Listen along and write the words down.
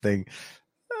thing.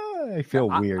 I feel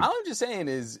weird. All I'm just saying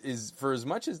is for as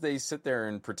much as they sit there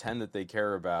and pretend that they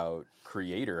care about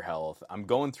creator health, I'm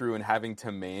going through and having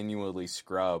to manually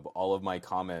scrub all of my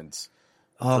comments.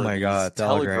 Oh for my these God,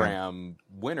 Telegram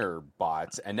winner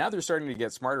bots, and now they're starting to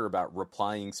get smarter about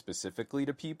replying specifically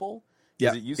to people.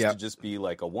 Because it used to just be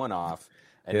like a one-off,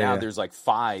 and now there's like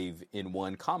 5 in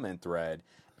one comment thread.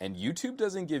 And YouTube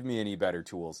doesn't give me any better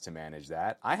tools to manage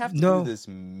that. I have to do this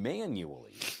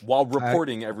manually while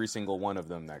reporting every single one of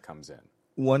them that comes in.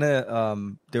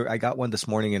 I got one this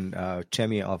morning, and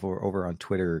Chemi over on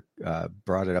Twitter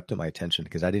brought it up to my attention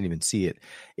because I didn't even see it.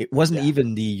 It wasn't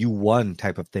even the you won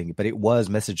type of thing, but it was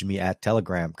messaging me at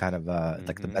Telegram, kind of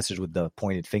like the message with the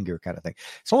pointed finger kind of thing.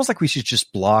 It's almost like we should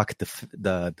just block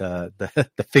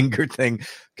the finger thing,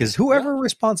 because whoever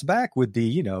responds back with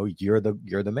the you're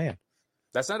the man.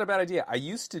 That's not a bad idea. I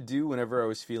used to do, whenever I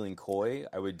was feeling coy,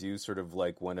 I would do sort of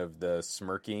like one of the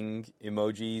smirking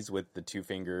emojis with the 2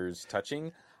 fingers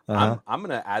touching. I'm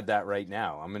going to add that right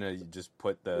now. I'm going to just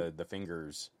put the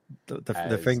fingers.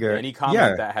 The finger. Any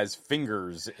comment that has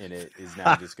fingers in it is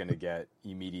now just going to get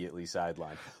immediately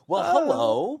sidelined. Well,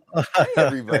 hello. Hey,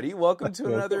 everybody. Welcome to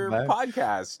another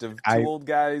podcast of 2 old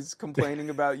guys complaining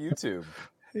about YouTube.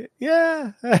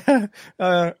 Yeah.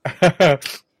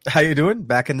 How you doing?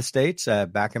 Back in the States,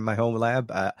 back in my home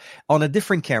lab, on a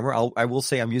different camera. I will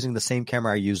say I'm using the same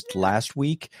camera I used last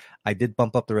week. I did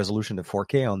bump up the resolution to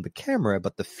 4K on the camera,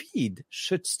 but the feed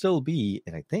should still be,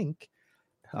 and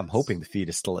I'm hoping the feed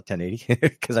is still at 1080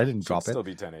 because I didn't drop it. Still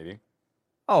be 1080.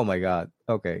 Oh my God.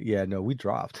 Okay. Yeah, no, we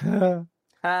dropped. You're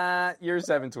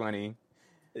 720.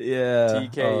 Yeah.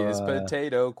 TK is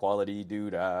potato quality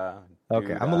doodah.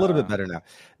 Okay, I'm a little bit better now.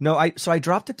 No, I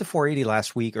dropped it to 480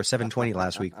 last week, or 720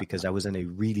 last week, because I was in a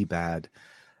really bad.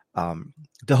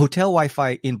 The hotel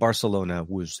Wi-Fi in Barcelona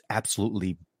was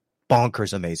absolutely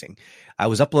bonkers amazing. I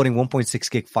was uploading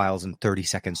 1.6 gig files in 30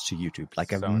 seconds to YouTube.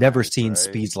 Like I've never seen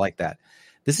speeds like that.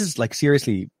 This is like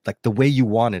seriously like the way you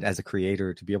want it as a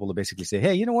creator, to be able to basically say,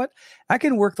 hey, you know what? I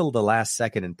can work till the last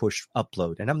second and push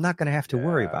upload, and I'm not going to have to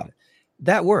worry about it.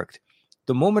 That worked.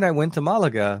 The moment I went to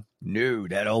Malaga, no,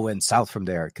 that all went south from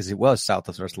there, because it was south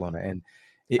of Barcelona, and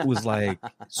it was like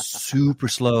super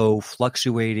slow,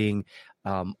 fluctuating.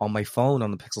 On my phone,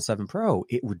 on the Pixel 7 Pro,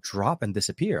 it would drop and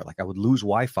disappear. Like I would lose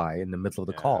Wi-Fi in the middle of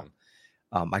the call.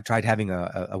 I tried having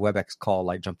a WebEx call.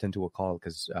 I jumped into a call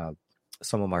because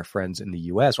some of my friends in the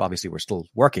US obviously were still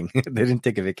working. They didn't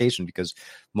take a vacation because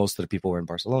most of the people were in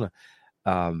Barcelona.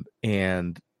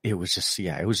 And it was just,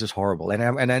 it was just horrible.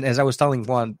 And as I was telling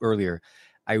Juan earlier,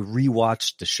 I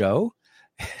rewatched the show,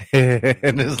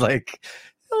 and it's like,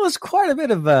 it was quite a bit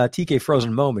of a TK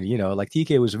Frozen moment, like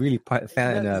TK was really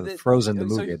fan of Frozen, the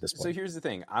movie at this point. So here's the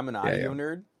thing. I'm an audio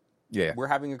nerd. Yeah. We're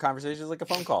having a conversation like a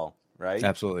phone call, right?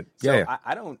 Absolutely. So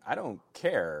I don't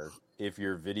care if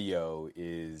your video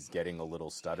is getting a little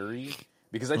stuttery,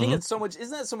 because I think it's so much.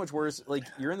 Isn't that so much worse? Like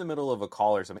you're in the middle of a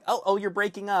call or something. Oh, you're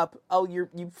breaking up. Oh, we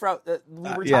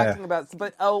were talking about,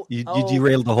 but you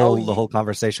derailed the whole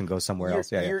conversation. Goes somewhere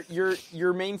else.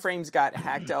 Your mainframe's got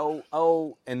hacked.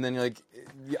 And then you're like,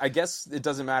 I guess it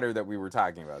doesn't matter that we were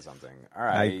talking about something. All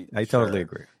right, I totally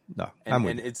agree. No,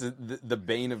 and it's the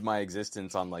bane of my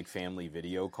existence on like family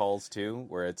video calls too,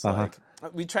 where it's like,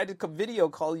 we tried to video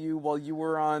call you while you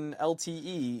were on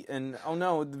LTE, and oh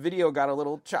no, the video got a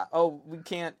little we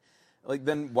can't. Like,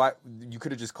 then why? You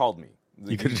could have just called me.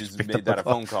 Like, you could have just made that a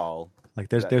phone call. Like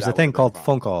there's a thing called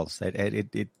phone calls.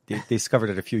 They discovered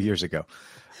it a few years ago.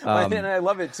 And I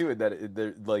love it too,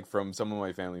 that like from some of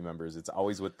my family members, it's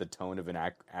always with the tone of an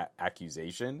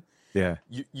accusation. Yeah,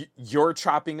 you're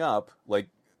chopping up like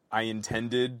I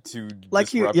intended to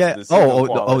like you.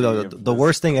 The the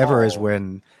worst thing ever is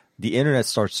when the internet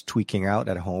starts tweaking out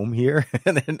at home here,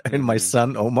 and my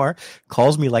son Omar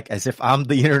calls me like as if I'm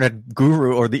the internet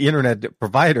guru or the internet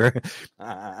provider.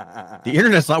 The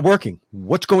internet's not working.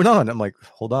 What's going on? I'm like,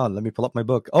 hold on, let me pull up my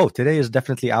book. Oh, today is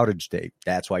definitely outage day.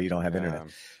 That's why you don't have internet.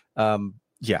 No,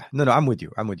 I'm with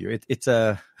you. It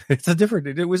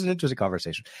was an interesting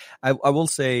conversation. I will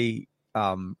say,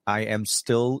 I am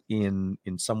still in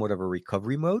somewhat of a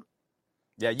recovery mode.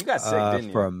 Yeah, you got sick,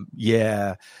 didn't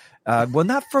you? Well,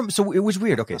 not from. So it was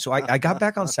weird. Okay, so I got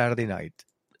back on Saturday night,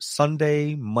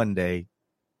 Sunday, Monday,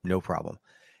 no problem.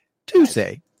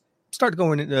 Tuesday, started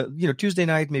going. Tuesday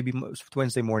night, maybe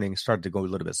Wednesday morning, started to go a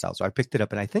little bit south. So I picked it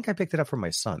up, and I think I picked it up from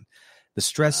my son. The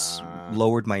stress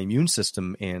lowered my immune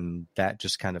system, and that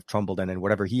just kind of trumbled. And then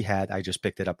whatever he had, I just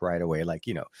picked it up right away, like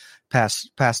pass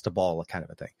the ball kind of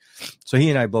a thing. So he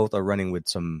and I both are running with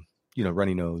some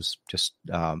runny nose, just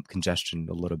congestion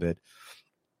a little bit.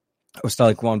 I was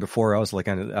telling Juan before, I was like,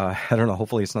 I don't know,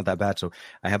 hopefully it's not that bad. So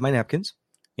I have my napkins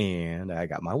and I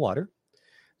got my water.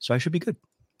 So I should be good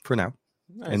for now.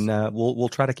 Nice. And we'll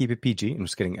try to keep it PG. I'm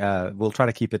just kidding. We'll try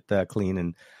to keep it clean,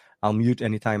 and I'll mute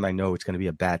anytime I know it's going to be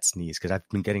a bad sneeze, because I've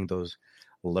been getting those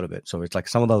a little bit. So it's like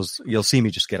some of those, you'll see me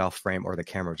just get off frame, or the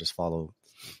camera just follow,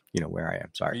 where I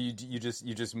am. Sorry. You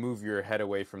just move your head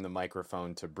away from the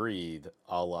microphone to breathe,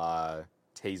 a la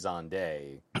Tazon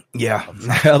Day. Yeah.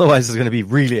 Otherwise, it's going to be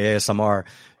really ASMR.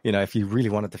 If you really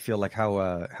wanted to feel like how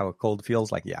a cold feels,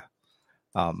 like, yeah.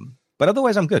 But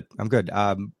otherwise, I'm good.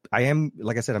 I am,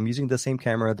 like I said, I'm using the same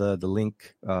camera, the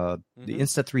link, the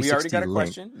Insta360 We already got a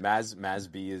link. question.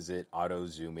 Maz B, is it auto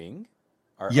zooming?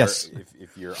 Yes. Or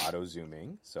if you're auto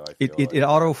zooming, so I feel it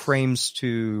auto frames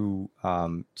to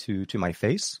my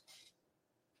face.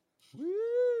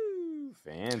 Woo,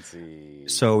 fancy.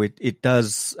 So it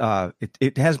does.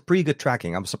 It has pretty good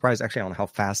tracking. I'm surprised actually on how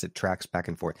fast it tracks back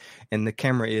and forth. And the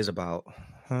camera is about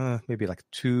maybe like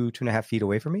 2.5 feet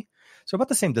away from me. So about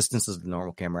the same distance as the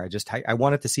normal camera. I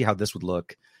wanted to see how this would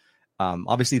look.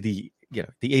 Obviously the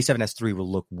A7S III will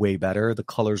look way better. The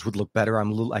colors would look better.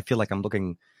 I feel like I'm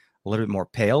looking a little bit more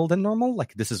pale than normal.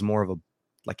 Like this is more of a,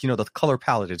 the color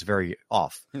palette is very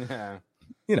off. Yeah.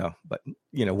 But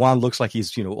Juan looks like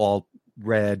he's all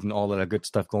red and all that good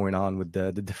stuff going on with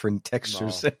the different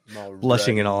textures,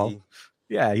 blushing and all.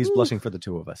 Yeah, he's blushing for the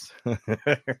two of us.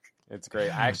 It's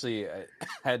great. I actually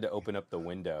had to open up the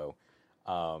window.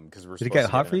 Because we're Did it get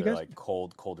hot for you guys? Like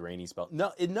cold, rainy spell.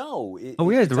 No.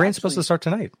 The rain's supposed to start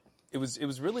tonight. It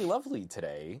was really lovely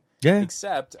today. Yeah.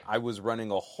 Except I was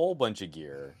running a whole bunch of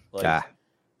gear, like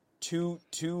two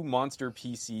monster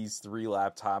PCs, 3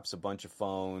 laptops, a bunch of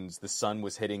phones. The sun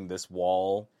was hitting this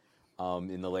wall,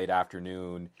 in the late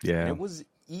afternoon. Yeah. And it was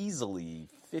easily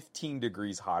 15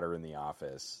 degrees hotter in the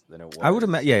office than it was. I would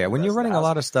imagine. Yeah. When you're running a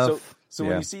lot of stuff. So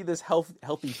when you see this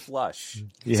healthy flush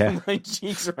in my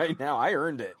cheeks right now, I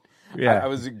earned it. Yeah. I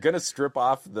was gonna strip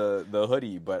off the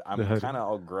hoodie, but I'm kind of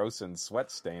all gross and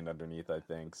sweat stained underneath, I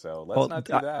think. So let's not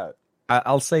do that.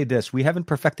 I'll say this: we haven't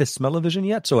perfected smell-o-vision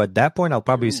yet, so at that point, I'll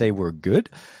probably say we're good.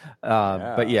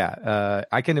 But yeah,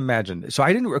 I can imagine. So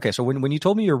I didn't. Okay, so when you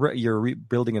told me you're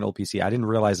rebuilding an old PC, I didn't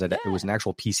realize that it was an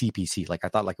actual PC. Like I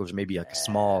thought, like it was maybe like a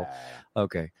small.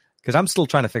 Okay. Because I'm still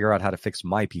trying to figure out how to fix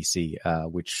my PC,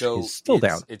 which is still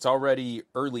down. It's already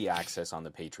early access on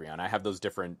the Patreon. I have those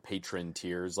different patron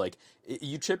tiers. Like,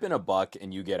 you chip in $1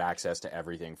 and you get access to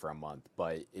everything for a month.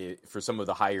 But for some of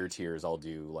the higher tiers, I'll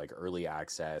do like early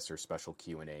access or special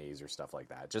Q&As or stuff like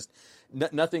that. Just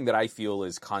nothing that I feel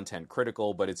is content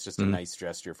critical, but it's just a nice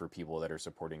gesture for people that are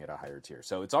supporting at a higher tier.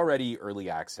 So it's already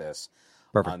early access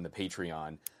on the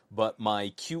Patreon. But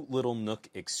my cute little Nook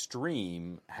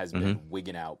Extreme has been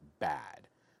wigging out bad.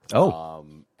 Oh,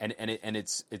 and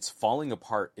it's falling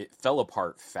apart. It fell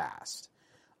apart fast.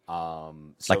 So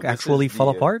like actually fell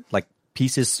apart, like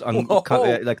pieces,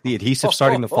 like the adhesive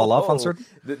starting to fall off on certain.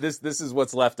 This is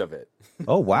what's left of it.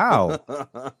 Oh wow.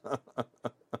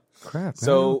 Crap.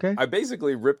 So okay. I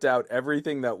basically ripped out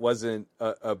everything that wasn't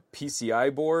a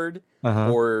PCI board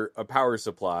or a power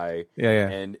supply. Yeah.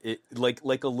 And it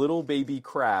like a little baby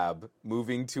crab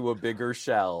moving to a bigger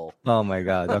shell. Oh my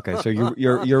god. Okay, so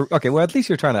you're okay. Well, at least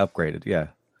you're trying to upgrade it. Yeah.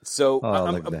 So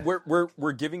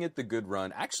we're giving it the good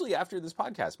run. Actually, after this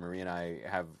podcast, Marie and I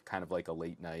have kind of like a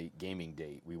late night gaming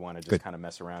date. We want to just kind of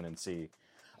mess around and see.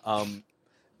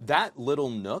 That little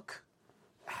Nook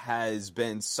has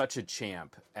been such a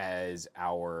champ as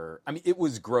it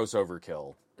was gross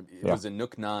overkill. It was a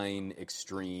Nook 9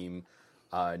 Extreme,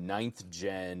 9th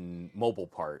gen mobile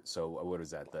part. So what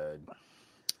was that? The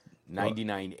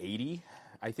 9980,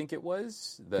 I think it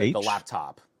was the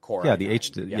laptop Core. Yeah, i9. the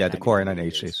H. Yeah, the Core i9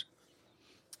 HCs.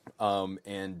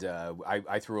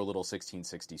 I threw a little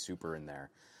 1660 Super in there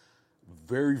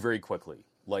very, very quickly.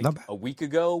 Like a week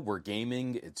ago, we're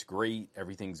gaming. It's great.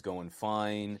 Everything's going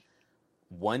fine.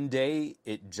 One day,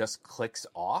 it just clicks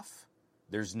off.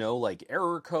 There's no like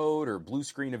error code or blue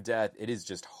screen of death. It is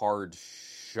just hard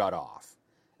shut off.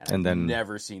 And I've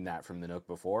never seen that from the Nook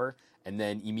before. And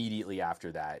then immediately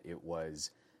after that, it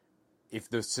was, if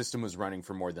the system was running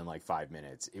for more than like 5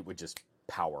 minutes, it would just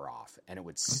power off and it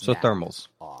would snap thermals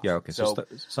off. Yeah, okay. So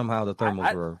somehow the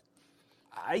thermals were...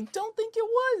 I don't think it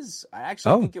was. I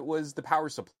actually think it was the power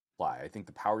supply. I think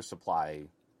the power supply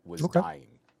was dying.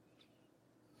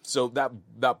 So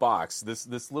that box,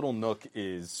 this little Nook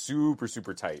is super,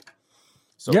 super tight.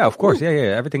 So, yeah, of course. Yeah.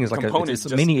 Everything is like it's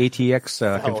a mini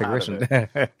ATX configuration.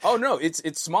 Oh, no, it's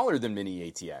smaller than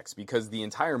mini ATX because the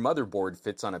entire motherboard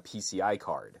fits on a PCI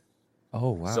card.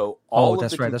 Oh, wow. So all of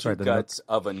the compute guts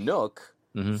of a Nook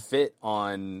fit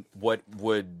on what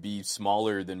would be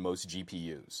smaller than most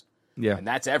GPUs. Yeah. And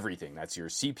that's everything. That's your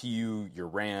CPU, your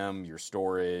RAM, your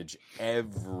storage,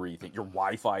 everything. Your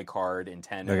Wi-Fi card,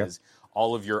 antennas,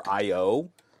 all of your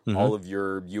I/O, all of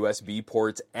your USB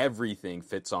ports, everything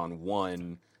fits on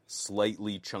one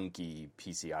slightly chunky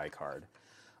PCI card.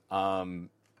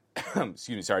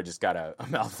 Excuse me, sorry, I just got a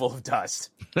mouthful of dust.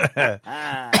 And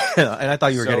I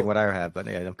thought you were getting what I had, but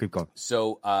yeah, keep going.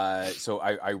 So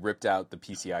I ripped out the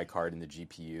PCI card and the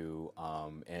GPU,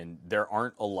 and there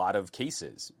aren't a lot of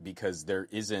cases because there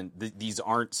isn't. These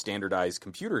aren't standardized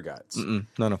computer guts.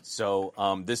 No. So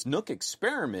this NUC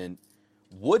experiment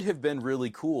would have been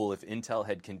really cool if Intel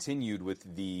had continued with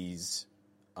these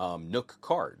NUC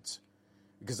cards,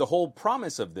 because the whole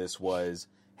promise of this was,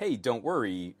 hey, don't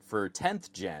worry, for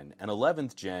 10th gen and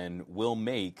 11th gen, we'll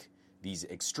make these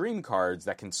extreme cards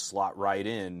that can slot right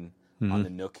in on the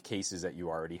NUC cases that you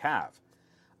already have.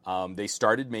 They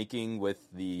started making with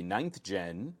the 9th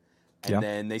gen, and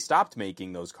then they stopped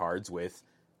making those cards with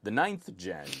the 9th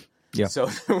gen. Yeah. So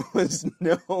there was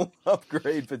no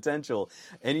upgrade potential.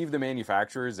 Any of the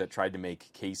manufacturers that tried to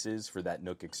make cases for that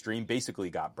NUC Extreme basically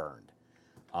got burned.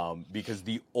 Because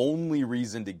the only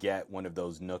reason to get one of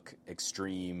those NUC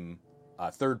Extreme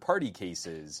third-party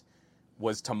cases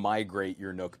was to migrate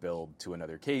your NUC build to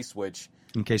another case, which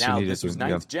in case now you needed this was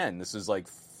 9th gen. This was like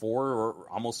 4 or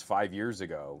almost 5 years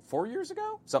ago. 4 years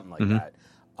ago? Something like that.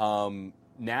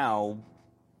 Now,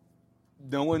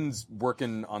 no one's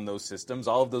working on those systems.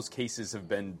 All of those cases have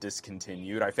been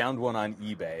discontinued. I found one on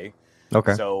eBay.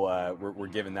 Okay. So we're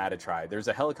giving that a try. There's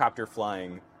a helicopter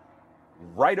flying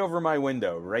right over my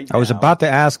window right now. I was about to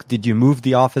ask, did you move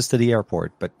the office to the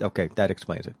airport? But okay, that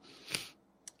explains it.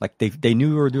 Like they knew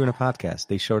we were doing a podcast.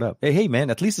 They showed up. Hey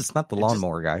man, at least it's not the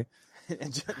lawnmower guy.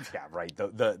 Yeah, right.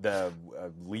 The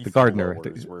leaf, the gardener.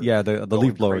 The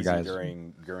leaf blower guys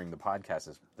during the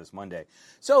podcast this Monday.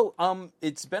 So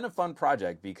it's been a fun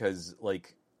project because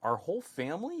like our whole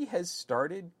family has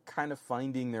started kind of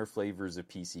finding their flavors of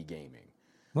PC gaming.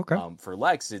 Okay. For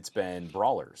Lex, it's been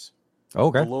brawlers.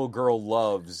 Okay. The little girl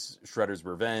loves Shredder's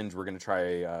Revenge. We're going to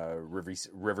try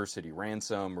River City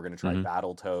Ransom. We're going to try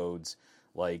Battletoads.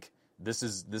 Like, this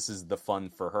is the fun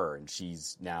for her, and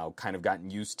she's now kind of gotten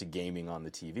used to gaming on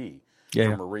the TV.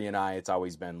 For Marie and I, it's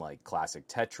always been, like, classic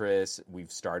Tetris. We've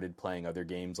started playing other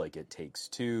games like It Takes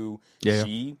Two.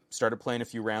 She started playing a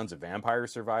few rounds of Vampire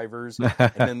Survivors.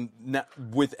 And then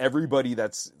with everybody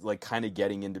that's, like, kind of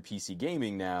getting into PC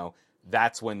gaming now,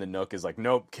 that's when the NUC is like,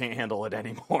 nope, can't handle it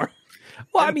anymore.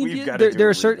 Well, I mean, there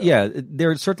are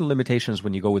certain limitations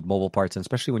when you go with mobile parts, and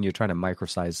especially when you're trying to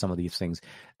microsize some of these things.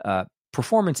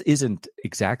 Performance isn't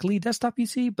exactly desktop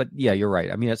PC, but yeah, you're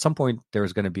right. I mean, at some point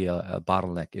there's going to be a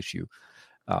bottleneck issue.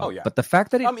 But the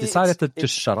fact that it decided to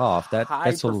just shut off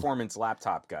that's performance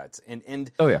laptop guts,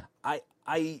 and I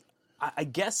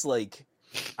guess like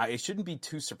I shouldn't be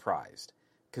too surprised,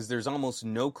 because there's almost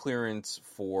no clearance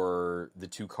for the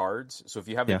two cards. So if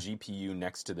you have a GPU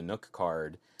next to the NUC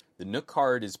card, the NUC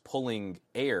card is pulling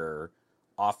air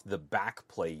off the back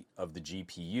plate of the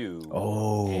GPU.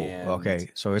 Oh, okay.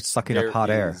 So it's sucking up hot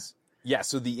air. Yeah,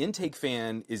 so the intake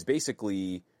fan is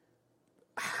basically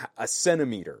a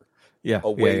centimeter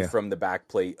away from the back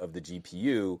plate of the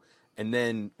GPU. And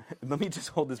then, let me just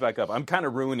hold this back up. I'm kind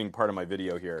of ruining part of my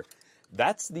video here.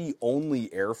 That's the only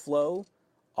airflow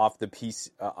off the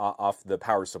off the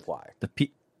power supply.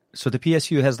 So the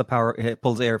PSU has the power. It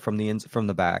pulls air from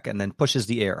the back and then pushes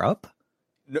the air up.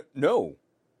 No.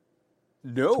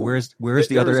 So where's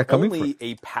the other air coming from? Only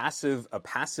a passive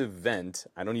vent.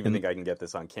 I don't even think I can get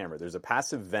this on camera. There's a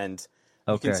passive vent.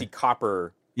 You can see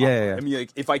copper. Yeah. I mean,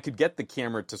 like, if I could get the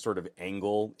camera to sort of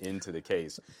angle into the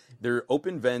case, there are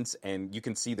open vents, and you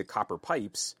can see the copper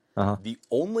pipes. The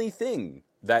only thing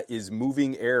that is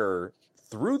moving air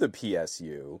through the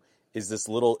PSU is this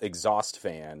little exhaust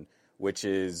fan, which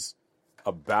is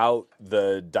about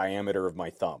the diameter of my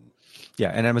thumb. Yeah,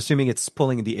 and I'm assuming it's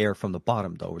pulling the air from the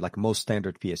bottom, though, like most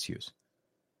standard PSUs.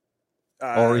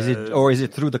 Or is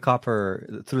it through that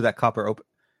copper open?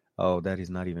 Oh, that is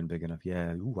not even big enough.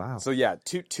 Yeah. Ooh, wow. So yeah,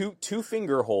 two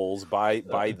finger holes by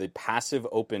the passive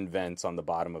open vents on the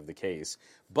bottom of the case.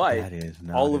 But that is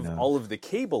not all of the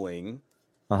cabling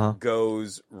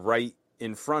goes right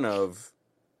in front of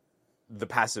the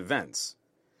passive vents.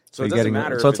 So it doesn't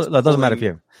matter. So that doesn't matter if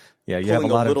you. Yeah, you have a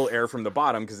lot little air from the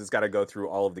bottom, because it's got to go through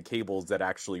all of the cables that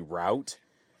actually route.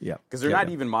 Yeah, because they're not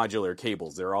even modular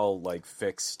cables; they're all like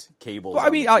fixed cables. Well, I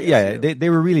mean, they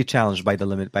were really challenged by the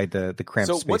cramped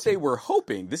So spacing. what they were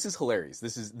hoping, this is hilarious.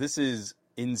 This is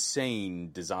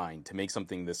insane design to make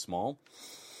something this small.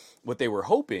 What they were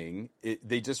hoping,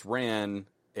 they just ran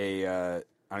I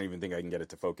don't even think I can get it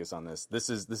to focus on this. This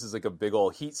is like a big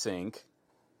old heat sink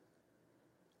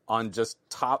on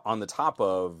the top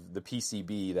of the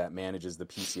PCB that manages the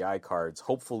PCI cards,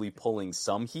 hopefully pulling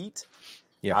some heat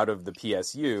out of the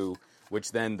PSU,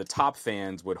 which then the top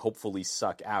fans would hopefully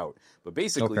suck out. But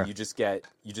basically, you just get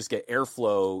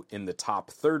airflow in the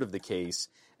top third of the case,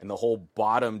 and the whole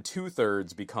bottom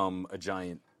 2/3 become a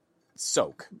giant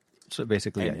soak. So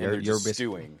basically, you're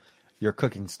stewing. You're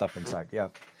cooking stuff inside. Yeah.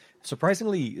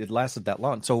 Surprisingly, it lasted that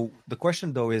long. So the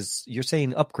question, though, is you're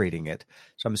saying upgrading it.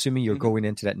 So I'm assuming you're going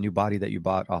into that new body that you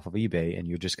bought off of eBay, and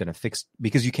you're just going to fix,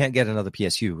 because you can't get another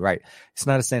PSU, right? It's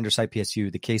not a standard side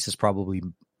PSU. The case is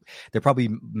they're probably,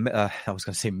 I was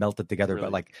going to say melted together,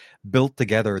 but like built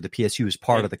together. The PSU is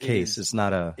part of the case. It's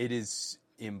not a. It is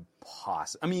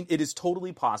impossible. I mean, it is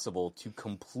totally possible to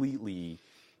completely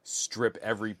strip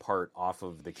every part off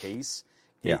of the case.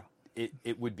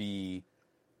 It would be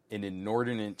an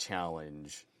inordinate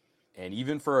challenge, and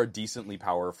even for a decently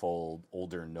powerful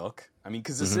older Nook, I mean,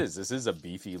 because this is a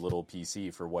beefy little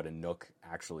PC for what a Nook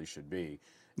actually should be.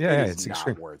 It's not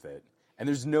extreme. Worth it. And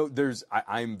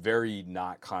I'm very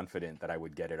not confident that I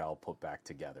would get it all put back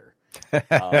together.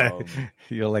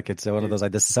 You're like, it's one of those, I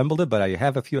disassembled it, but I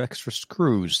have a few extra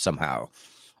screws somehow.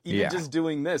 Even just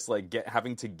doing this, like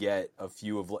having to get a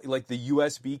few of like the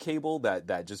USB cable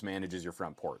that just manages your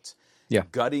front ports. Yeah,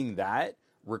 gutting that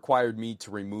required me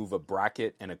to remove a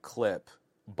bracket and a clip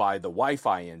by the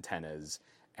Wi-Fi antennas,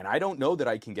 and I don't know that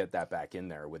I can get that back in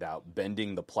there without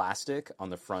bending the plastic on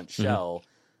the front shell.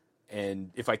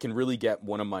 And if I can really get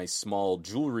one of my small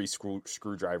jewelry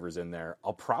screwdrivers in there,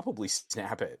 I'll probably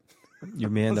snap it. You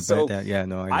man the so, that. Yeah,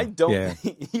 no, I don't. Yeah.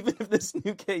 Even if this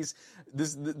new case,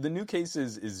 the new case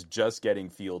is just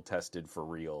getting field tested for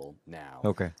real now.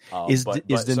 Okay, is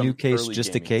the new case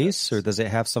just a case, tests. Or does it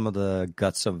have some of the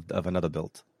guts of another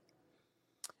build?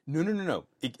 No.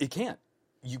 It can't.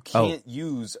 You can't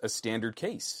use a standard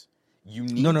case. You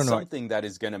need something that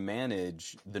is going to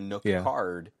manage the Nook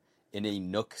card in a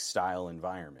Nook style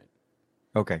environment.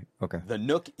 Okay. The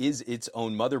Nook is its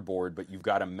own motherboard, but you've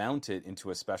got to mount it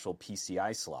into a special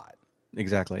PCI slot.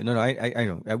 Exactly. No, I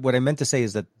know. What I meant to say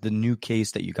is that the new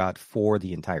case that you got for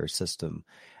the entire system,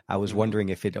 I was wondering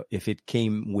if it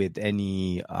came with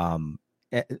any. I'm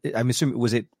assuming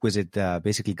was it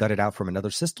basically gutted out from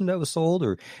another system that was sold,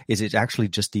 or is it actually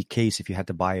just the case? If you had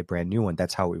to buy a brand new one,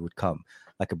 that's how it would come,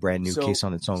 like a brand new case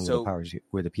on its own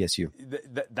with a PSU.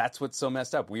 That's what's so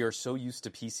messed up. We are so used to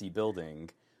PC building.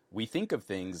 We think of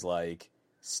things like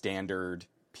standard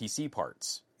PC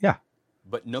parts. Yeah.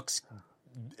 But Nooks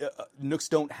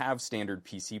don't have standard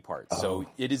PC parts. So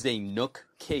it is a Nook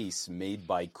case made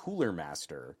by Cooler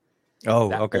Master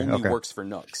that only works for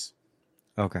Nooks.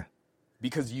 Okay.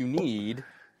 Because you need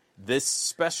this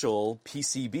special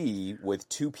PCB with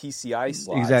 2 PCI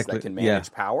slots that can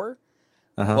manage power.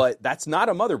 But that's not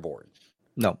a motherboard.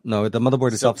 No, the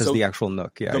motherboard itself is the actual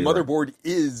Nook. Yeah, the motherboard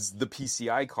is the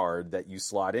PCI card that you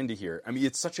slot into here. I mean,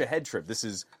 it's such a head trip. This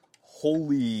is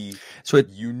wholly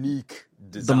unique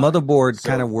design. The motherboard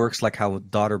kind of works like how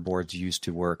daughter boards used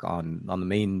to work on the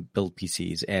main build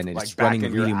PCs, and it's like running back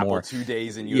in really your more. Apple II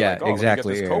days, and you're like,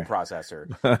 exactly. Let me get this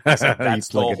coprocessor. That's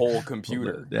the whole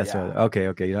computer. That's right.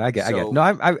 Okay. You know, I get. No,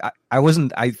 I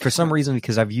wasn't. For some reason,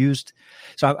 because I've used.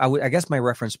 So I guess my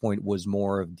reference point was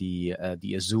more of the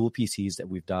Azul PCs that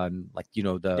we've done, like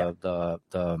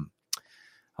the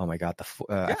oh my god,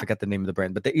 I forgot the name of the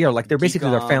brand, but they're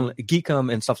basically their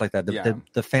Geekom and stuff like that.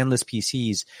 The fanless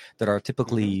PCs that are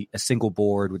typically a single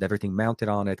board with everything mounted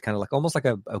on it, kind of like almost like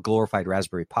a glorified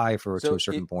Raspberry Pi to a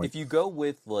certain point. If you go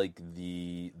with like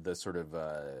the sort of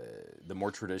the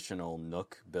more traditional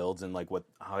Nook builds, and like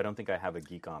I don't think I have a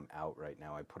Geekom out right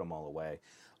now. I put them all away.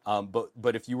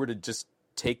 But if you were to just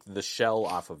take the shell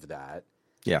off of that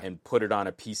and put it on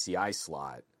a PCI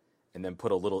slot and then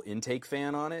put a little intake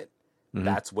fan on it,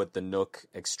 that's what the Nook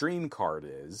Extreme card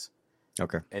is.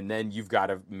 Okay. And then you've got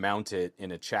to mount it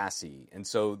in a chassis. And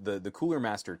so the Cooler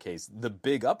Master case, the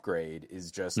big upgrade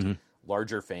is just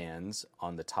larger fans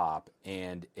on the top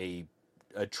and a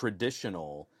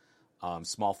traditional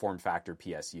small form factor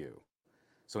PSU.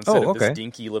 So instead of this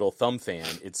dinky little thumb fan,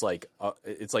 it's like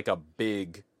a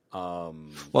big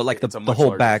like the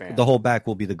whole back fan. The whole back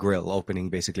will be the grill opening,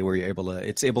 basically, where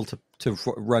it's able to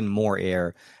run more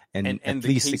air and at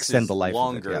least extend the life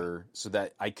longer of it, so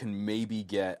that I can maybe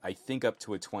get, I think, up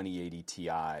to a 2080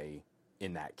 Ti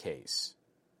in that case.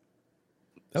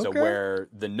 Okay. So where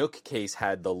the Nook case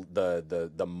had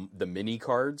the mini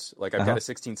cards, like I've got a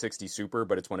 1660 Super,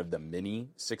 but it's one of the mini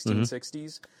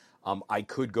 1660s. I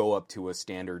could go up to a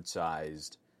standard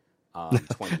sized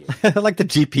 2080. Like the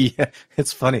GPU.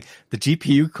 It's funny. The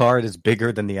GPU card is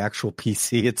bigger than the actual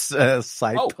PC. It's a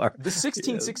sidecar. The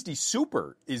 1660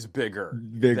 Super is bigger.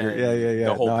 Bigger. Yeah.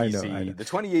 The whole no, PC. I know. The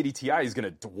 2080 Ti is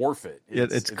going to dwarf it.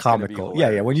 It's comical.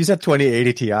 Yeah. When you said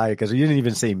 2080 Ti, because you didn't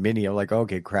even say mini, I'm like,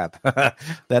 okay, crap.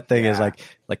 That thing is like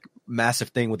massive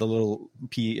thing with a little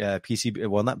PCB.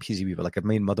 Well, not PCB, but like a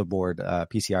main motherboard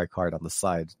PCI card on the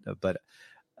side. But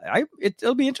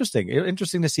it'll be interesting.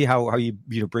 Interesting to see how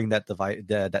you bring that device,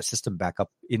 that system back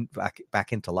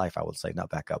into life. I would say not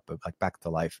back up, but like back to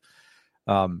life.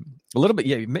 A little bit.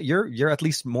 Yeah, you're at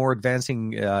least more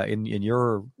advancing in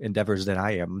your endeavors than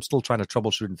I am. I'm still trying to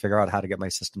troubleshoot and figure out how to get my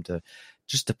system to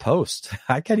post.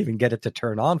 I can't even get it to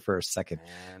turn on for a second.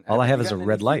 All I have is a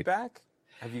red light.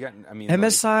 Have you gotten? I mean,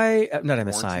 MSI, not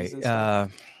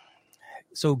MSI.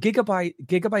 So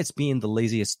Gigabyte's being the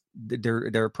laziest.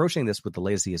 They're approaching this with the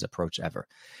laziest approach ever.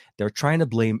 They're trying to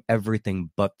blame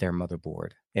everything but their motherboard,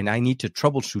 and I need to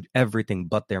troubleshoot everything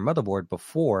but their motherboard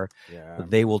before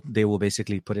they will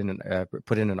basically put in an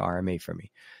RMA for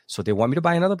me. So they want me to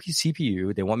buy another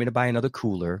CPU. They want me to buy another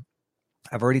cooler.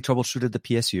 I've already troubleshooted the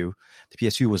PSU. The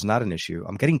PSU was not an issue.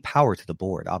 I'm getting power to the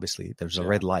board. Obviously, there's a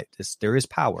red light. There is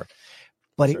power,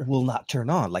 but it will not turn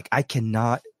on. Like I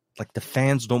cannot. Like the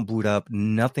fans don't boot up,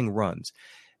 nothing runs.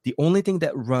 The only thing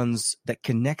that runs, that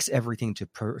connects everything to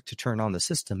turn on the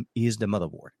system is the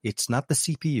motherboard. It's not the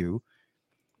CPU.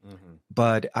 Mm-hmm.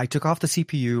 But I took off the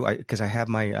CPU because I have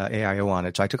my AIO on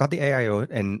it. So I took out the AIO,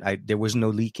 and there was no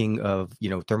leaking of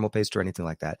thermal paste or anything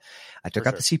like that. I took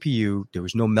out the CPU. There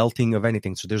was no melting of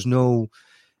anything. So there's no.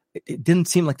 It didn't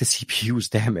seem like the CPU was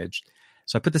damaged.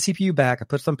 So I put the CPU back. I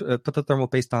put the thermal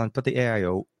paste on. Put the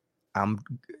AIO.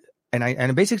 And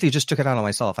I basically just took it out on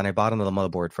myself, and I bought another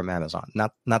motherboard from Amazon.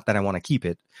 Not that I want to keep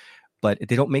it, but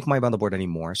they don't make my motherboard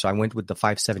anymore. So I went with the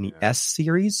 570S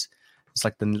series. It's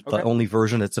like the only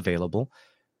version that's available.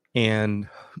 And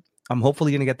I'm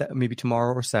hopefully going to get that maybe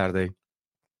tomorrow or Saturday.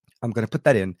 I'm going to put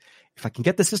that in. If I can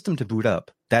get the system to boot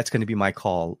up, that's going to be my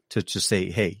call to just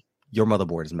say, hey, your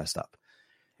motherboard is messed up.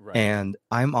 Right. And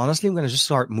I'm going to just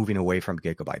start moving away from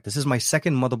Gigabyte. This is my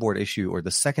second motherboard issue, or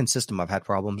the second system I've had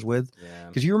problems with.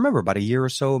 Because you remember about a year or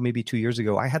so, maybe 2 years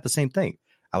ago, I had the same thing.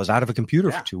 I was out of a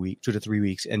computer for 2 to 3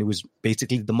 weeks, and it was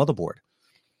basically the motherboard.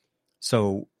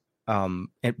 So,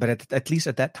 but at least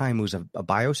at that time, it was a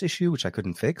BIOS issue, which I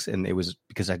couldn't fix. And it was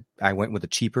because I went with a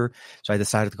cheaper. So I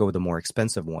decided to go with a more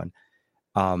expensive one.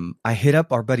 I hit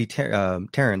up our buddy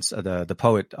Terrence, the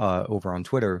poet over on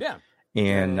Twitter. Yeah.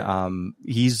 And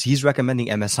he's recommending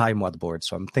MSI motherboard.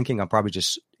 So I'm thinking I'll probably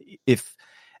just, if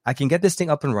I can get this thing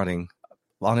up and running,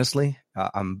 honestly,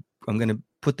 I'm going to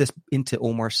put this into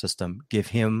Omar's system, give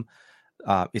him,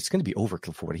 it's going to be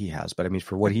overkill for what he has, but I mean,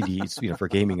 for what he needs, for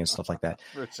gaming and stuff like that.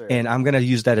 Sure. And I'm going to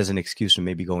use that as an excuse for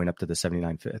maybe going up to the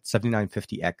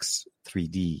 7950X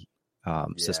 3D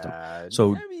system.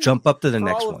 So jump up to the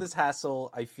next one. For all of this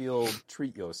hassle, I feel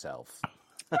treat yourself.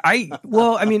 The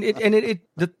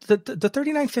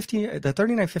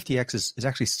 3950X is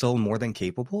actually still more than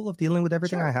capable of dealing with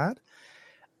everything I had.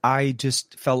 I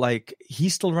just felt like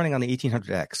he's still running on the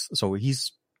 1800X, so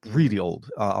he's really old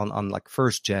on like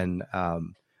first gen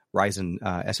Ryzen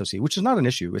SoC, which is not an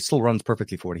issue. It still runs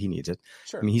perfectly for what he needs it.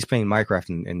 Sure. I mean, he's playing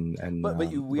Minecraft and but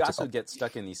we also get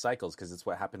stuck in these cycles because it's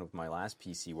what happened with my last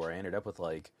PC, where I ended up with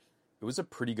it was a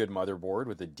pretty good motherboard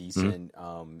with a decent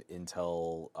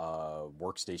Intel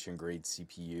workstation grade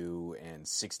CPU and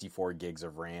 64 gigs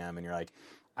of RAM, and you're like,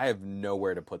 I have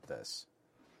nowhere to put this.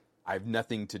 I have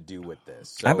nothing to do with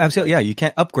this. So, absolutely, you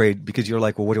can't upgrade because you're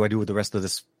like, well, what do I do with the rest of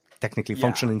this technically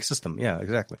functioning system? Yeah,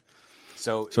 exactly.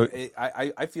 So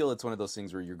I feel it's one of those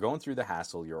things where you're going through the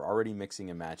hassle, you're already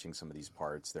mixing and matching some of these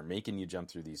parts, they're making you jump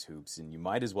through these hoops, and you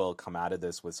might as well come out of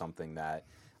this with something that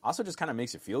also just kind of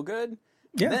makes you feel good.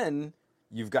 Yeah. And then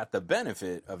you've got the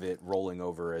benefit of it rolling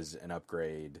over as an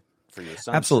upgrade for your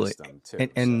son's system too.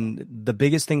 And the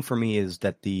biggest thing for me is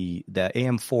that the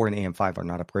AM4 and AM5 are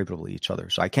not upgradable to each other.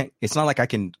 So I can't. It's not like I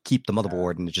can keep the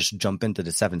motherboard and just jump into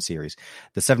the 7 series.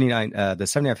 The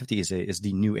 7950 is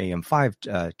the new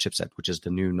AM5 chipset, which is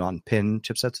the new non-pin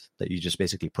chipset that you just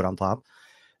basically put on top.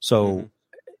 So.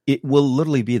 It will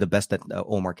literally be the best that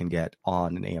Omar can get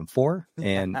on an AM4,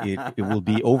 and it will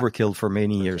be overkill for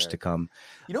many years to come.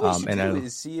 You know what we should do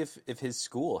is see if his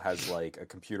school has like a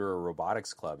computer or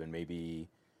robotics club, and maybe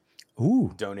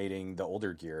donating the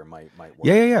older gear might work.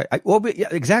 Yeah.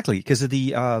 Exactly, because of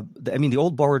the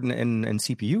old board and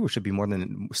CPU should be more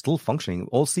than still functioning.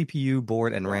 Old CPU,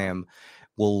 board, and RAM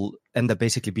will end up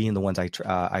basically being the ones I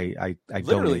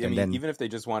literally. donate. I mean, then even if they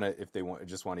just want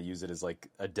to use it as like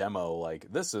a demo,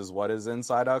 like this is what is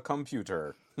inside a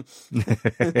computer,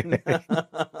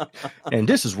 and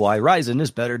this is why Ryzen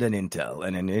is better than Intel,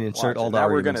 and then insert all the now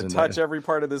arguments. We're going to touch every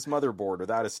part of this motherboard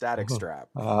without a static strap.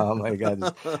 Oh my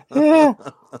god! Yeah.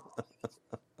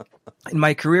 In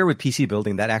my career with PC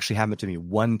building, that actually happened to me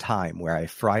one time where I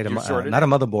fried not a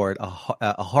motherboard,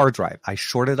 a hard drive. I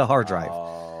shorted a hard drive.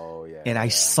 Oh, yeah. And I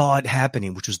saw it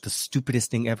happening, which was the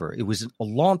stupidest thing ever. It was a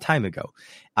long time ago.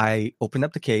 I opened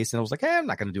up the case and I was like, I'm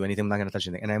not going to do anything. I'm not going to touch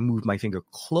anything. And I moved my finger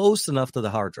close enough to the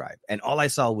hard drive. And all I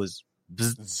saw was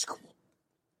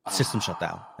system shut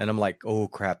down. And I'm like, oh,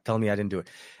 crap. Tell me I didn't do it.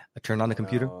 I turned on the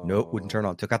computer. Nope, wouldn't turn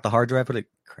on. Took out the hard drive. But like,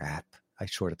 crap. I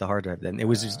shorted the hard drive. Then it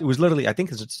was literally, I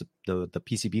think it's the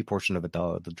PCB portion of it,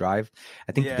 the drive.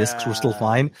 I think the discs were still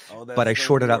fine, but I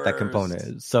shorted out that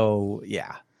component. So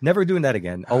yeah, never doing that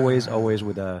again. Always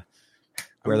with a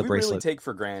wear the bracelet. We really take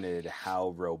for granted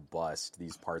how robust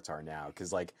these parts are now,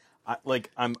 because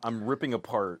I'm ripping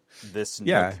apart this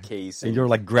Nook case, and you're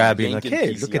like grabbing, like,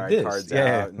 hey, look at this. Cards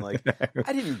out, and like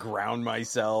I didn't ground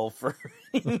myself or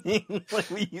anything like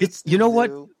we used to. You know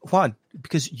what, Juan?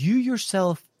 Because you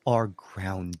yourself are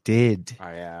grounded.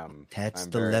 I am. That's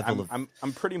the level of. I'm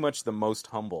pretty much the most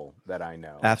humble that I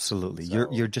know. Absolutely,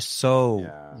 so, you're just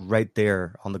so right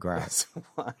there on the ground.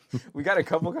 We got a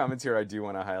couple comments here I do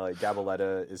want to highlight.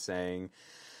 Gabaletta is saying,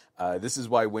 "This is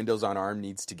why Windows on ARM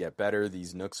needs to get better.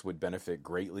 These Nooks would benefit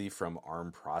greatly from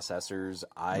ARM processors.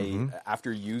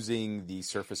 After using the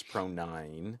Surface Pro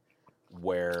 9."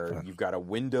 Where you've got a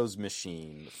Windows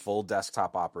machine, full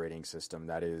desktop operating system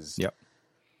that is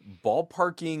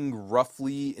ballparking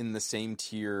roughly in the same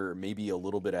tier, maybe a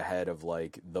little bit ahead of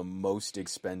like the most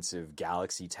expensive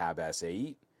Galaxy Tab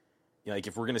S8. Like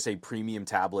if we're going to say premium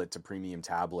tablet to premium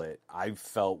tablet, I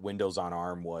felt Windows on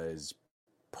ARM was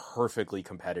perfectly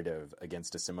competitive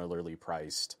against a similarly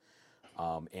priced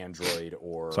Android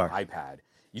or iPad.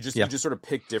 You just sort of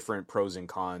pick different pros and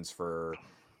cons for,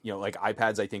 like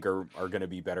iPads I think are going to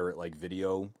be better at like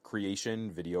video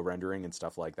creation, video rendering and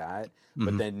stuff like that.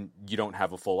 But then you don't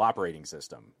have a full operating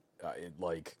system.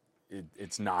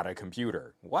 It's not a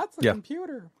computer. What's a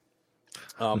computer?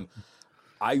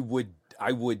 I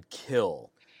would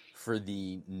kill for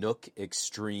the Nook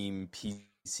Extreme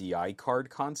PCI card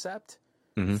concept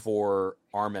for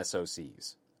ARM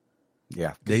SoCs.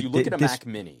 Yeah. You look at a Mac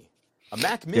Mini. A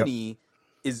Mac Mini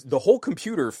is the whole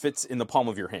computer fits in the palm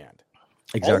of your hand.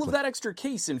 Exactly. All of that extra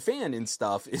case and fan and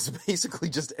stuff is basically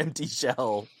just empty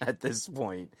shell at this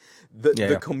point.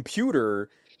 The computer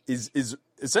is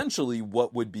essentially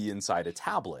what would be inside a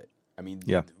tablet. I mean,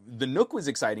 the Nook was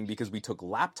exciting because we took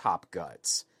laptop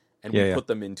guts and we put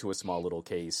them into a small little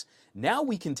case. Now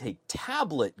we can take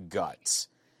tablet guts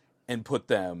and put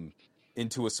them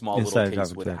into a small little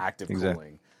case with active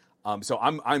cooling. So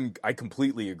I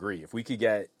completely agree. If we could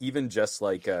get even just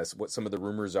like what some of the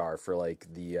rumors are for like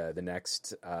the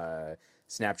next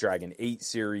Snapdragon 8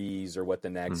 series or what the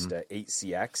next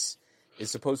 8CX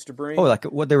is supposed to bring. Oh, like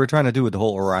what they were trying to do with the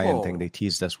whole Orion thing. They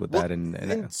teased us with that.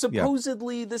 And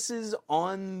supposedly this is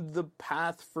on the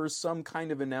path for some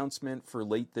kind of announcement for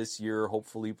late this year,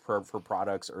 hopefully for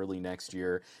products early next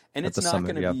year. And it's not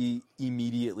going to be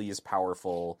immediately as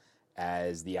powerful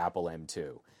as the Apple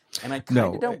M2. And I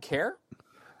kind of don't care.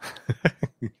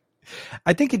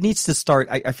 I think it needs to start.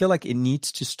 I feel like it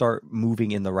needs to start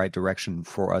moving in the right direction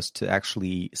for us to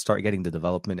actually start getting the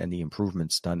development and the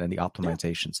improvements done and the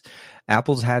optimizations.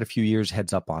 Apple's had a few years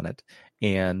heads up on it.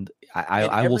 And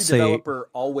I will say every developer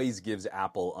always gives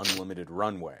Apple unlimited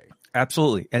runway.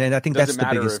 Absolutely. And I think that's the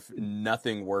biggest. Doesn't matter if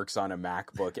nothing works on a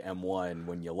MacBook M1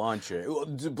 when you launch it.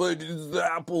 But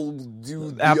Apple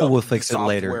will fix it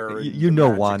later. You know,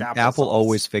 Juan, Apple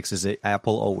always fixes it.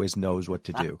 Apple always knows what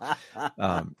to do.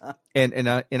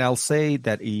 And I'll say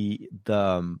that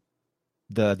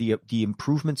the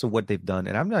improvements of what they've done,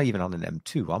 and I'm not even on an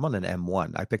M2. I'm on an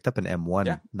M1. I picked up an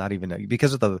M1, not even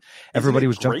because of everybody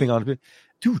was jumping on it.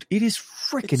 Dude, it is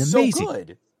freaking amazing. So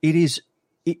good.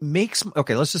 It makes,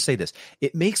 okay, let's just say this.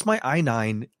 It makes my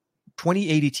i9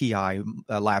 2080 Ti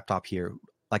laptop here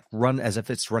like run as if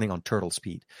it's running on turtle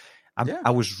speed. I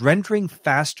was rendering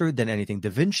faster than anything.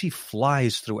 DaVinci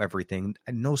flies through everything.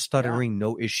 No stuttering,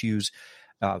 no issues.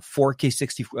 4K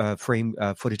 60 frame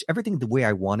footage, everything the way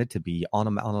I want it to be on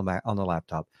a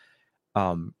laptop.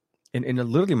 And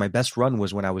literally my best run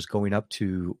was when I was going up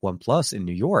to OnePlus in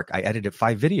New York. I edited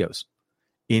 5 videos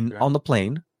on the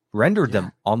plane. Rendered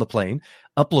them on the plane,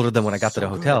 uploaded them when I got to the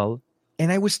hotel,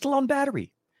 and I was still on battery.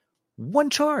 One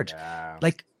charge. Yeah.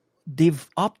 Like, they've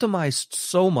optimized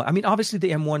so much. I mean, obviously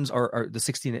the M1s are the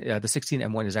 16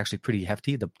 M1 is actually pretty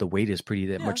hefty. The weight is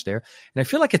pretty much there, and I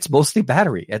feel like it's mostly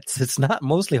battery. It's not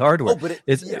mostly hardware. Oh, but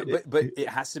but it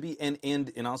has to be,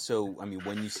 and also, I mean,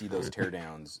 when you see those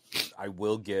teardowns,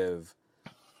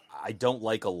 I don't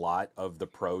like a lot of the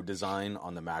Pro design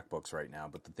on the MacBooks right now,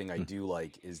 but the thing I do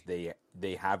like is they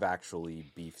have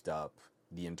actually beefed up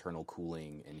the internal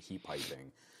cooling and heat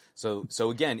piping. So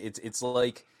again, it's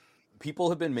like people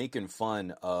have been making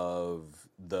fun of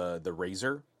the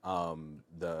Razer,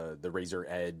 the Razer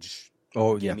Edge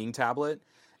gaming tablet,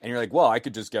 and you're like, well, I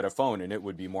could just get a phone and it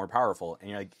would be more powerful, and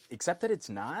you're like, except that it's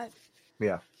not.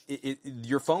 Yeah.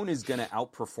 Your phone is going to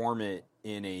outperform it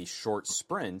in a short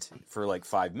sprint for like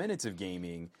 5 minutes of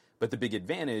gaming, but the big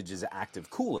advantage is active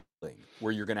cooling,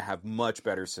 where you're going to have much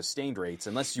better sustained rates.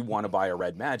 Unless you want to buy a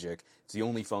Red Magic, it's the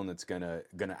only phone that's going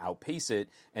to outpace it,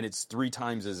 and it's 3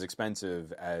 times as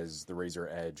expensive as the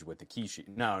Razer Edge with the Kishi.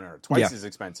 No, twice as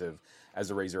expensive as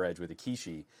the Razer Edge with the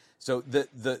Kishi. So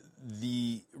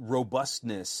the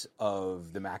robustness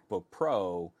of the MacBook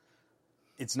Pro,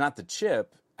 it's not the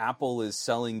chip. Apple is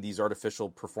selling these artificial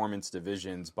performance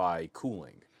divisions by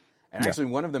cooling. And actually,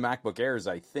 one of the MacBook Airs,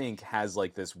 I think, has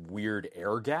like this weird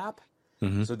air gap.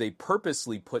 Mm-hmm. So they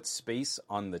purposely put space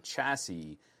on the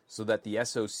chassis so that the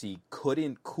SoC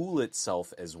couldn't cool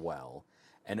itself as well.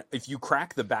 And if you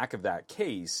crack the back of that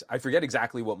case, I forget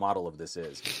exactly what model of this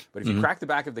is, but if you crack the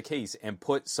back of the case and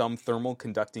put some thermal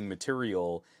conducting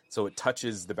material so it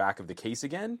touches the back of the case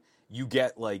again, you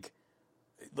get like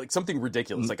something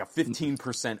ridiculous, like a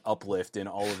 15% uplift in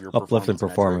all of your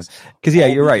performance. Because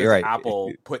you're right.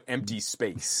 Apple put empty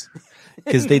space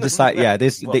because they decide. Yeah, they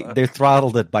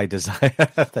throttled it by design.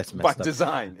 That's messed up.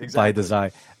 Design, exactly. By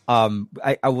design.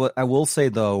 I will say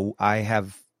though, I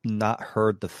have not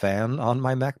heard the fan on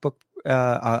my MacBook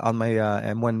on my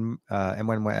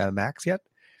M1 Max yet.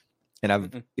 And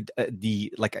I've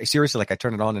seriously, I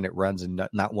turn it on and it runs, and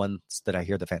not once did I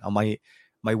hear the fan on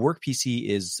my work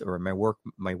PC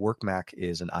my work Mac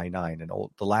is an i9, and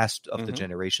the last of the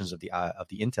generations of the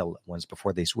Intel ones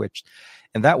before they switched.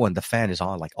 And that one, the fan is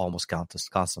on like almost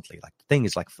constantly. Like the thing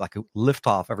is like a lift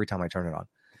off every time I turn it on.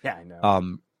 Yeah, I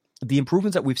know. The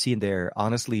improvements that we've seen there,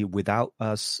 honestly, without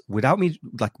me,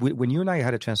 like when you and I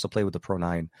had a chance to play with the Pro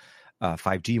 9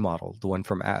 5G model, the one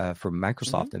from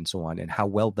Microsoft and so on, and how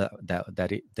well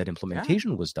that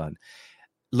implementation was done.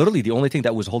 Literally, the only thing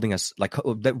that was holding us,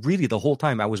 that really the whole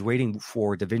time I was waiting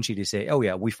for DaVinci to say, "Oh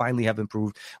yeah, we finally have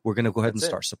improved. We're going to go ahead and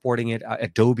start supporting it."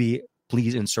 Adobe,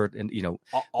 please insert, and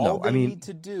all they need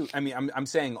to do. I mean, I'm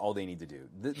saying all they need to do.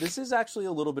 This is actually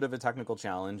a little bit of a technical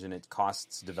challenge, and it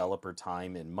costs developer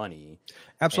time and money.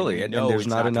 Absolutely, and there's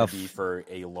not enough for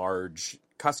a large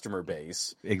customer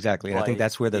base. Exactly, and I think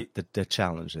that's where the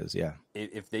challenge is. Yeah,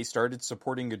 if they started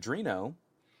supporting Adreno.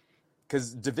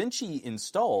 Because DaVinci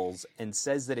installs and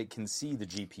says that it can see the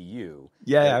GPU.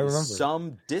 Yeah, I remember.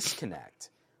 Some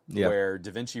disconnect where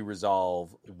DaVinci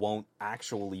Resolve won't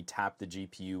actually tap the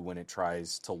GPU when it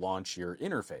tries to launch your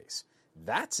interface.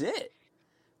 That's it.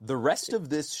 The rest of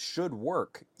this should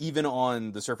work, even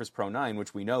on the Surface Pro 9,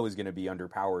 which we know is going to be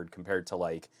underpowered compared to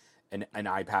like an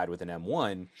iPad with an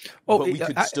M1. But we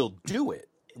could still do it.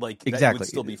 Like, exactly. That would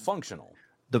still be functional.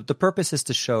 The purpose is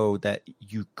to show that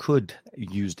you could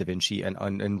use DaVinci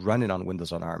and run it on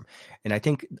Windows on ARM. And I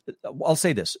think I'll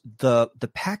say this, the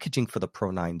packaging for the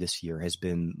Pro 9 this year has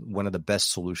been one of the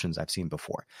best solutions I've seen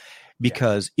before.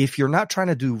 Because if you're not trying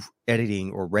to do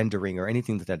editing or rendering or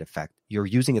anything to that effect, you're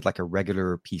using it like a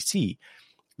regular PC.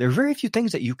 There are very few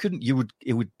things that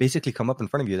it would basically come up in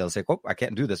front of you that'll say, "Oh, I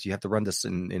can't do this. You have to run this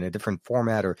in a different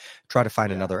format or try to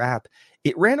find another app."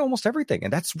 It ran almost everything.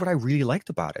 And that's what I really liked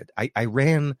about it. I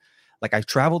ran, like I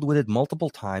traveled with it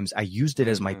multiple times. I used it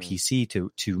as my PC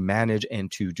to manage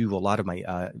and to do a lot of my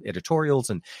editorials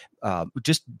and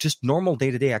just normal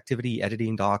day-to-day activity,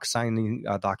 editing docs, signing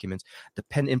documents. The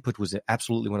pen input was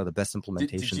absolutely one of the best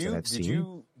implementations that I've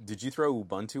seen. Did you throw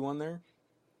Ubuntu on there?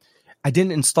 I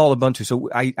didn't install Ubuntu, so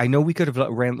I know we could have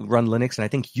run Linux, and I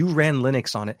think you ran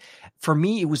Linux on it. For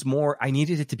me, it was more, I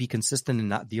needed it to be consistent and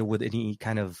not deal with any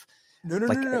kind of...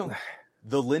 No.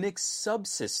 The Linux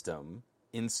subsystem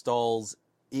installs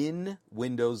in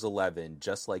Windows 11,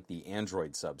 just like the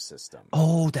Android subsystem.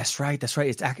 Oh, that's right.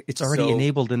 It's already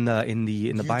enabled in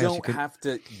the BIOS.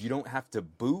 You don't have to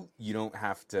boot. You don't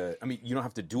have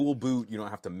to dual boot. You don't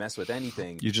have to mess with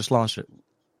anything. You just launch it.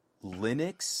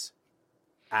 Linux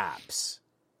apps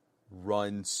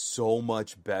run so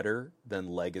much better than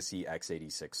legacy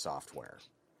x86 software.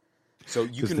 So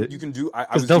you can do. I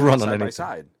was doing side by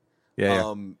side.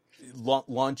 Yeah.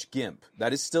 launch GIMP.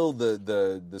 That is still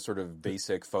the sort of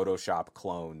basic Photoshop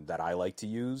clone that I like to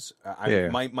use.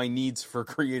 My needs for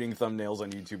creating thumbnails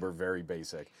on YouTube are very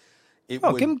basic.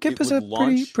 GIMP is a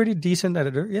pretty decent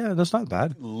editor. Yeah, that's not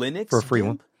bad. Linux for a free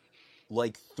GIMP, one,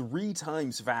 like 3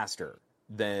 times faster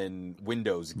than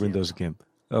Windows GIMP. Windows GIMP.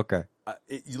 Okay.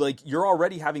 You're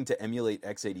already having to emulate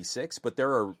x86, but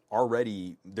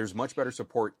there's much better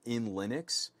support in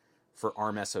Linux for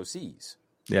ARM SoCs.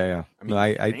 Yeah. I mean,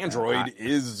 Android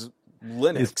is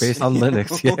Linux. It's based on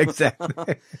Linux. Yeah,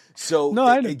 exactly. So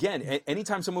again,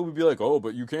 anytime someone would be like, "Oh,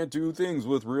 but you can't do things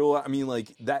with real," I mean,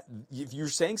 like that. If you're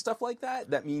saying stuff like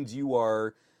that, that means you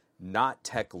are not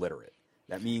tech literate.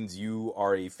 That means you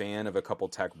are a fan of a couple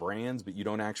tech brands, but you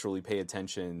don't actually pay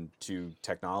attention to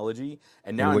technology.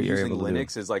 And now I'm using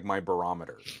Linux as like my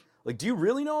barometer. Like, do you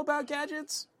really know about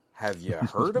gadgets? Have you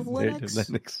heard of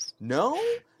Linux? No?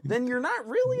 Then you're not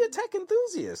really a tech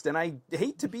enthusiast. And I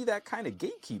hate to be that kind of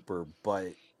gatekeeper, but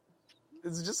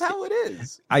it's just how it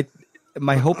is.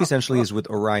 My hope essentially is with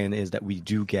Orion is that we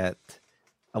do get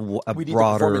a we need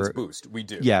broader the performance boost. We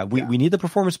do. Yeah, we need the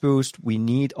performance boost. We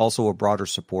need also a broader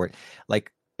support.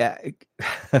 Like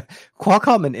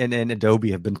Qualcomm and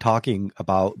Adobe have been talking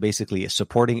about basically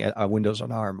supporting Windows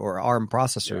on ARM or ARM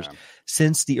processors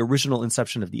since the original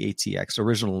inception of the ATX,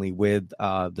 originally with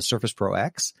the Surface Pro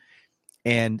X.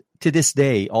 And to this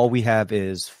day, all we have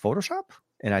is Photoshop.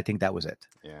 And I think that was it.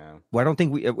 Yeah. Well, I don't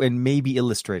think and maybe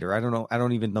Illustrator. I don't know. I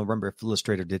don't even remember if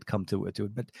Illustrator did come to it.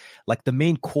 But like the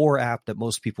main core app that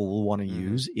most people will want to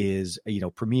use is,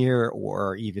 Premiere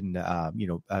or even,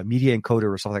 Media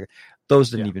Encoder or something like that.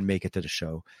 Those didn't even make it to the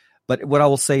show. But what I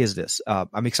will say is this.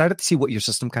 I'm excited to see what your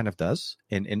system kind of does.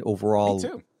 And overall,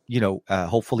 me too.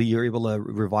 Hopefully you're able to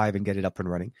revive and get it up and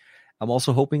running. I'm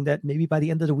also hoping that maybe by the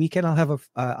end of the weekend,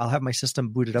 I'll have my system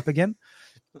booted up again.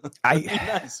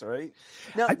 Nice, right?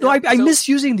 I miss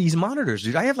using these monitors,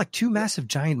 dude. I have like 2 massive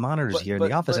giant monitors here in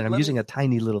the office, and I'm using a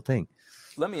tiny little thing.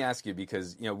 Let me ask you,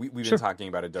 because we've been talking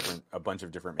about a bunch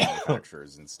of different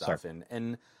manufacturers and stuff,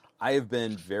 and I have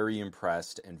been very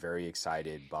impressed and very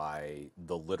excited by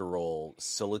the literal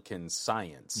silicon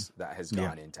science that has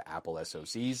gone into Apple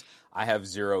SoCs. I have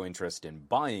zero interest in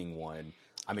buying one.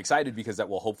 I'm excited because that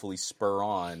will hopefully spur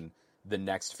on the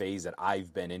next phase that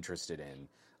I've been interested in.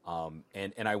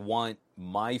 And I want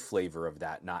my flavor of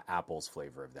that, not Apple's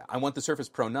flavor of that. I want the Surface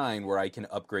Pro 9 where I can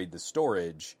upgrade the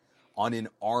storage on an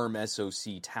ARM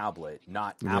SoC tablet,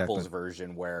 not Apple's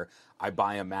version where I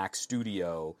buy a Mac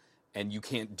Studio and you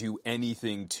can't do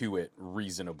anything to it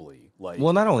reasonably.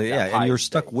 Well, not only and you're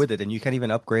stuck with it, and you can't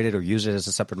even upgrade it or use it as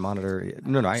a separate monitor.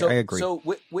 No, I agree. So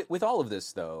with all of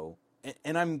this, though,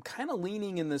 and I'm kind of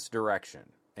leaning in this direction,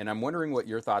 and I'm wondering what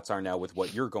your thoughts are now with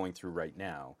what you're going through right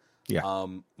now. Yeah.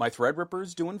 My Threadripper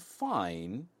is doing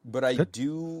fine, but I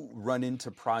do run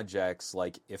into projects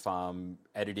like if I'm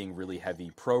editing really heavy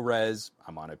ProRes,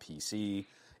 I'm on a PC.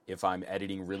 If I'm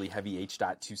editing really heavy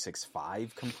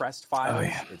H.265 compressed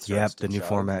files, it starts to the new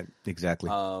format, exactly.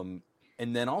 And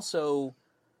then also,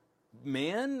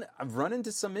 man, I've run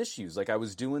into some issues. Like I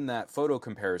was doing that photo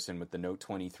comparison with the Note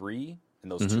 23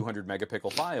 and those 200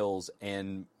 megapixel files,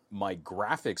 and my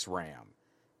graphics RAM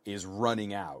is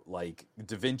running out. Like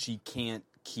DaVinci can't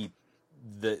keep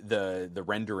the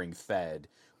rendering fed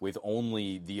with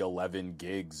only the 11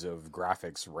 gigs of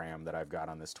graphics RAM that I've got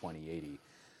on this 2080.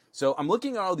 So I'm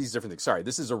looking at all these different things. Sorry,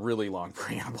 this is a really long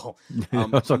preamble.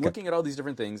 I'm looking at all these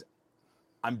different things.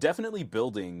 I'm definitely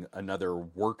building another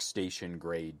workstation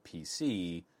grade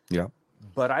PC. Yeah.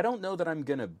 But I don't know that I'm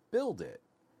going to build it.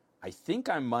 I think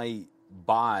I might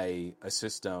buy a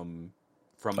system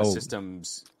from a system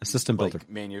builder.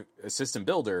 A system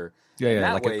builder. Yeah.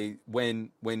 That way,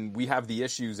 when we have the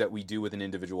issues that we do with an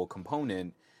individual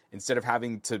component, instead of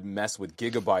having to mess with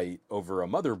Gigabyte over a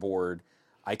motherboard,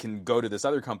 I can go to this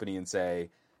other company and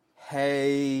say,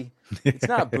 hey, it's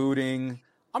not booting.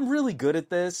 I'm really good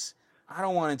at this. I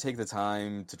don't want to take the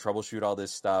time to troubleshoot all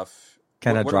this stuff.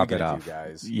 Kind of drop it off,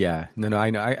 guys. Yeah, no,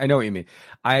 I know what you mean.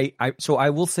 So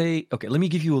I will say, okay, let me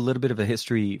give you a little bit of a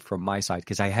history from my side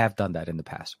because I have done that in the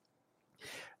past.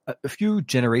 A few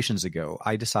generations ago,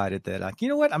 I decided that, like, you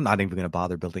know what? I'm not even going to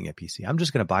bother building a PC. I'm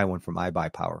just going to buy one from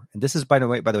iBuyPower. And this is, by the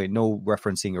way, no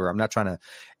referencing, or I'm not trying to.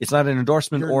 It's not an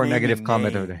endorsement or a negative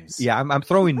comment. Yeah, I'm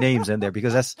throwing names in there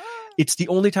because it's the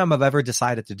only time I've ever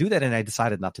decided to do that, and I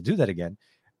decided not to do that again.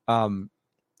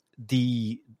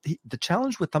 The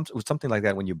challenge with something like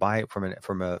that when you buy it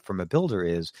from a builder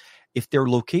is if their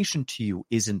location to you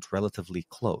isn't relatively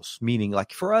close, meaning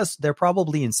like for us, they're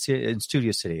probably in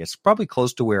Studio City. It's probably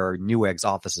close to where our Newegg's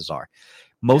offices are.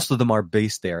 Most of them are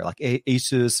based there, like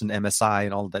Asus and MSI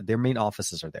and all of that. Their main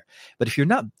offices are there. But if you're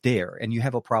not there and you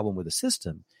have a problem with the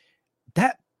system,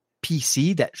 that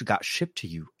PC that got shipped to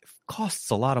you costs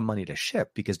a lot of money to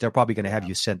ship because they're probably going to have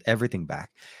you send everything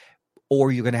back,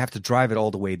 or you're going to have to drive it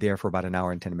all the way there for about an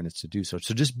hour and 10 minutes to do so.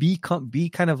 So just be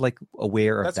kind of like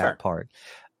aware of that part.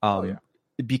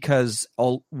 Because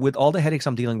with all the headaches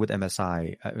I'm dealing with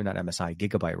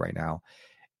Gigabyte right now,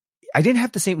 I didn't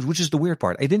have the same, which is the weird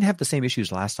part. I didn't have the same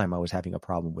issues last time I was having a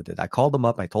problem with it. I called them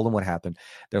up. I told them what happened.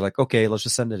 They're like, okay, let's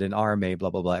just send it in RMA, blah,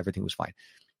 blah, blah. Everything was fine.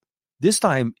 This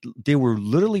time, they were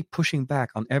literally pushing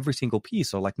back on every single piece.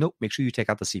 So like, nope, make sure you take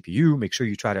out the CPU. Make sure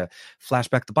you try to flash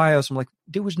back the BIOS. I'm like,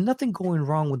 there was nothing going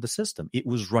wrong with the system. It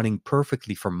was running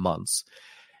perfectly for months.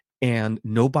 And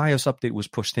no BIOS update was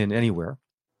pushed in anywhere.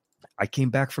 I came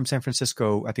back from San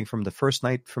Francisco, I think from the first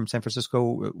night from San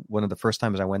Francisco, one of the first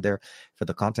times I went there for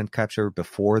the content capture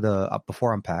before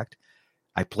Unpacked.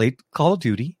 I played Call of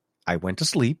Duty. I went to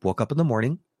sleep, woke up in the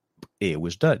morning. It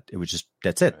was done. It was just,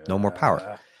 that's it. No more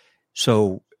power.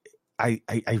 So I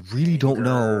really don't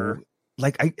know.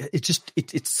 Like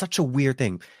it's such a weird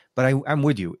thing, but I'm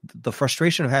with you. The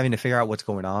frustration of having to figure out what's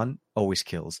going on always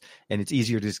kills. And it's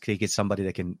easier to just get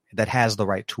somebody that has the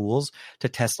right tools to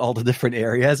test all the different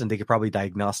areas, and they could probably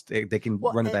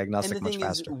run a diagnostic much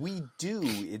faster. We do.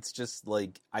 It's just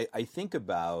like, I think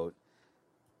about,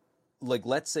 like,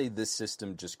 let's say this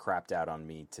system just crapped out on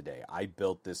me today. I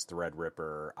built this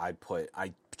Threadripper. I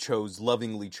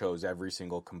lovingly chose every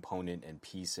single component and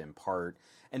piece and part.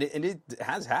 And it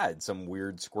has had some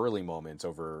weird squirrely moments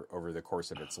over the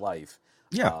course of its life.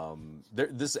 Yeah.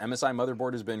 This MSI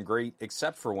motherboard has been great,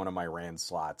 except for one of my RAM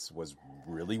slots was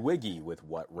really wiggy with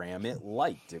what RAM it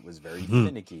liked. It was very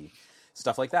finicky,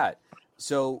 stuff like that.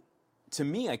 So to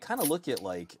me, I kind of look at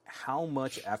like how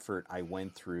much effort I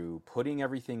went through putting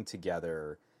everything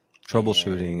together,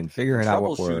 troubleshooting and figuring out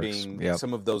what works. Yep.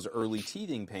 Some of those early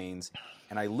teething pains,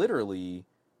 and I literally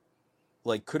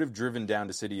like could have driven down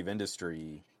to City of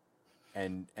Industry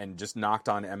and just knocked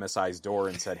on MSI's door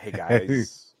and said, "Hey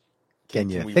guys, can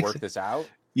we work this out?"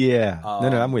 Yeah,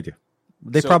 no, I'm with you.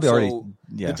 They probably already.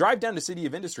 Yeah. The drive down to City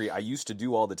of Industry I used to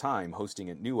do all the time, hosting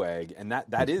at Newegg, and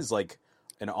that is like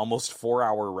an almost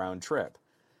 4-hour round trip.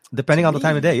 Depending on the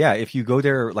time of day, yeah. If you go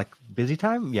there like busy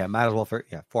time, yeah, might as well 4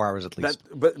 hours at least.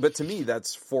 But to me,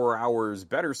 that's 4 hours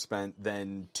better spent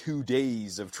than 2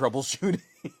 days of troubleshooting.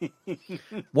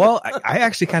 Well, I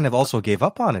actually kind of also gave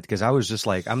up on it because I was just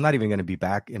like, I'm not even going to be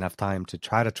back enough time to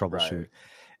try to troubleshoot. Right.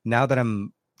 Now that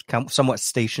I'm somewhat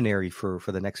stationary for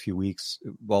the next few weeks,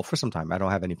 well, for some time, I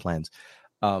don't have any plans.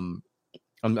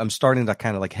 I'm starting to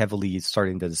kind of like heavily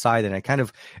starting to decide, and I kind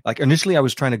of like initially I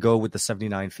was trying to go with the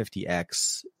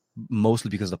 7950X mostly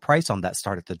because the price on that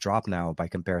started to drop now by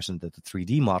comparison to the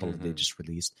 3D model that they just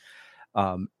released.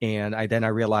 And I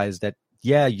realized that,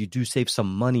 yeah, you do save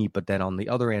some money, but then on the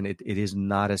other end, it is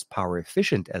not as power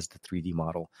efficient as the 3D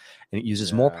model, and it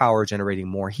uses more power, generating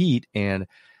more heat. And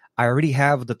I already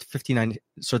have the 59.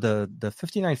 So the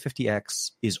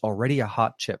 5950X is already a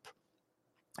hot chip.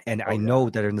 And I know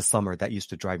that in the summer that used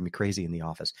to drive me crazy in the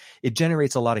office. It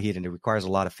generates a lot of heat and it requires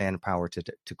a lot of fan power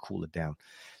to cool it down.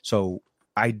 So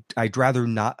I'd rather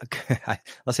not.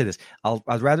 Let's say this: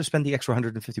 I'd rather spend the extra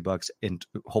 $150 and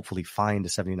hopefully find a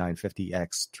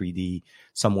 7950X 3D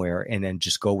somewhere, and then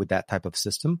just go with that type of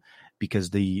system, because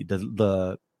the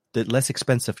less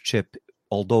expensive chip,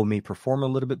 although may perform a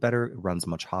little bit better, it runs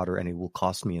much hotter and it will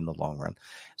cost me in the long run.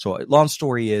 So long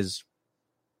story is,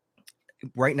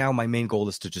 right now, my main goal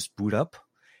is to just boot up,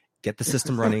 get the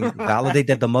system running, validate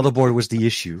that the motherboard was the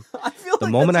issue. I feel the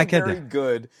like moment that's very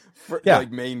good for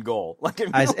like main goal. Like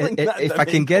if I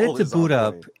can get it to boot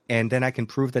up, and then I can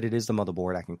prove that it is the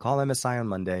motherboard, I can call MSI on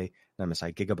Monday,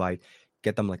 MSI Gigabyte,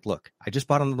 get them like, look, I just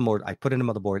bought another motherboard, I put in a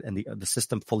motherboard, and the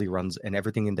system fully runs, and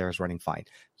everything in there is running fine.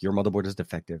 Your motherboard is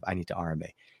defective. I need to RMA.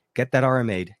 Get that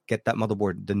RMA'd, get that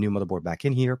motherboard, the new motherboard back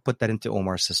in here, put that into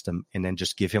Omar's system, and then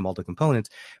just give him all the components.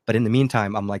 But in the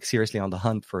meantime, I'm like seriously on the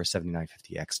hunt for a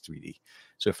 7950X 3D.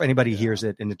 So if anybody hears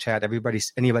it in the chat,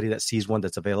 anybody that sees one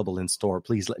that's available in store,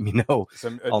 please let me know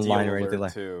online or anything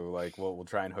like that. Too. Like we'll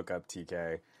try and hook up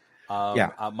TK.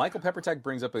 Michael Peppertech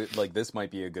brings up this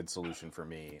might be a good solution for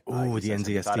me. The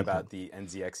NZXT. Thought about the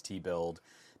NZXT build.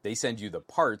 They send you the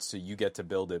parts, so you get to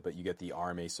build it, but you get the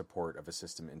RMA support of a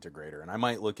system integrator. And I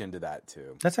might look into that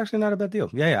too. That's actually not a bad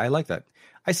deal. Yeah, I like that.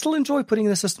 I still enjoy putting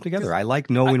the system together. I like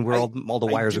knowing where all the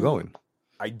wires are going.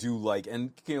 I do like,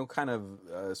 and kind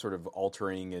of sort of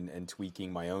altering and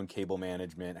tweaking my own cable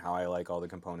management, how I like all the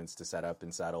components to set up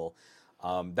and settle.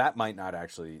 That might not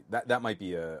actually, that might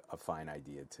be a fine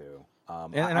idea too.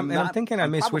 I'm thinking I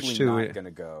may switch to not going to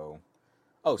go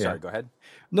Oh, sorry. Go ahead.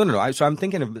 No. So I'm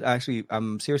thinking of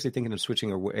I'm seriously thinking of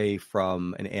switching away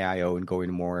from an AIO and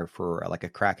going more for like a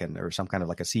Kraken or some kind of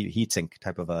like a heatsink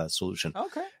type of a solution.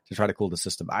 Okay. To try to cool the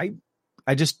system.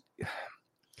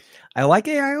 I like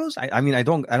AIOs. I mean, I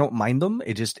don't mind them.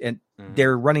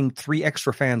 They're running 3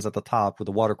 extra fans at the top with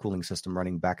a water cooling system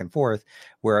running back and forth.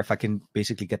 Where if I can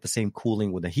basically get the same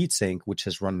cooling with a heatsink, which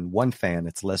has run 1 fan,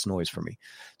 it's less noise for me.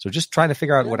 So just trying to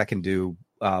figure out what I can do.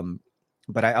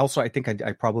 But I think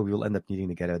I probably will end up needing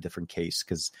to get a different case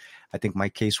because I think my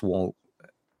case won't.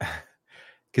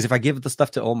 Because if I give the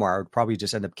stuff to Omar, I would probably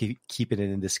just end up keeping it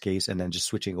in this case and then just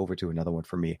switching over to another one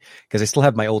for me. Because I still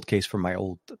have my old case from my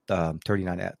old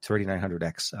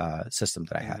 3900X system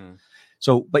that I had. Mm-hmm.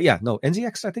 So, but yeah, no,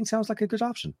 NZX I think sounds like a good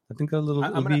option. I think I'm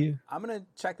gonna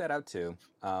check that out too.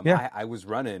 I was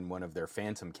running one of their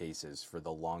Phantom cases for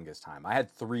the longest time. I had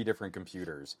 3 different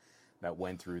computers that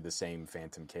went through the same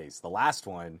Phantom case. The last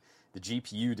one, the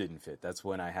GPU didn't fit. That's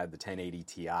when I had the 1080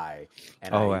 Ti,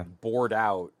 and I bored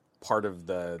out part of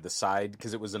the side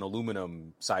because it was an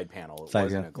aluminum side panel. It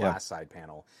wasn't a glass side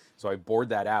panel. So I bored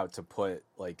that out to put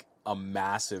like a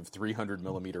massive 300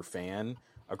 millimeter fan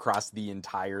across the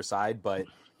entire side, but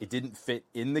it didn't fit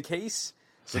in the case.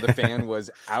 So the fan was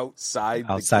outside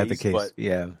the case, but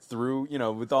through,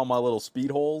 with all my little speed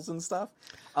holes and stuff.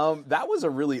 That was a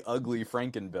really ugly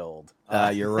Franken build.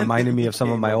 You're reminding me of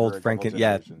some of my old Franken.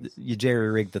 Yeah, you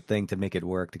jerry rigged the thing to make it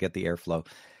work to get the airflow.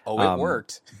 Oh, it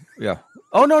worked. Yeah.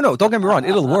 Oh no! Don't get me wrong.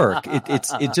 It'll work.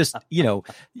 It just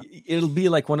it'll be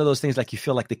like one of those things like you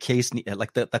feel like the case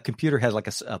like the computer has like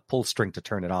a pull string to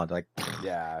turn it on. Like so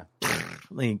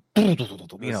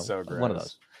gross. One of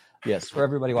those. Yes, for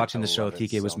everybody watching the show,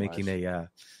 TK was making a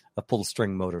pull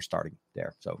string motor starting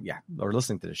there. So yeah, or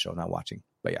listening to the show, not watching.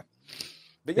 But yeah,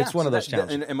 it's one of those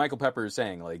challenges. And Michael Pepper is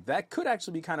saying like that could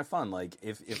actually be kind of fun. Like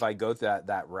if I go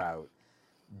that route.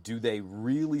 Do they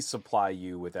really supply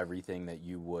you with everything that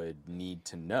you would need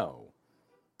to know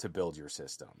to build your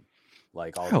system,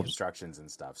 like all the instructions and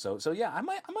stuff? So yeah, I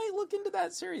might look into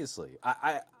that seriously.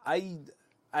 I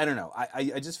don't know.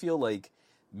 I just feel like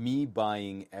me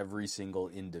buying every single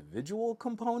individual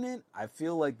component. I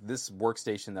feel like this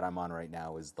workstation that I'm on right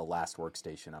now is the last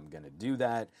workstation I'm going to do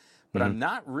that, but I'm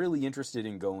not really interested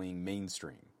in going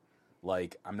mainstream.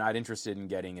 Like I'm not interested in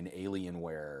getting an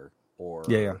Alienware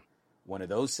or one of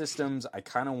those systems.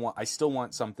 I still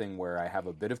want something where I have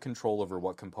a bit of control over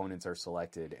what components are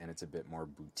selected and it's a bit more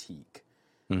boutique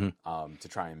to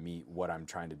try and meet what I'm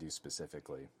trying to do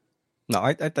specifically. No,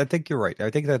 I think you're right.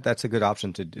 I think that's a good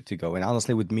option to go. And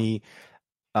honestly, with me,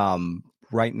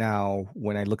 right now,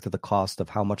 when I looked at the cost of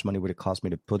how much money would it cost me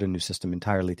to put a new system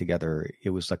entirely together, it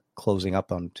was like closing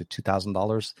up on to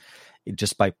 $2,000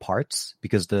 just by parts,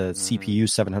 because the CPU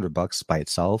 $700 by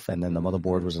itself, and then the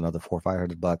motherboard was another $400 or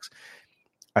 $500.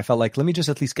 I felt like, let me just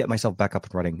at least get myself back up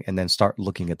and running and then start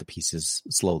looking at the pieces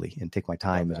slowly and take my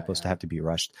time as opposed to have to be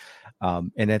rushed.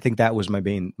 And I think that was my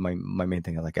main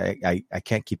thing. Like I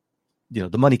can't keep,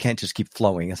 the money can't just keep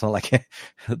flowing. It's not like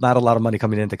not a lot of money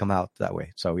coming in to come out that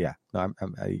way. So yeah,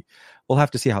 we'll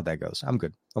have to see how that goes. I'm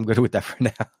good with that for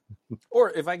now.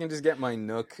 Or if I can just get my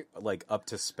Nook like up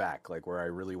to spec, like where I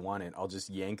really want it, I'll just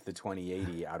yank the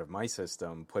 2080 out of my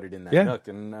system, put it in that Nook,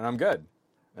 and I'm good.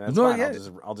 And that's fine. Yeah.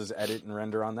 I'll just edit and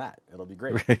render on that. It'll be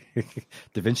great.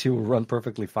 DaVinci will run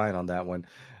perfectly fine on that one.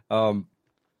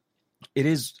 It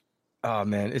is, oh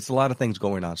man, it's a lot of things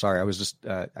going on. Sorry, I was just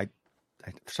I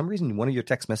for some reason one of your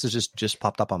text messages just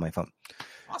popped up on my phone.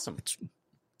 Awesome.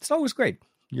 It's always great.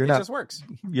 It just works.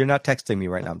 You're not texting me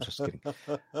right now. I'm just kidding.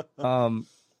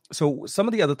 So some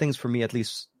of the other things for me, at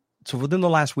least. So within the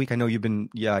last week, I know you've been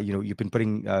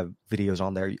putting videos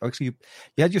on there. Actually,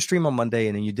 you had your stream on Monday,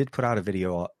 and then you did put out a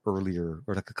video earlier,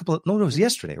 or like a couple of, no, it was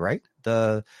yesterday, right?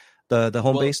 The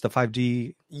home base, the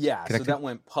 5G. Yeah, connected? So that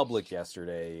went public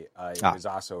yesterday. It was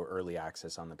also early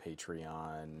access on the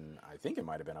Patreon. I think it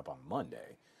might have been up on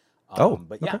Monday.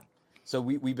 But yeah, okay. So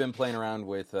we've been playing around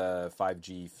with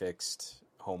 5G fixed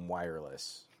home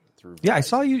wireless. Yeah, I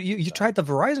saw you tried the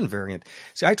Verizon variant.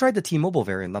 See, I tried the T-Mobile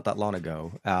variant not that long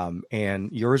ago,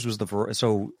 and yours was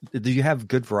So, do you have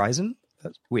good Verizon?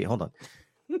 Wait, hold on.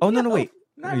 Oh no, wait.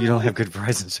 You don't have good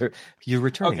Verizon, sir. You're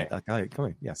returning it. Okay, come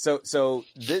on. Yeah. So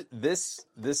this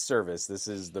service, this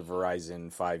is the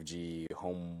Verizon 5G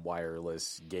home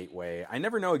wireless gateway. I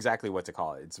never know exactly what to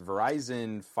call it. It's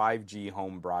Verizon 5G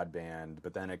home broadband,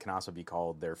 but then it can also be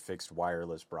called their fixed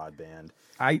wireless broadband.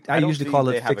 I usually call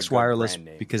it fixed wireless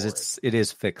because it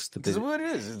is fixed. This is what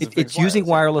it is. It's using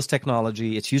wireless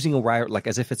technology. It's using a wire like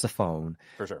as if it's a phone.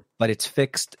 For sure. But it's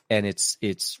fixed and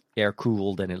it's air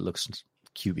cooled and it looks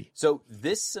QB. So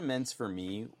this cements for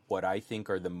me what I think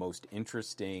are the most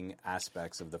interesting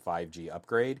aspects of the 5G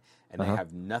upgrade, and they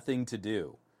have nothing to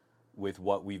do with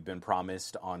what we've been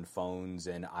promised on phones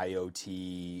and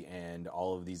IoT and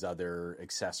all of these other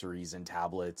accessories and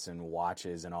tablets and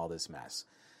watches and all this mess.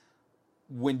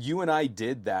 When you and I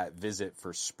did that visit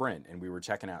for Sprint and we were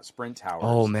checking out Sprint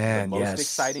towers, the most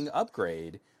exciting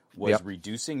upgrade was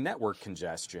reducing network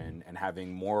congestion and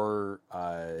having more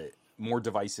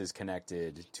devices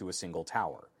connected to a single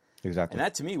tower. Exactly. And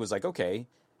that to me was like, okay,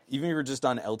 even if you're just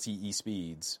on LTE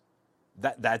speeds,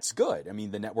 that's good. I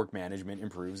mean, the network management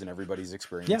improves and everybody's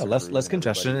experience. Yeah, less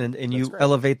congestion, and you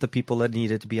elevate the people that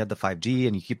need it to be at the 5G,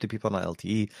 and you keep the people on the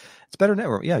LTE. It's better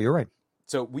network. Yeah, you're right.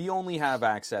 So we only have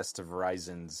access to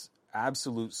Verizon's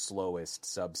absolute slowest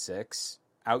sub-6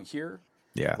 out here.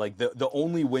 Yeah. Like the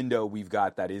only window we've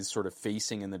got that is sort of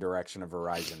facing in the direction of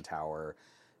Verizon Tower.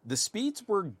 The speeds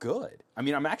were good. I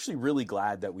mean, I'm actually really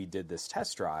glad that we did this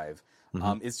test drive.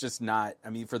 It's just not, I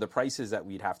mean, for the prices that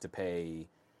we'd have to pay,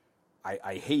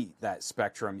 I hate that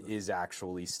Spectrum is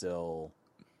actually still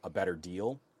a better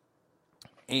deal.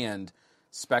 And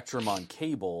Spectrum on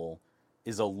cable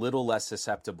is a little less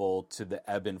susceptible to the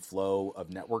ebb and flow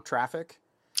of network traffic.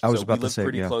 I was about to say, we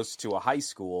live pretty close to a high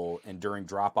school, and during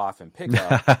drop-off and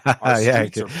pickup, our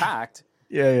streets are packed.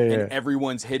 And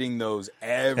everyone's hitting those.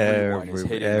 Everybody's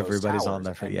those towers. On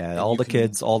there. And all the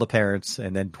kids, all the parents,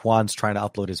 and then Juan's trying to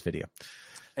upload his video.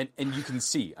 And you can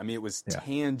see, I mean, it was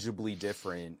tangibly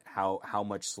different how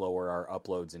much slower our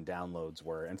uploads and downloads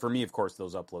were. And for me, of course,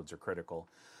 those uploads are critical.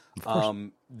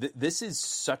 This is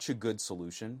such a good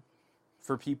solution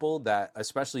for people that,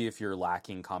 especially if you're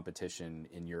lacking competition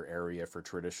in your area for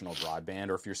traditional broadband,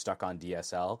 or if you're stuck on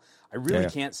DSL, I really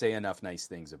can't say enough nice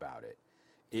things about it.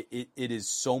 It is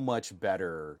so much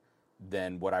better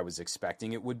than what I was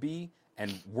expecting it would be.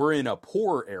 And we're in a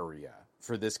poor area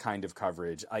for this kind of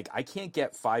coverage. Like, I can't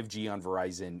get 5G on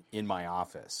Verizon in my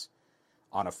office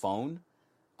on a phone.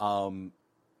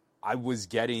 I was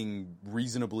getting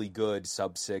reasonably good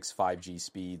sub-6 5G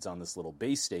speeds on this little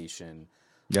base station.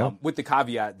 With the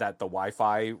caveat that the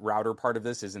Wi-Fi router part of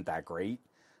this isn't that great.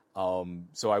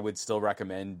 So I would still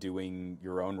recommend doing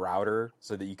your own router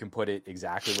so that you can put it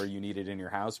exactly where you need it in your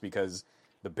house, because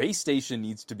the base station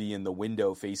needs to be in the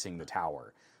window facing the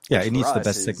tower. Yeah, it needs the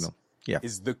best signal. Yeah,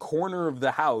 is the corner of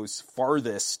the house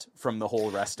farthest from the whole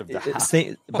rest of the house.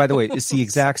 By the way, it's the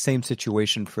exact same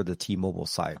situation for the T-Mobile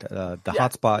side. The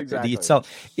hotspot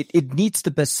itself, it needs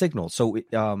the best signal. So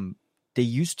they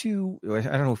used to, I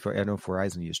don't know if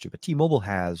Verizon used to, but T-Mobile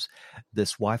has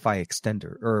this Wi-Fi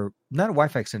extender, or not a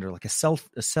Wi-Fi extender, like a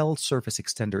cell surface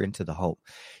extender into the home.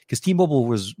 Because T-Mobile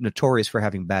was notorious for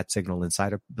having bad signal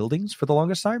inside of buildings for the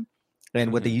longest time.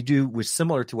 And what they do was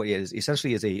similar to what it is,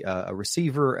 essentially is a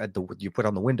receiver you put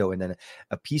on the window, and then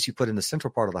a piece you put in the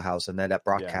central part of the house, and then that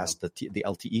broadcasts the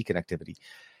LTE connectivity.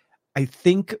 I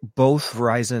think both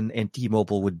Verizon and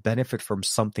T-Mobile would benefit from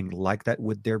something like that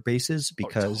with their bases,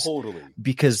 because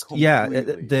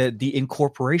the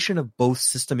incorporation of both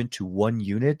system into one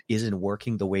unit isn't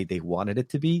working the way they wanted it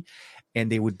to be, and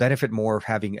they would benefit more of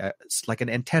having like an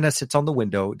antenna sits on the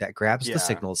window that grabs the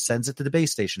signal, sends it to the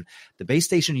base station. The base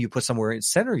station you put somewhere in the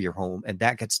center of your home, and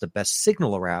that gets the best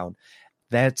signal around.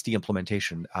 That's the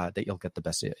implementation that you'll get the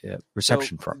best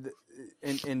reception from.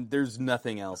 And there's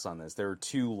nothing else on this. There are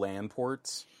 2 LAN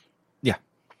ports. Yeah.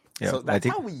 So that's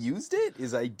how we used it.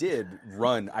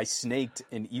 I snaked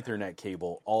an Ethernet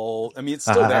cable it's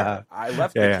still there. I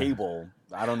left the cable.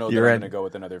 I don't know that I'm going to go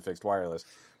with another fixed wireless,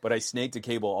 but I snaked a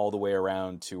cable all the way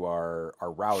around to our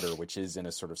router, which is in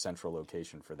a sort of central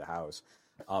location for the house.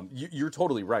 You're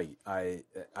totally right.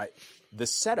 The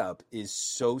setup is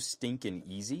so stinking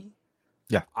easy.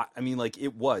 Yeah. I mean, like,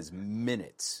 it was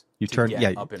minutes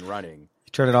up and running.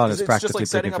 You turn it on, it's practically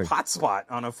just like setting up hotspot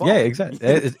on a phone. Yeah, exactly.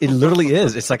 It literally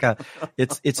is. It's like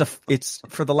it's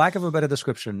for the lack of a better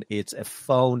description, it's a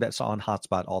phone that's on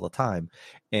hotspot all the time,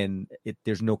 and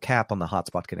there's no cap on the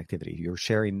hotspot connectivity. You're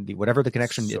sharing whatever the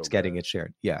connection it's getting, it's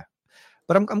shared. Yeah.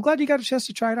 But I'm glad you got a chance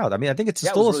to try it out. I mean, I think it's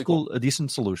still a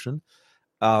decent solution.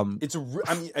 You've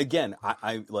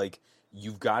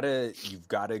got to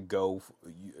go.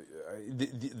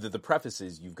 The preface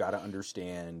is you've got to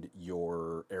understand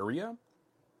your area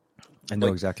and know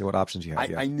exactly what options you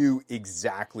have. I knew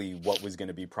exactly what was going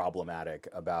to be problematic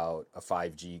about a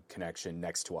 5G connection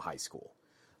next to a high school.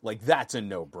 Like, that's a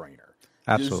no-brainer.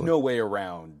 Absolutely. There's no way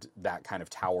around that kind of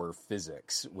tower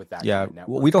physics with that kind of network.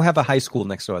 Well, we don't have a high school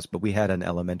next to us, but we had an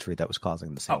elementary that was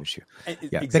causing the same issue.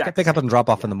 Exactly. Pick up and drop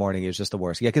off in the morning is just the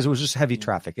worst. Yeah, because it was just heavy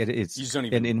traffic. It's you just don't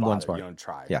even in bother. one spot. You don't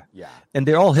try. Yeah. And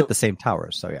they all hit the same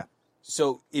towers, so yeah.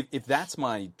 So if that's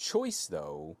my choice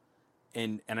though,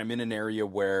 and I'm in an area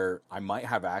where I might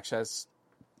have access,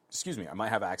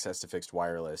 to fixed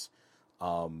wireless,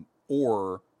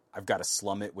 or I've got to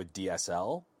slum it with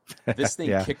DSL. This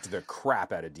thing kicked the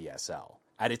crap out of DSL.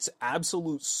 At its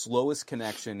absolute slowest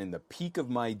connection in the peak of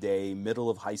my day, middle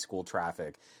of high school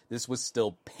traffic, this was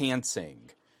still pantsing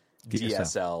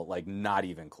DSL, like not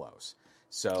even close.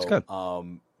 So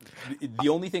the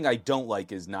only thing I don't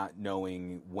like is not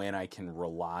knowing when I can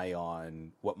rely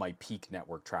on what my peak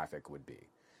network traffic would be.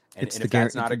 And if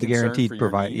that's not a concern for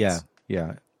your needs,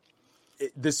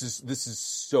 this is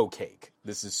so cake.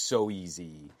 This is so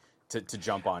easy to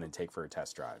jump on and take for a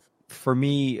test drive. For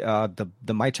me,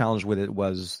 my challenge with it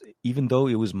was, even though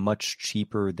it was much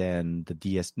cheaper than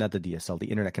the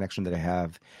internet connection that I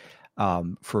have,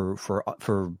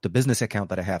 for the business account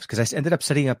that I have, because I ended up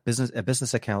setting up a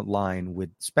business account line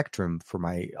with Spectrum for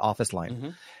my office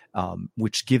line,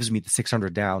 which gives me the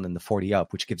 600 down and the 40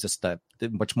 up, which gives us the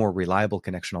much more reliable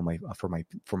connection on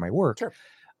for my work. Sure.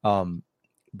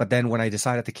 But then when I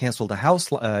decided to cancel the house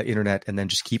internet and then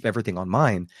just keep everything on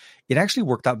mine, it actually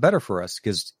worked out better for us,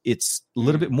 because it's a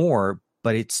little bit more,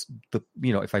 but it's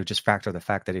if I just factor the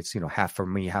fact that it's, half for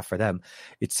me, half for them,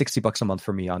 it's $60 a month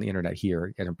for me on the internet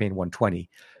here, and I'm paying $120,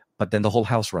 but then the whole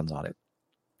house runs on it.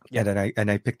 Yeah. And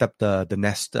I picked up the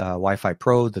Nest Wi-Fi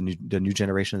Pro, the new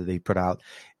generation that they put out,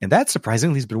 and that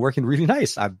surprisingly has been working really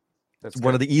nice. That's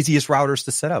one of the easiest routers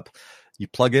to set up. You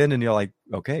plug in and you're like,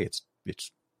 okay, it's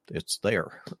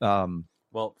there.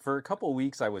 Well, for a couple of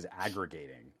weeks I was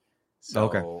aggregating.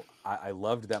 So I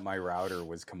loved that my router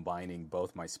was combining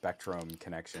both my Spectrum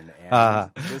connection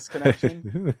and this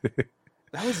connection.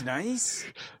 That was nice.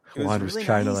 It was really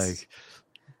trying nice. to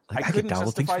I couldn't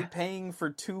justify paying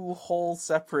for two whole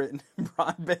separate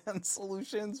broadband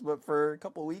solutions, but for a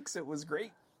couple of weeks it was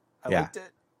great. I liked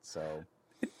it. So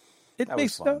it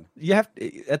makes fun.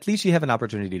 At least you have an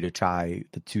opportunity to try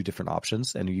the two different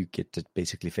options, and you get to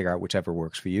basically figure out whichever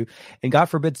works for you. And God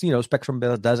forbid, Spectrum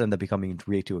does end up becoming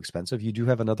way too expensive. You do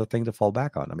have another thing to fall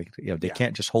back on. I mean, they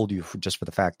can't just hold you just for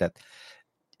the fact that,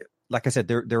 like I said,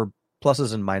 there are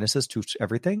pluses and minuses to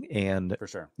everything, and for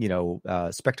sure,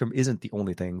 Spectrum isn't the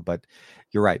only thing. But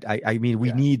you're right. I mean,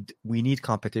 we need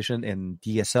competition, and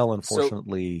DSL,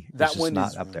 unfortunately, that one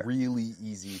is up there. Really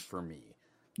easy for me.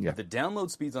 Yeah. The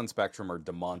download speeds on Spectrum are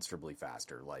demonstrably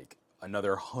faster, like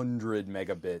another 100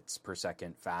 megabits per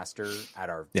second faster at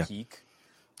our peak.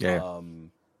 Yeah.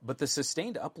 But the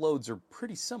sustained uploads are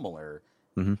pretty similar.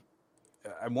 Mm-hmm.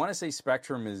 I want to say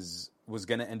Spectrum was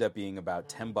going to end up being about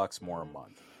 $10 more a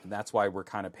month. And that's why we're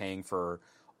kind of paying for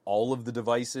all of the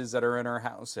devices that are in our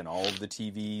house and all of the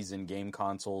TVs and game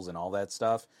consoles and all that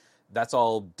stuff. That's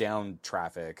all down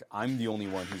traffic. I'm the only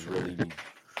one who's really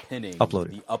pinning the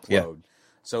upload. Yeah.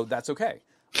 So that's okay.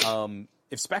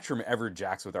 If Spectrum ever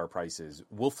jacks with our prices,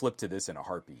 we'll flip to this in a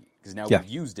heartbeat, because now we've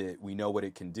used it. We know what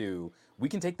it can do. We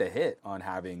can take the hit on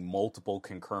having multiple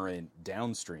concurrent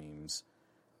downstreams,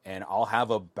 and I'll have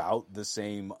about the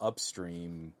same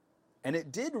upstream. And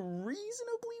it did reasonably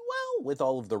well with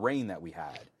all of the rain that we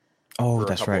had. Oh,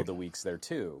 that's right. For a couple of the weeks there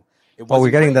too.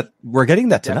 We're getting that. We're getting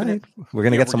that tonight. We're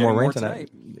going to get some more rain tonight.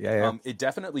 Yeah. It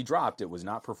definitely dropped. It was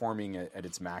not performing at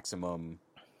its maximum.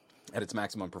 At its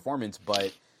maximum performance,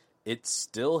 but it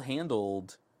still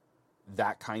handled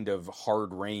that kind of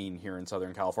hard rain here in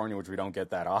Southern California, which we don't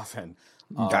get that often.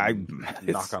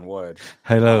 Knock on wood.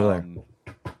 Hello.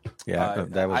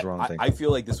 That was wrong thing. I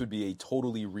feel like this would be a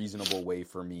totally reasonable way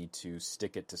for me to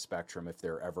stick it to Spectrum if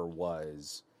there ever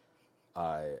was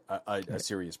a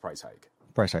serious price hike.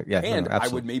 And I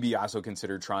would maybe also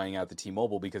consider trying out the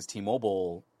T-Mobile, because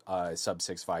T-Mobile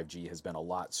sub-6 5G has been a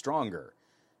lot stronger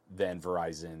than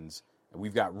Verizon's.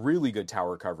 We've got really good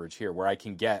tower coverage here, where I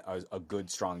can get a good,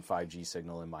 strong 5G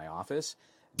signal in my office.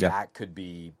 That could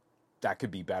be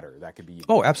better. That could be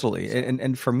absolutely. So.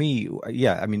 And for me,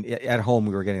 I mean, at home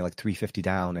we were getting like 350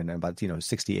 down and about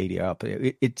 60, 80 up.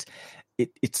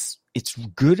 It's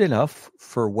good enough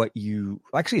for what you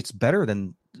actually. It's better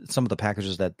than some of the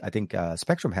packages that I think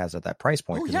Spectrum has at that price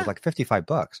point, because it was like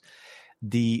 $55.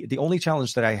 The only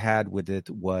challenge that I had with it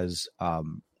was.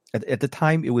 At the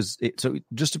time, so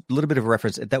just a little bit of a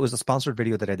reference. That was a sponsored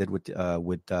video that I did with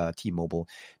T-Mobile,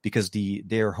 because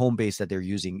their home base that they're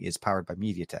using is powered by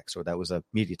MediaTek, so that was a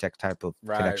MediaTek type of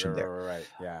connection there. Right,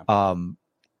 yeah.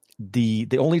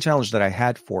 The only challenge that I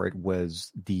had for it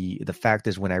was the fact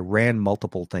is, when I ran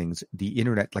multiple things, the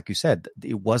internet, like you said,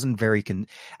 it wasn't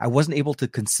I wasn't able to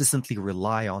consistently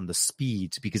rely on the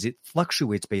speeds, because it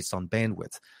fluctuates based on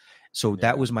bandwidth. So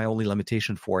that was my only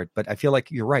limitation for it. But I feel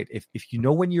like you're right. If you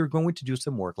know when you're going to do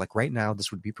some work, like right now,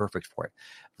 this would be perfect for it.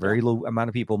 Very low amount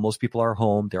of people. Most people are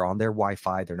home. They're on their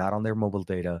Wi-Fi. They're not on their mobile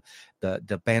data.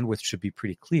 The bandwidth should be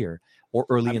pretty clear. Or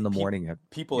early in the morning.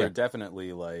 People are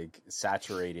definitely like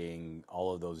saturating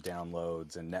all of those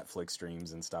downloads and Netflix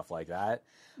streams and stuff like that.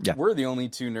 Yeah. We're the only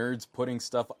two nerds putting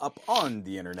stuff up on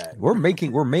the internet. We're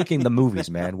making the movies,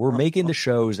 man. We're making the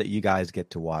shows that you guys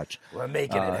get to watch. We're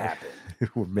making it happen.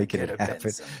 We're making it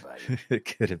happen.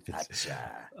 It could have been.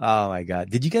 Oh my God!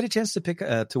 Did you get a chance to pick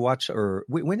to watch, or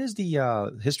when is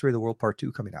the History of the World Part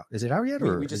 2 coming out? Is it out yet?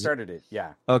 Or we just started it.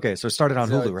 Yeah. Okay, so it started on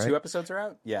Hulu, right? 2 episodes are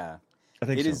out. Yeah. I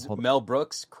think it is Mel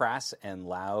Brooks, crass and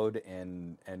loud,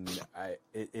 and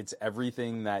it's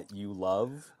everything that you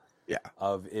love. Yeah.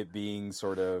 Of it being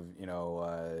sort of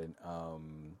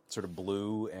sort of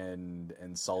blue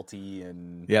and salty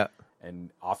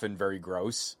and often very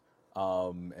gross,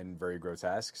 and very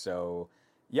grotesque. So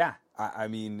yeah, I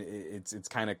mean it's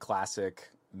kind of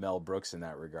classic Mel Brooks in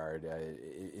that regard.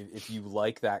 If you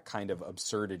like that kind of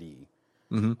absurdity.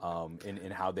 Mm-hmm. In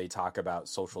how they talk about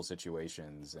social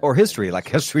situations or history, like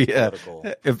history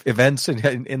events in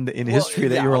history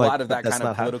that you were a like, lot of that kind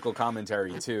of political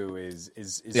commentary too is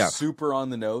super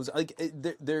on the nose. Like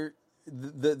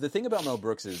the thing about Mel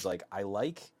Brooks is like I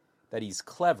like that he's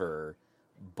clever,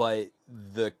 but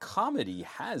the comedy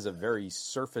has a very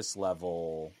surface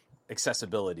level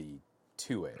accessibility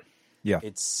to it. Yeah,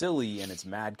 it's silly and it's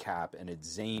madcap and it's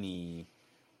zany,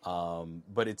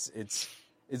 but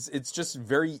it's just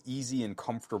very easy and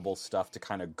comfortable stuff to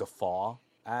kind of guffaw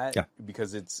at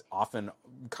because it's often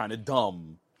kind of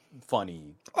dumb,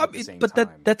 funny at the same time.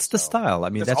 That's the style. I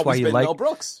mean, that's why you like Mel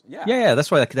Brooks. Yeah. That's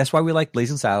why we like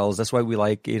Blazing Saddles. That's why we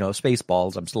like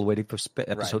Spaceballs. I'm still waiting for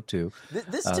episode 2.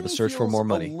 This to me Search for More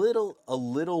Money. A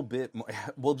little bit more.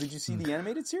 Well, did you see the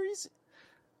animated series?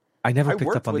 I never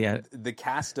picked up on the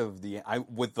cast of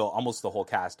almost the whole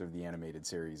cast of the animated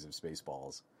series of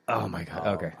Spaceballs. Oh my God!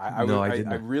 Okay, I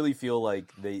really feel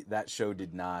like that show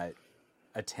did not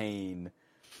attain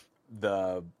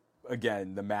the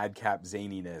madcap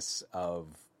zaniness of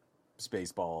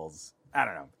Spaceballs. I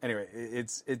don't know. Anyway,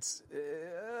 it's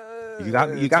you got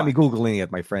me googling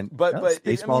it, my friend. But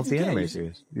Spaceballs, the animated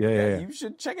series. Yeah. You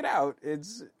should check it out.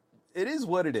 It is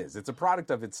what it is. It's a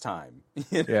product of its time.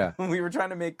 Yeah. We were trying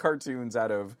to make cartoons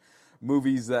out of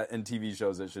movies and TV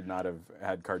shows that should not have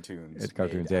had cartoons. It's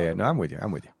cartoons. Yeah. No, I'm with you.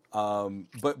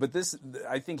 But this,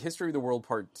 I think, History of the World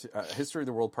Part 2,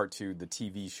 the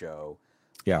TV show.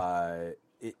 Yeah.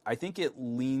 I think it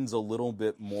leans a little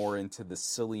bit more into the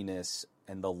silliness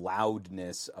and the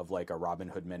loudness of like a Robin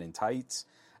Hood Men in Tights,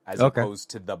 as opposed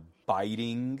to the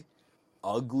biting,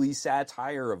 ugly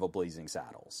satire of a Blazing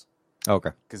Saddles.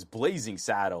 Okay. Because Blazing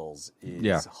Saddles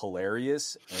is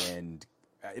hilarious, and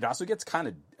it also gets kind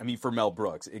of, for Mel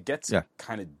Brooks, it gets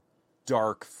kind of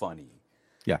dark funny.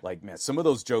 Yeah. Like, man, some of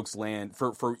those jokes land,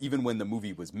 for even when the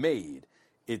movie was made,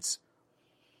 it's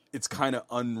kind of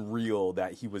unreal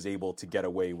that he was able to get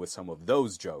away with some of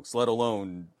those jokes, let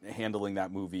alone handling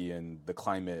that movie in the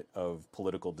climate of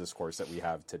political discourse that we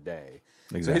have today.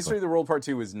 Exactly. So History of the World Part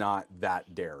 2 is not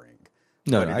that daring.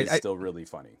 No, but it's still really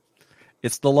funny.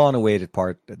 It's the long-awaited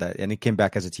part, and it came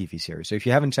back as a TV series. So if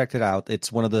you haven't checked it out,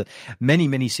 it's one of the many,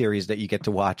 many series that you get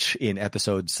to watch in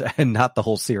episodes and not the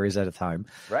whole series at a time.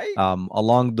 Right.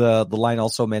 Along the line,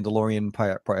 also Mandalorian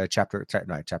chapter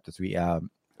 3,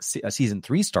 season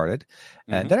 3 started,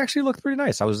 and that actually looked pretty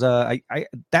nice. I was that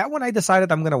one I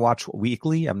decided I'm going to watch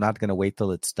weekly. I'm not going to wait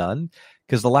till it's done,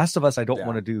 because The Last of Us I don't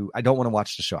want to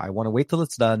watch the show. I want to wait till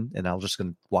it's done, and I'll just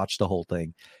going to watch the whole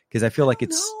thing, because I feel like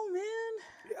it's.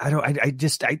 I'll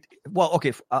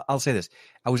say this.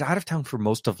 I was out of town for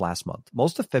most of last month.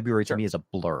 Most of February to me is a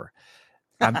blur.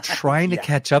 I'm trying to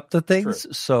catch up to things.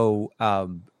 True. So, I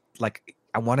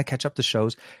want to catch up to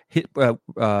shows. I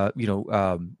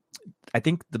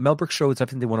think the Mel Brooks show is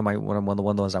definitely one of the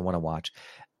ones I want to watch.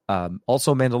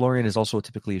 Also, Mandalorian is also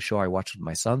typically a show I watch with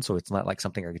my son, so it's not like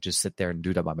something I could just sit there and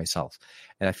do that by myself.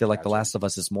 And I feel like The Last of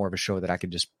Us is more of a show that I can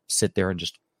just sit there and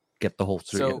just get the whole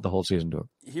season to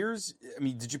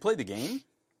it. Did you play the game?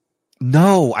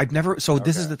 No, I've never. So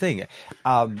this is the thing.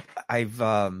 I've I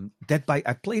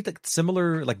played like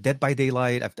similar, like Dead by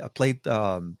Daylight. I've played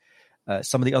some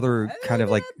of the other kind of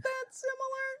like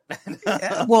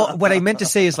similar. Well, what I meant to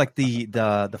say is like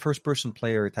the first person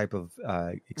player type of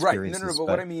experience. Right. No. But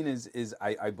what I mean is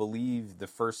I believe the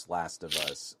first Last of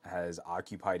Us has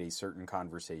occupied a certain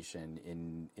conversation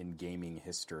in gaming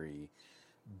history,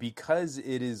 because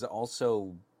it is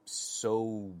also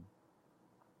so.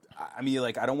 I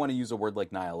don't want to use a word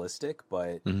like nihilistic,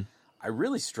 but I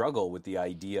really struggle with the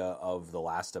idea of The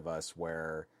Last of Us,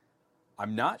 where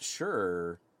I'm not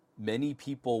sure many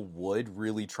people would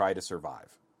really try to survive.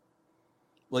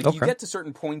 Like, you get to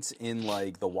certain points in,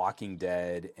 like, The Walking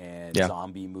Dead and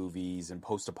zombie movies and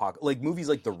post-apocalyptic, like, movies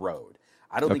like The Road.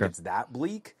 I don't think it's that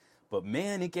bleak, but,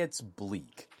 man, it gets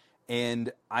bleak.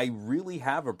 And I really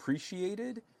have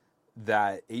appreciated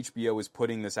that HBO is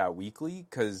putting this out weekly,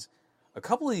 because a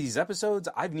couple of these episodes,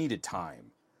 I've needed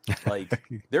time. Like,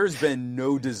 there's been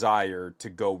no desire to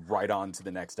go right on to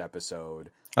the next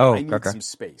episode. I need some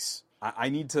space. I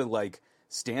need to, like,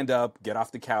 stand up, get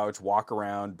off the couch, walk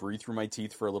around, breathe through my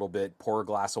teeth for a little bit, pour a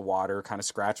glass of water, kind of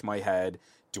scratch my head.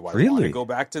 Do I want to go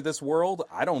back to this world?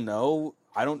 I don't know.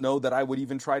 I don't know that I would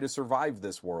even try to survive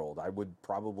this world. I would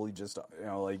probably just,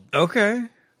 like,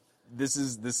 this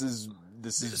is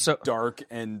so dark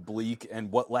and bleak,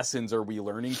 and what lessons are we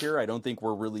learning here? I don't think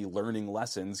we're really learning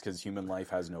lessons, because human life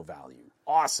has no value.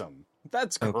 Awesome.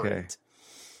 That's great.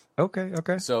 Okay.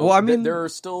 So, well, I mean, there are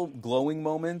still glowing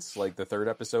moments. Like, the third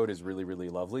episode is really, really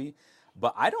lovely.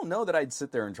 But I don't know that I'd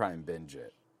sit there and try and binge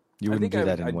it. You wouldn't do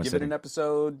that in one I'd give it an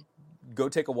episode, go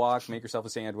take a walk, make yourself a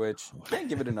sandwich, then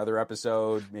give it another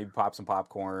episode, maybe pop some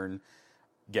popcorn,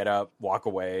 get up, walk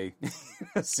away,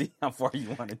 see how far you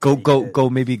want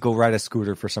to go ride a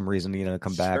scooter for some reason,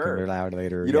 come back an hour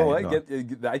later. You know what?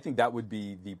 I think that would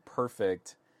be the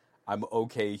perfect I'm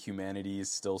okay, humanity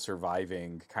is still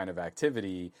surviving kind of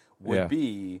activity would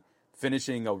be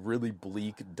finishing a really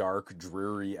bleak, dark,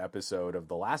 dreary episode of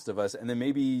The Last of Us, and then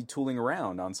maybe tooling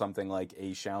around on something like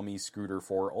a Xiaomi Scooter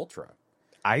 4 Ultra.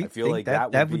 I feel like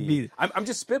that would be... I'm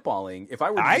just spitballing. If I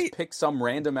were to just pick some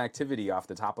random activity off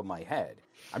the top of my head,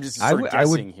 I'm just sort of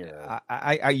guessing here.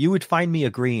 You would find me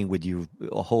agreeing with you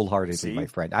wholeheartedly, my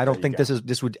friend. I don't think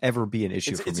this would ever be an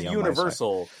issue for me. It's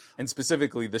universal, and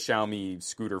specifically the Xiaomi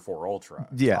Scooter 4 Ultra.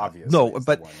 Yeah, obviously,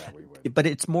 but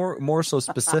it's more so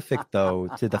specific though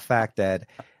to the fact that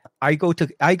I go to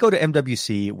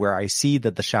MWC where I see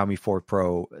that the Xiaomi 4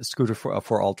 Pro Scooter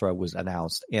 4 Ultra was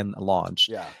announced and launched.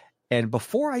 Yeah. And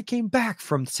before I came back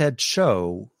from said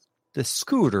show, the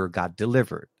scooter got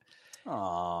delivered.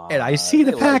 Aww, and I see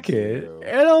the packet,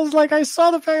 and I was like, I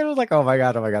saw the packet. I was like, oh my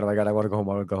god, I want to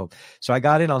go home. So I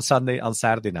got in on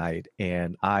Saturday night,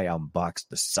 and I unboxed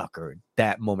the sucker.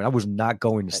 That moment, I was not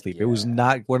going to sleep. It was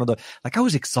not one of the, like, I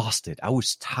was exhausted. I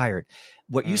was tired.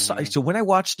 What you saw. So when I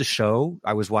watched the show,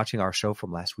 I was watching our show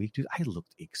from last week, dude. I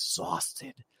looked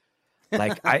exhausted.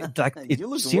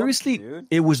 Seriously, lucky,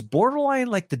 it was borderline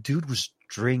like the dude was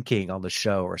drinking on the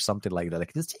show or something like that.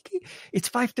 Like, it's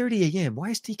 5:30 a.m.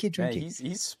 Why is TK drinking? Yeah,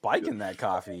 he's spiking that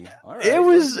coffee. All right, it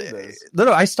was no.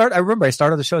 I remember I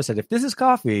started the show. I said, if this is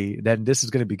coffee, then this is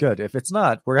going to be good. If it's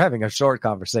not, we're having a short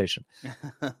conversation.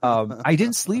 I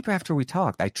didn't sleep after we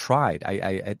talked. I tried.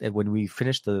 I when we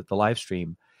finished the live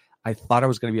stream, I thought I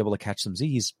was going to be able to catch some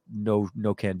Z's. No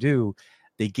can do.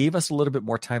 They gave us a little bit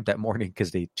more time that morning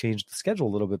because they changed the schedule a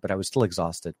little bit, but I was still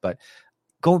exhausted. But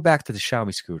going back to the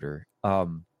Xiaomi scooter, I've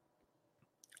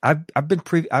been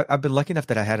lucky enough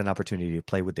that I had an opportunity to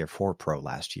play with their 4 Pro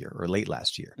last year or late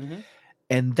last year,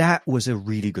 and that was a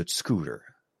really good scooter.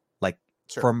 Like,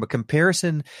 from a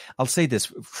comparison, I'll say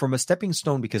this, from a stepping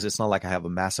stone, because it's not like I have a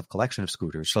massive collection of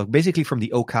scooters. So basically, from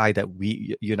the Okai that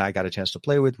you and I got a chance to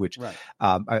play with, which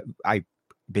I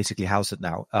basically house it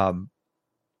now.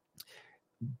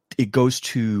 It goes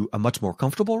to a much more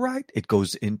comfortable ride. It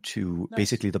goes into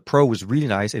basically the Pro was really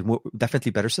nice and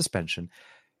definitely better suspension.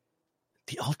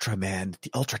 The Ultra, man, the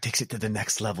Ultra takes it to the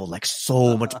next level, like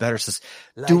so much better.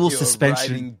 Like dual you're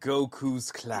suspension. Riding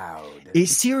Goku's cloud. It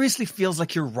seriously feels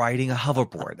like you're riding a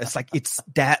hoverboard. It's like it's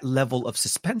that level of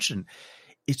suspension.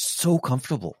 It's so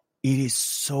comfortable. It is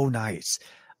so nice.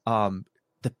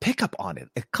 The pickup on it,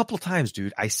 a couple of times,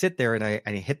 dude, I sit there and I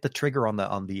hit the trigger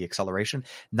on the acceleration,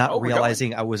 not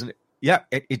realizing I wasn't. Yeah,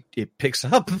 it picks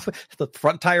up. The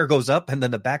front tire goes up, and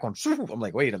then the back one. I'm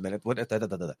like, wait a minute, what?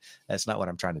 That's not what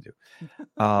I'm trying to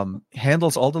do.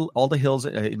 Handles all the hills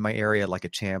in my area like a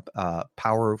champ.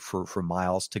 Power for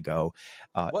miles to go.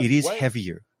 It is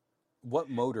heavier.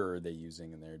 What motor are they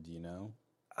using in there? Do you know?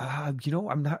 I'm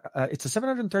not. It's a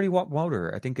 730 watt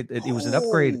motor. I think it was an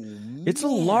upgrade. It's a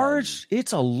large.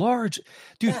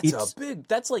 Dude. That's big.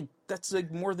 That's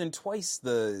like more than twice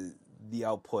the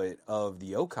output of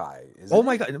the Okai. Oh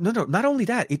my god! No. Not only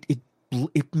that,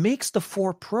 it makes the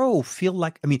 4 Pro feel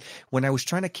like. I mean, when I was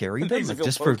trying to carry them, like,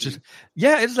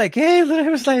 it's like, hey,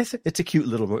 it was nice. It's a cute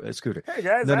little scooter. Hey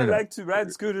guys, I like to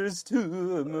ride scooters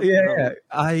too. Yeah.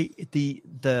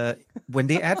 When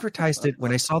they advertised it,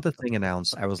 when I saw the thing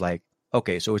announced, I was like,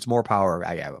 okay, so it's more power.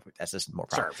 That's just more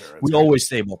power. Sure, we always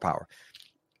say more power.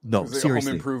 No, like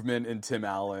seriously. Home Improvement and Tim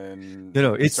Allen.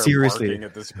 No, it's seriously barking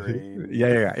at the screen.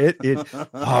 yeah. It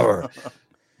power.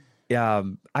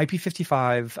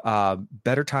 IP55,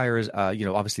 better tires.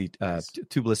 Obviously, Nice.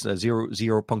 tubeless,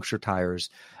 zero puncture tires.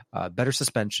 Better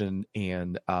suspension,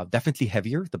 and definitely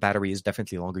heavier. The battery is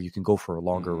definitely longer. You can go for a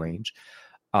longer range.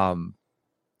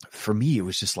 For me, it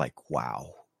was just like,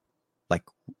 wow. Like,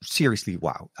 seriously,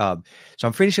 wow. So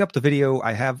I'm finishing up the video.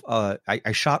 I have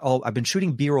I shot I've been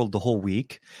shooting B-roll the whole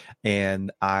week,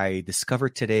 and I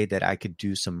discovered today that I could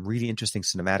do some really interesting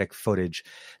cinematic footage.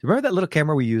 Remember that little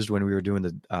camera we used when we were doing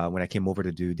when I came over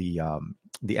to do the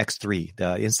X3,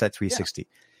 the Insta360? Yeah.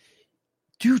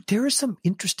 Dude, there are some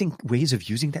interesting ways of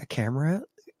using that camera.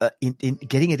 In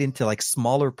getting it into like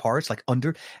smaller parts, like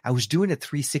I was doing a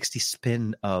 360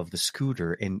 spin of the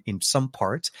scooter, and in some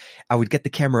parts I would get the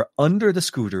camera under the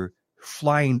scooter,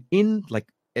 flying in like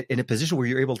in a position where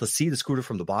you're able to see the scooter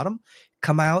from the bottom,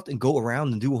 come out and go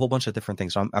around and do a whole bunch of different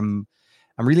things. So I'm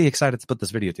really excited to put this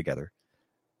video together.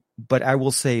 But I will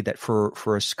say that for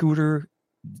a scooter,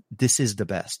 this is the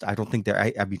best. I don't think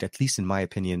I mean, at least in my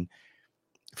opinion,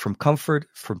 from comfort,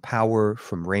 from power,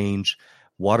 from range,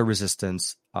 water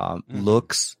resistance,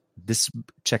 looks, this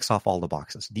checks off all the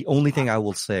boxes. The only thing I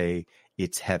will say,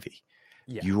 it's heavy.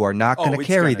 Yeah. You are not going to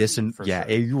carry this, and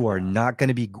you are not going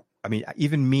to be. I mean,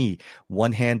 even me,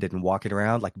 one-handed and walking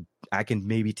around, like I can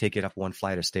maybe take it up one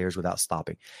flight of stairs without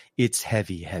stopping. It's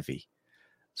heavy.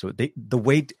 So the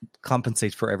weight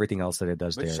compensates for everything else that it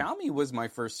does. But there. Xiaomi was my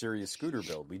first serious scooter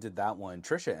build. We did that one.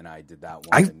 Trisha and I did that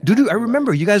one. I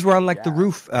remember you guys were on the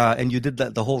roof, and you did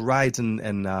the whole rides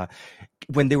and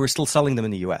when they were still selling them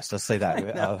in the US. Let's say that.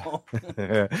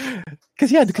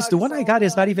 Because the one I got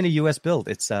is not even a US build.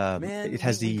 It's it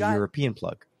has the European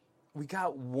plug. We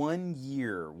got 1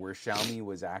 year where Xiaomi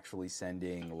was actually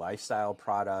sending lifestyle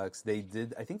products. They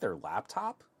did, I think their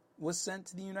laptop was sent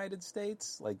to the United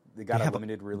States. Like they got a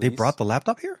limited release. They brought the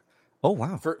laptop here? Oh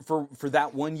wow! For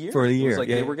that 1 year, for a year, like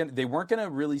they weren't gonna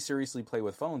really seriously play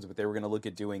with phones, but they were gonna look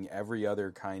at doing every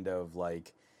other kind of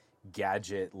like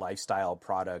gadget lifestyle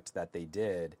product that they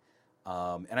did.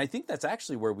 And I think that's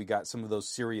actually where we got some of those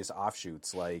serious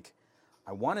offshoots. Like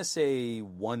I want to say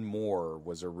One More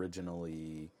was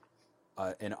originally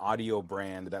an audio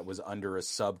brand that was under a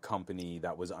sub company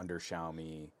that was under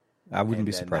Xiaomi. I wouldn't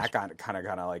be surprised. That kind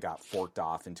of like got forked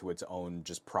off into its own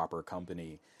just proper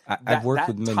company. I've worked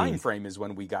with many. Time frame is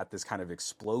when we got this kind of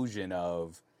explosion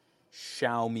of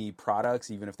Xiaomi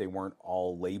products, even if they weren't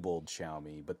all labeled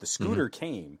Xiaomi. But the scooter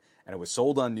came, and it was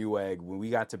sold on Newegg when we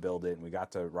got to build it and we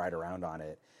got to ride around on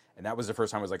it. And that was the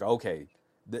first time I was like, okay,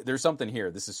 there's something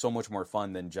here. This is so much more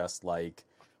fun than just like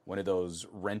one of those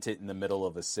rent it in the middle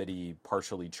of a city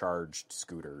partially charged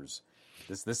scooters.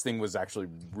 This thing was actually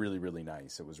really, really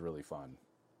nice. It was really fun.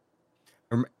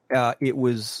 It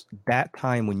was that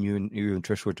time when you and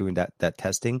Trish were doing that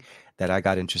testing that I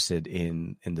got interested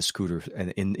in the scooter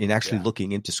and in actually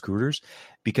looking into scooters,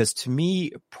 because to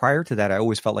me, prior to that, I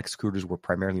always felt like scooters were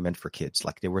primarily meant for kids.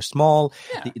 Like they were small,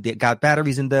 they got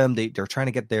batteries in them, they're trying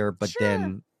to get there, but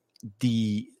then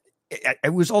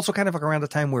it was also kind of like around the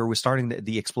time where we're starting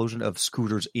the explosion of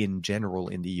scooters in general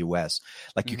in the US.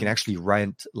 Like you can actually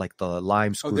rent like the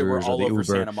Lime scooters they were all or the over Uber.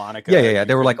 Santa Monica. Yeah.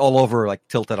 They were like all over, like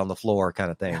tilted on the floor kind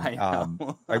of thing.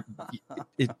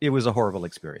 It was a horrible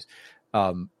experience.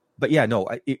 But yeah, no,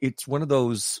 it's one of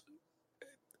those.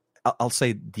 I'll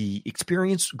say the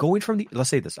experience going from the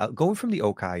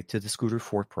Okai to the Scooter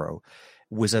 4 Pro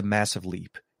was a massive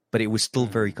leap, but it was still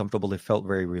very comfortable. It felt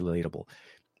very relatable.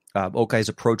 Okai's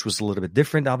approach was a little bit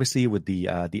different, obviously, with the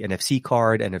NFC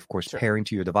card and, of course, pairing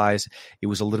to your device. It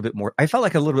was a little bit more. I felt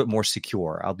like a little bit more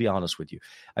secure. I'll be honest with you.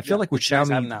 I feel like with Xiaomi,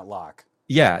 having that lock.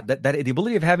 Yeah, that the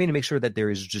ability of having to make sure that there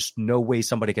is just no way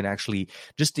somebody can actually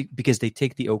because they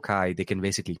take the Okai, they can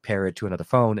basically pair it to another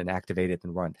phone and activate it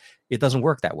and run. It doesn't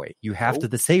work that way. You have to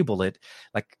disable it.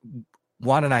 Like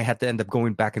Juan and I had to end up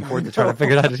going back and forth to try to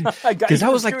figure it out, because I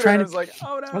was like trying to. I was like,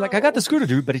 oh no! I'm like, I got the scooter,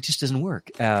 dude, but it just doesn't work.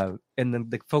 And then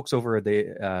the folks over at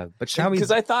but Xiaomi,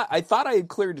 because I thought I had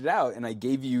cleared it out, and I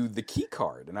gave you the key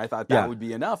card, and I thought that would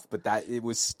be enough, but that it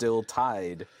was still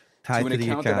tied to an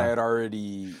account that I had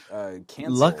already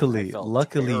canceled. Luckily,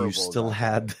 you still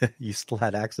had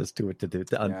access to it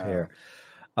to unpair.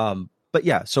 But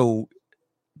yeah, so.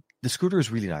 The scooter is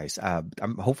really nice.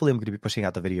 Hopefully I'm going to be pushing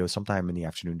out the video sometime in the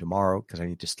afternoon tomorrow, because I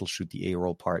need to still shoot the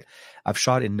A-roll part. I've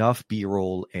shot enough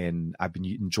B-roll and I've been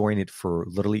enjoying it for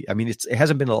literally, I mean, it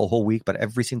hasn't been a whole week, but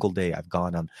every single day I've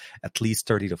gone on at least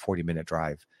 30 to 40 minute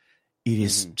drive. It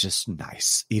is just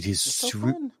nice. It is so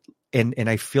fun. And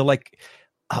I feel like,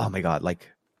 oh my God,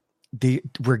 like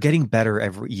we're getting better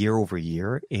every year over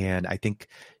year, and I think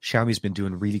Xiaomi's been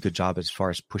doing a really good job as far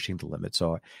as pushing the limit.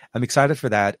 So I'm excited for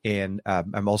that, and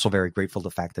I'm also very grateful for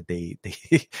the fact that they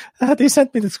they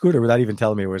sent me the scooter without even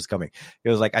telling me where it's coming. It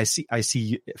was like I see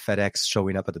FedEx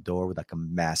showing up at the door with like a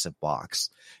massive box,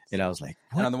 and I was like,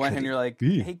 what? And on the one hand you're like,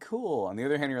 be? hey, cool. On the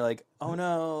other hand you're like, oh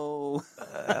no.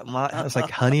 I was like,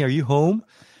 honey, are you home?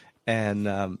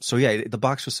 And so yeah, the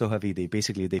box was so heavy. They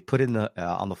put it in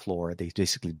on the floor. They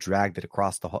basically dragged it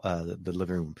across the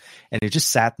living room, and it just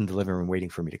sat in the living room waiting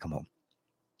for me to come home.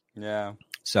 Yeah.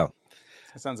 So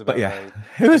that sounds about right.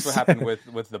 That's what happened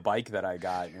with the bike that I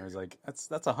got. And I was like, that's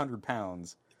 100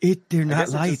 pounds. They're not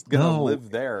light. Just gonna live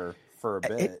there for a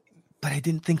bit. But I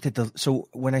didn't think that so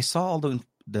when I saw all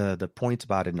the points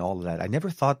about it and all of that, I never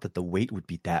thought that the weight would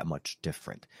be that much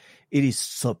different. It is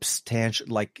substantial,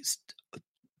 like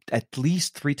at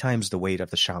least 3 times the weight of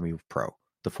the Xiaomi Pro,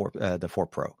 the 4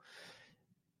 Pro.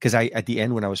 Because at the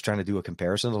end when I was trying to do a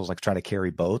comparison, I was like trying to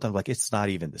carry both. I'm like, it's not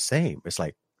even the same. It's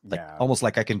like almost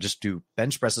like I can just do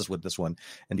bench presses with this one,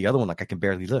 and the other one like I can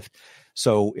barely lift.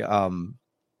 So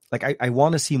like I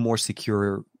want to see more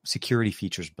security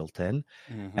features built in.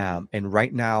 Mm-hmm. And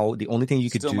right now, the only thing you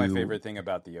could do... Still my favorite thing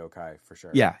about the Yokai, for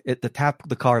sure. Yeah, tap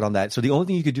the card on that. So the only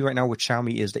thing you could do right now with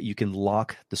Xiaomi is that you can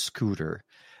lock the scooter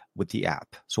with the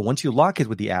app. So once you lock it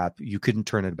with the app, you couldn't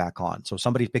turn it back on. So if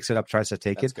somebody picks it up, tries to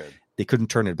take it, they couldn't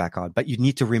turn it back on. But you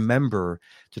need to remember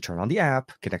to turn on the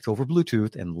app, connect over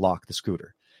Bluetooth, and lock the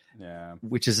scooter. Yeah,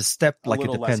 which is a step like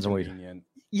it depends on what.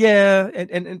 Yeah,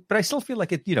 and but I still feel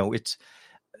like it. It's.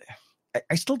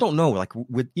 I still don't know. Like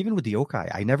even with the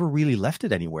Yokai, I never really left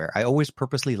it anywhere. I always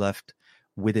purposely left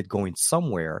with it going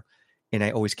somewhere, and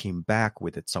I always came back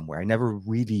with it somewhere. I never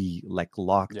really like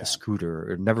locked the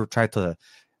scooter, or never tried to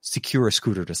secure a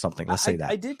scooter to something. Let's say that.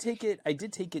 I did take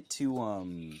it to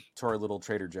our little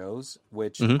Trader Joe's,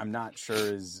 which I'm not sure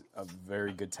is a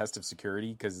very good test of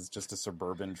security because it's just a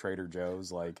suburban Trader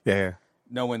Joe's. Like,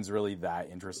 no one's really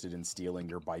that interested in stealing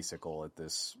your bicycle at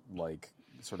this like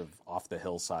sort of off the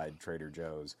hillside Trader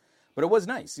Joe's. But it was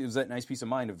nice. It was that nice peace of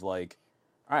mind of like,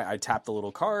 all right, I tapped the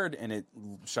little card and it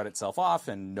shut itself off,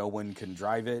 and no one can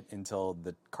drive it until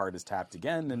the card is tapped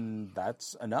again, and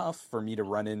that's enough for me to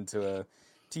run into a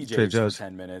TJ's for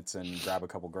 10 minutes and grab a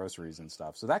couple groceries and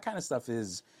stuff. So that kind of stuff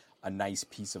is a nice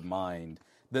peace of mind.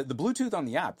 The Bluetooth on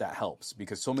the app, that helps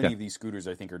because so many of these scooters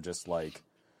I think are just like,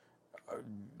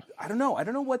 I don't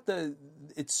know what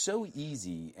it's so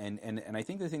easy. And I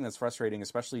think the thing that's frustrating,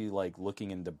 especially like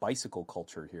looking into bicycle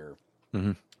culture here,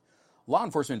 law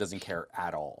enforcement doesn't care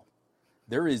at all.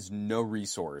 There is no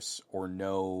resource or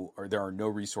there are no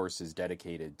resources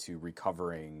dedicated to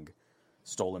recovering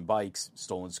stolen bikes,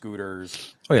 stolen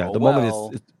scooters. Oh yeah,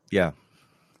 moment is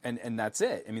and that's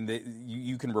it. I mean,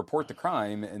 you can report the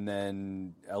crime, and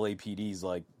then LAPD's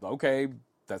like, okay,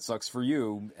 that sucks for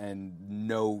you, and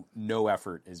no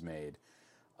effort is made.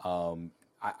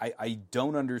 I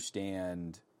don't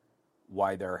understand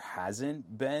why there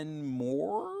hasn't been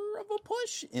more of a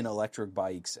push in electric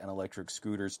bikes and electric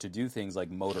scooters to do things like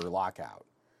motor lockout.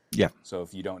 Yeah. So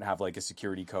if you don't have like a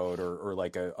security code or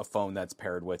like a phone that's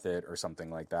paired with it or something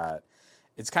like that,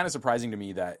 it's kind of surprising to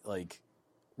me that like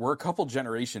we're a couple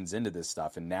generations into this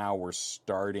stuff and now we're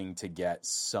starting to get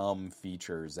some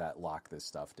features that lock this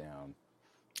stuff down.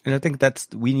 And I think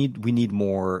we need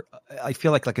more. I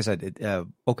feel like I said,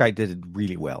 Okai did it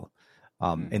really well.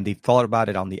 And they thought about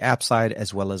it on the app side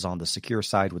as well as on the secure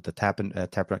side with the tap.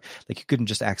 Like you couldn't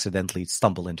just accidentally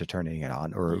stumble into turning it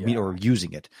on or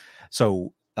using it.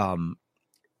 So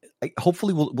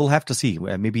hopefully we'll have to see.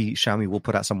 Maybe Xiaomi will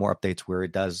put out some more updates where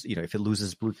it does, if it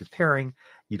loses Bluetooth pairing,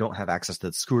 you don't have access to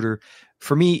the scooter.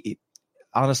 For me,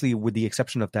 honestly, with the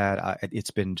exception of that,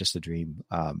 it's been just a dream.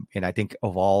 And I think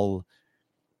of all,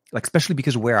 like, especially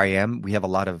because of where I am, we have a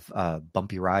lot of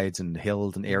bumpy rides and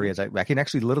hills and areas. I can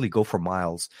actually literally go for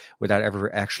miles without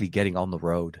ever actually getting on the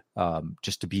road,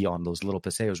 just to be on those little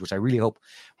paseos, which I really hope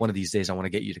one of these days I want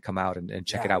to get you to come out and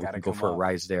check it out. We can go for a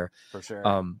ride there. For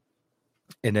sure.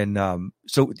 And then,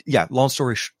 so yeah, long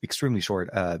story extremely short.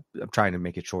 I'm trying to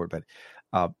make it short,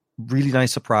 but really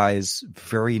nice surprise.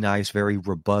 Very nice, very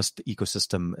robust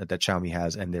ecosystem that Xiaomi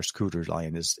has, and their scooter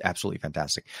line is absolutely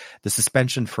fantastic. The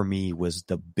suspension for me was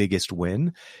the biggest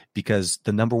win because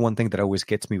the number one thing that always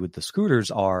gets me with the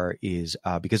scooters is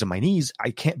because of my knees,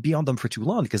 I can't be on them for too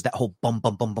long because that whole bum.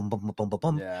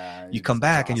 Yeah, you come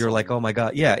back and you're like, oh my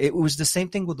god, yeah. It was the same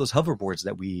thing with those hoverboards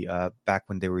that we back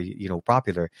when they were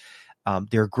popular.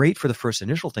 They're great for the first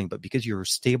initial thing, but because you're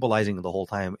stabilizing the whole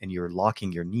time and you're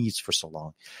locking your knees for so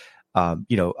long, not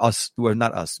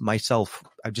us, myself,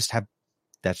 I just have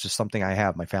that's just something I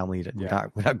have. My family,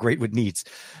 we're not great with needs.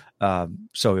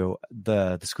 So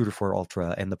the Scooter 4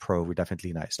 Ultra and the Pro were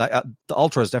definitely nice. The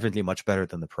Ultra is definitely much better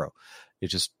than the Pro.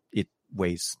 It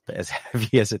weighs as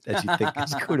heavy as you think.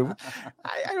 Scooter.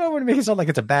 I don't want to make it sound like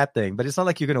it's a bad thing, but it's not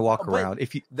like you're going to walk around.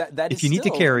 If you need to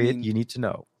carry it, you need to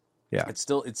know. Yeah, it's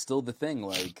still the thing.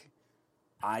 Like,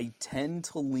 I tend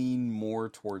to lean more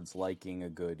towards liking a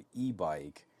good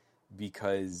e-bike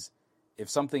because if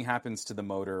something happens to the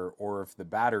motor or if the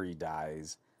battery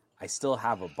dies, I still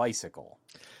have a bicycle.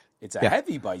 It's a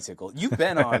heavy bicycle. You've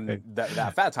been on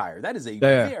that Fat Tire. That is a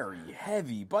very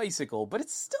heavy bicycle, but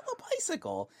it's still a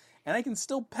bicycle. And I can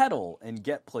still pedal and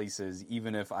get places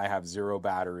even if I have zero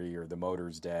battery or the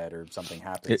motor's dead or something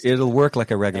happens. It'll work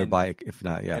like a regular bike, if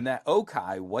not, And that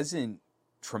Okai wasn't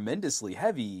tremendously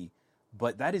heavy,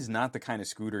 but that is not the kind of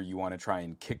scooter you want to try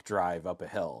and kick drive up a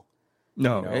hill.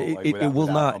 No, it will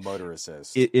not. A motor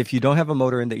assist. If you don't have a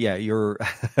motor in you're,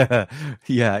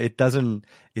 it doesn't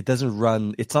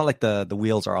run. It's not like the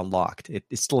wheels are unlocked. It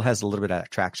still has a little bit of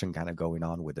traction kind of going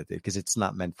on with it because it's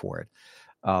not meant for it.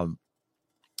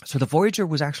 So the Voyager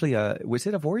was actually was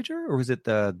it a Voyager or was it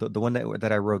the one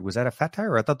that I rode? Was that a Fat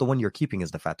Tire? Or I thought the one you're keeping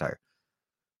is the Fat Tire.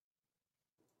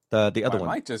 The other one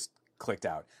might just clicked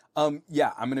out.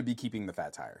 Yeah, I'm going to be keeping the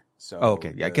Fat Tire. So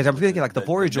okay, yeah, because I'm thinking like the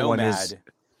Voyager one is.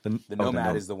 The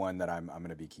Nomad is the one that I'm going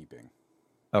to be keeping.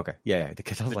 Okay, yeah,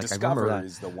 because I was Discover I remember that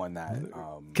is the one that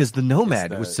because the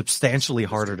Nomad was substantially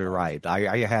harder to ride.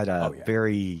 I had a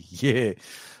very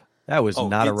that was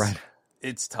not a ride.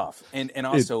 It's tough, and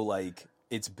also like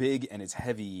it's big and it's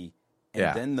heavy.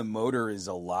 And then the motor is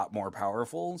a lot more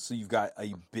powerful, so you've got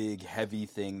a big, heavy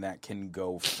thing that can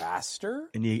go faster.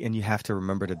 And you have to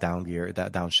remember the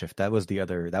downshift. That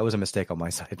was a mistake on my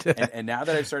side. and now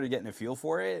that I've started getting a feel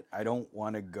for it, I don't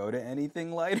want to go to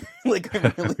anything lighter. Like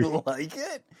I really like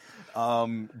it.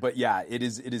 But yeah, it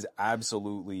is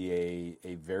absolutely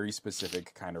a very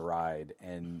specific kind of ride,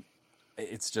 and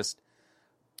it's just.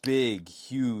 Big,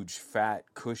 huge, fat,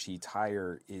 cushy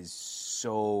tire is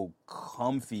so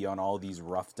comfy on all these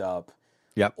roughed up,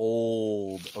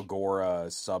 old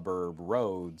Agora suburb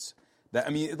roads. That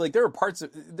I mean, like there are parts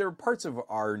of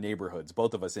our neighborhoods,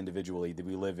 both of us individually, that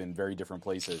we live in very different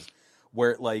places,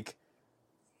 where like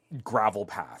gravel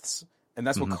paths, and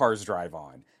that's what cars drive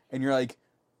on, and you're like,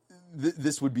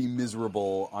 this would be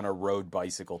miserable on a road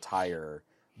bicycle tire.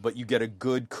 But you get a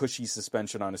good cushy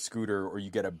suspension on a scooter, or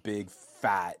you get a big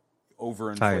fat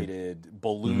overinflated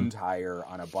balloon tire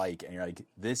on a bike, and you're like,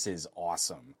 this is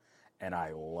awesome, and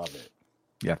I love it.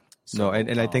 Yeah. So,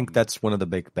 and I think that's one of the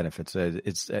big benefits.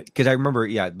 It's because I remember,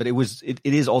 but it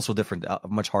is also different,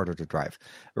 much harder to drive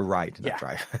or ride, not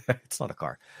drive. It's not a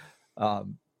car.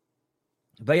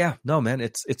 But yeah, no, man,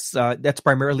 it's that's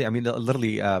primarily. I mean,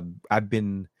 literally,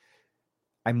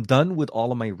 I'm done with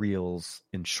all of my reels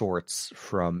and shorts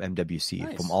from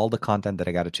MWC, from all the content that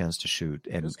I got a chance to shoot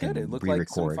and re-record. Like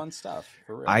some fun stuff.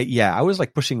 For real. I was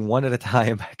like pushing one at a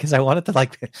time because I wanted to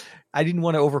I didn't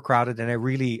want to overcrowd it, and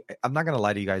I'm not gonna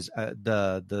lie to you guys.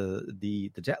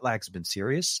 The jet lag's been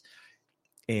serious,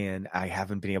 and I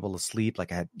haven't been able to sleep.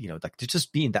 Like I had, to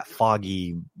just be in that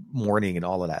foggy morning and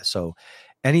all of that. So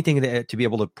anything to be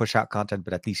able to push out content,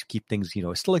 but at least keep things,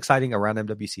 still exciting around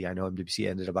MWC. I know MWC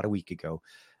ended about a week ago.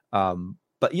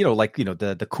 But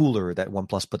the cooler that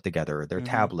OnePlus put together, their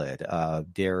tablet,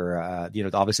 their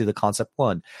obviously the Concept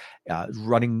One,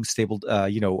 running stable,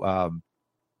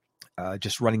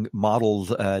 just running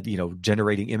models,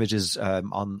 generating images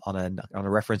on a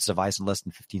reference device in less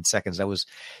than 15 seconds. That was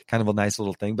kind of a nice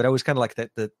little thing. But I was kind of like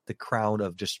the crown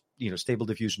of just stable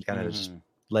diffusion, kind of just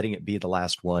letting it be the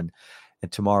last one.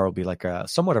 And tomorrow will be like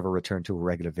somewhat of a return to a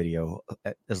regular video,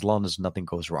 as long as nothing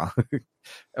goes wrong,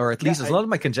 or at least as long as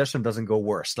my congestion doesn't go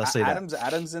worse. Let's say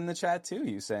Adam's in the chat too.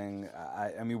 He's saying,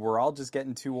 I mean, we're all just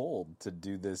getting too old to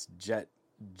do this jet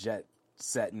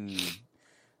setting,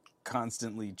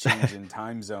 constantly changing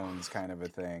time zones kind of a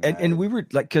thing. And we were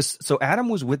like, so Adam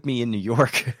was with me in New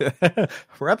York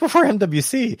right before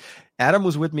MWC. Adam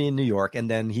was with me in New York, and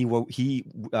then he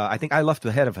I think I left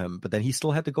ahead of him, but then he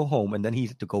still had to go home, and then he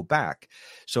had to go back.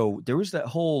 So there was that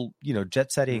whole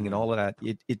jet setting and all of that.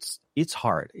 It's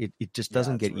hard. It just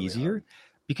doesn't get really easier hard.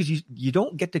 Because you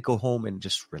don't get to go home and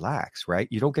just relax, right?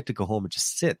 You don't get to go home and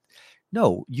just sit.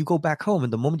 No, you go back home,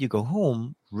 and the moment you go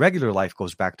home, regular life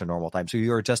goes back to normal time. So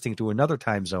you're adjusting to another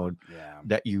time zone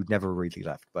that you never really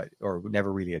left, or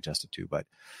never really adjusted to. But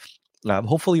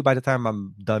hopefully, by the time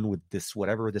I'm done with this,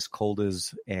 whatever this cold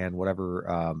is, and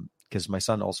whatever, because my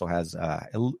son also has a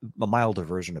milder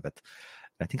version of it.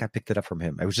 I think I picked it up from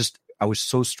him. I was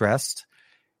so stressed,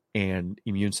 and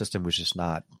immune system was just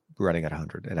not running at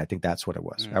 100, and I think that's what it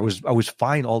was. I was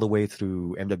fine all the way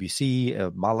through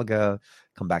MWC, Malaga,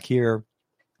 come back here,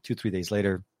 2-3 days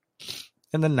later,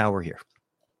 and then now we're here.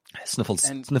 Sniffles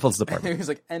department. He was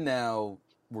like, and now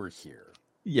we're here.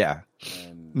 Yeah,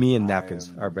 and me and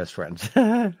napkins are best friends.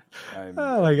 Oh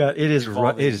my god, it is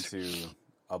into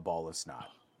a ball of snot.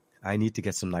 I need to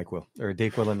get some NyQuil or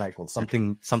Dayquil and NyQuil,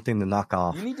 something to knock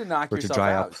off. You need to knock yourself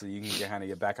out so you can kind of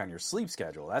get back on your sleep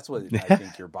schedule. That's what I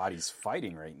think your body's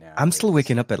fighting right now. I'm still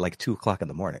waking up at like 2:00 in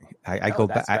the morning. I go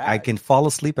back. I can fall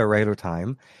asleep at regular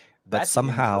time, but that's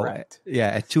somehow,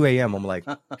 at 2 a.m. I'm like,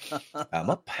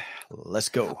 I'm up. Let's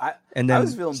go. And then I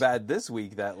was feeling bad this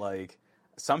week that like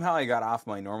somehow I got off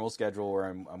my normal schedule where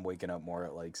I'm waking up more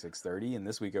at like 6:30, and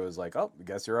this week I was like, oh, I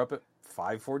guess you're up at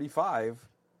 5:45.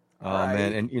 Oh right.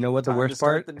 Man, and you know what the worst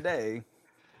part? The day.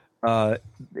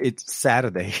 It's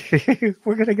Saturday.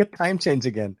 We're gonna get time change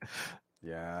again.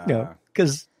 Yeah.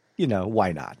 Because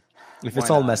why not? If it's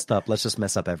all messed up, let's just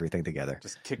mess up everything together.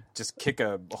 Just kick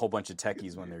a whole bunch of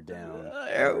techies when they're down.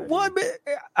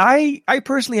 I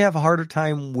personally have a harder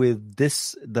time with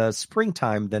the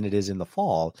springtime than it is in the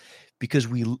fall, because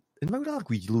you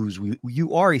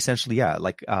are essentially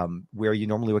where you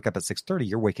normally wake up at 6:30,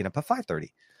 you're waking up at 5:30.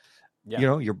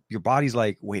 Yeah. Your body's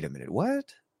like, wait a minute,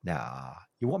 what? Nah,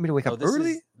 you want me to wake up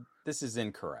early? This is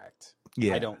incorrect.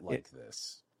 Yeah, I don't like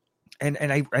this. And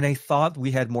I thought we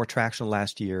had more traction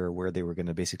last year where they were going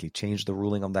to basically change the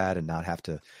ruling on that and not have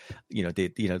to,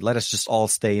 let us just all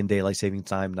stay in daylight saving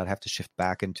time, not have to shift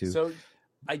back into. So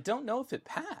I don't know if it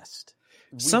passed.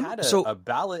 We had a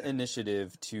ballot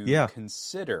initiative to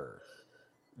consider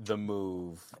the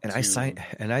move, and I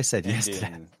said yes to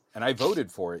that. And I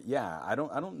voted for it. Yeah, I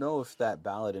don't know if that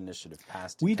ballot initiative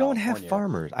passed. We don't have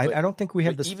farmers. I don't think we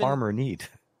have this farmer need.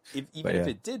 If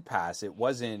it did pass, it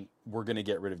wasn't we're going to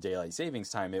get rid of daylight savings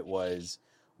time. It was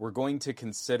we're going to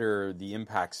consider the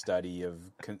impact study of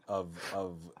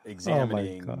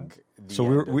examining. Oh my God. So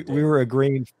we were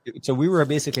agreeing. So we were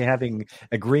basically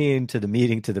agreeing to the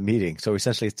meeting. So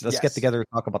essentially, let's get together and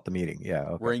talk about the meeting. Yeah,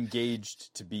 okay. We're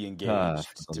engaged to be engaged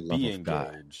to be engaged.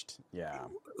 God. Yeah.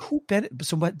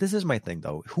 So this is my thing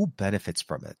though. Who benefits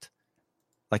from it?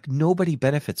 Like nobody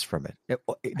benefits from it.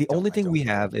 The only thing we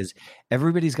have is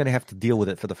everybody's going to have to deal with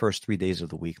it for the first 3 days of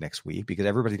the week next week, because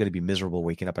everybody's going to be miserable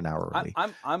waking up an hour early.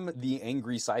 I'm the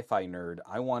angry sci-fi nerd.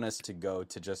 I want us to go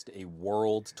to just a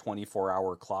world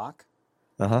 24-hour clock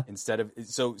instead of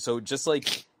so just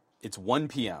like it's 1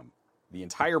 p.m. The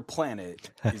entire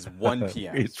planet is 1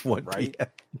 p.m. It's 1 right? p.m.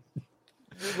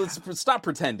 Let's stop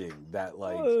pretending that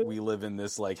like we live in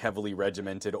this like heavily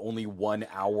regimented. Only 1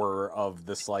 hour of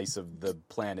the slice of the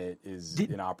planet is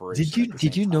in operation.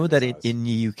 Did you know that in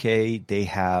the UK they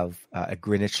have a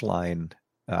Greenwich line,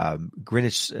 light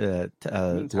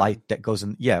that goes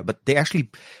in? Yeah, but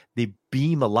they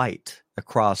beam a light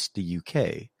across the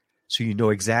UK, so you know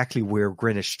exactly where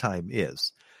Greenwich time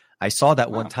is. I saw that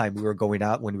one time we were going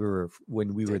out when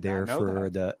we were there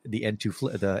for the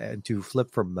N2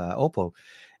 flip from Oppo,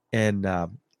 and I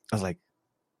was like,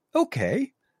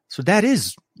 okay, so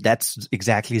that's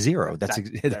exactly zero. There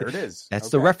it is. That's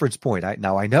the reference point.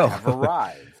 Now I know. I've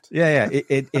arrived. Yeah.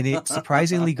 It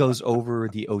surprisingly goes over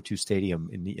the O2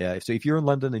 Stadium in the. So if you're in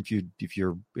London, if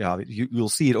you're you'll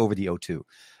see it over the O2.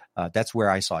 That's where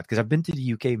I saw it, because I've been to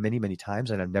the UK many, many times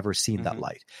and I've never seen that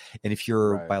light. And if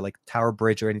you're by like Tower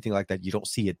Bridge or anything like that, you don't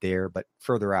see it there, but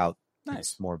further out,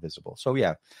 it's more visible. So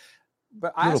yeah.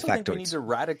 But I also think we need to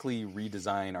radically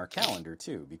redesign our calendar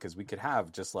too, because we could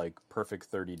have just like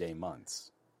perfect 30-day months.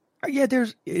 Yeah,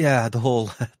 the whole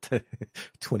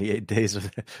 28 days of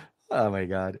oh my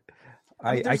God.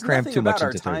 I crammed too much into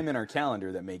our time in our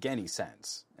calendar that make any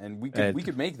sense. And we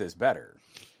could make this better.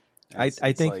 I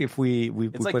think like, if we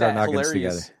put our noggins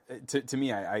together. To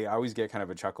me, I always get kind of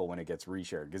a chuckle when it gets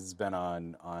reshared, because it's been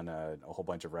on a whole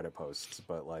bunch of Reddit posts.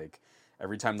 But like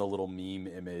every time the little meme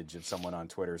image of someone on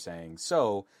Twitter saying,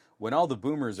 "So when all the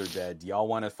boomers are dead, do y'all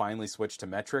want to finally switch to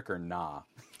metric or nah?"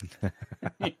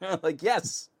 Like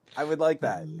yes, I would like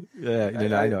that. Yeah,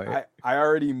 I know. I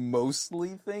already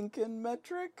mostly think in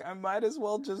metric. I might as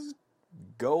well just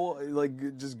go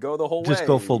the whole way. Just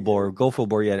go full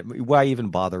bore. Yeah. Why even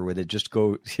bother with it? Just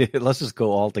go. Let's just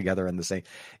go all together in the same.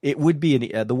 It would be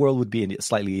the world would be a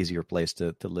slightly easier place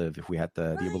to live if we had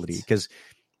the ability, because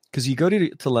you go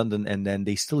to London and then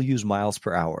they still use miles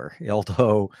per hour.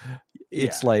 Although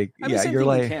it's you're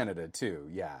like Canada too.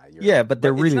 Yeah, but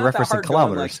they're really referencing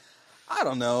kilometers. I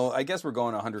don't know. I guess we're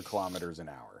going 100 kilometers an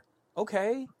hour.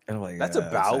 Okay, like, that's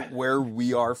about where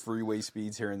we are freeway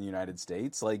speeds here in the United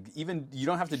States. Like, even you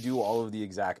don't have to do all of the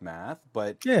exact math,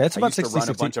 but it's about 60, to run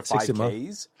a bunch of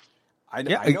 5Ks. I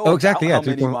know exactly. how Yeah,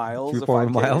 many miles,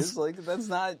 3-4 miles. Is. Like that's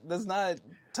not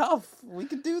tough. We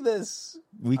could do this.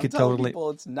 We could totally.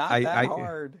 People, it's not that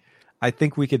hard. I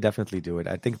think we could definitely do it.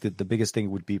 I think that the biggest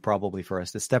thing would be probably for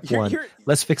us to step one.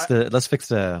 Let's fix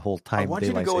the whole time. I want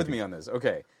you to go with me on this.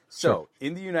 Okay, so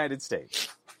in the United States,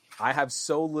 I have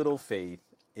so little faith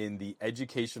in the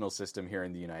educational system here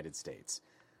in the United States.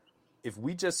 If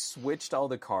we just switched all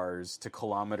the cars to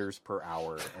kilometers per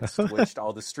hour and switched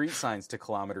all the street signs to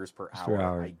kilometers per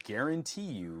hour, I guarantee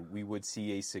you we would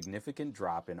see a significant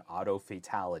drop in auto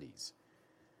fatalities.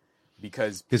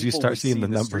 Because you start seeing the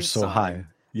numbers so high.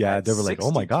 Yeah, they were like, oh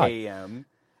my God. km,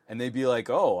 and they'd be like,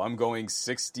 oh, I'm going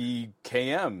 60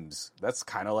 kms. That's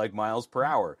kind of like miles per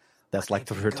hour. That's like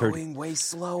going way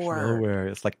slower.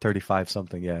 It's like 35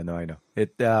 something. Yeah, no, I know.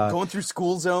 Going through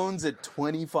school zones at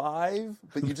 25,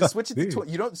 but you just switch it to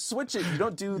you don't switch it. You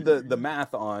don't do the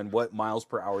math on what miles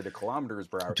per hour to kilometers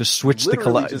per hour. Just switch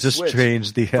just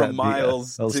change the from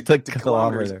miles to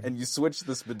kilometers, and you switch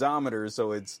the speedometer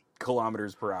so it's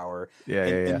kilometers per hour.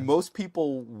 And most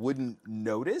people wouldn't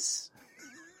notice.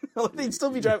 They'd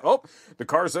still be driving. Oh, the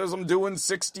car says I'm doing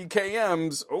 60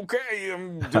 kms. Okay,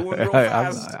 I'm doing real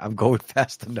fast. I'm going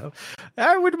fast enough.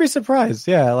 I wouldn't be surprised.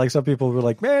 Yeah, like some people were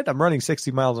like, man, I'm running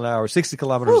 60 miles an hour, 60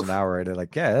 kilometers an hour. And they're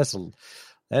like, yeah, that's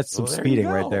some speeding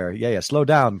right there. Yeah, slow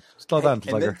down. Slow down,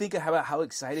 and then think about how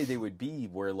excited they would be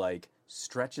where like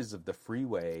stretches of the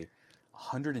freeway,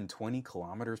 120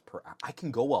 kilometers per hour. I can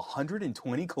go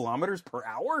 120 kilometers per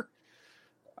hour?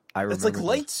 That's like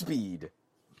light speed.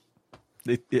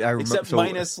 Except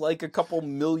minus like a couple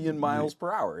million miles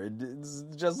per hour. It's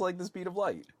just like the speed of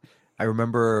light. I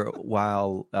remember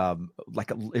while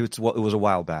it was a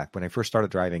while back when I first started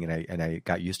driving, and I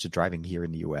got used to driving here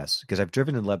in the U.S. because I've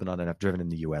driven in Lebanon and I've driven in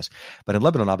the U.S. But in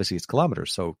Lebanon, obviously, it's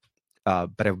kilometers. So,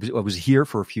 but I was here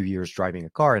for a few years driving a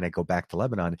car, and I go back to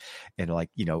Lebanon, and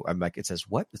I'm like, it says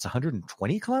what? It's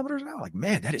 120 kilometers an hour. Like,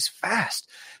 man, that is fast.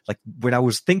 Like when I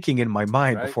was thinking in my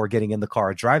mind before getting in the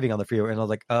car, driving on the freeway, and I was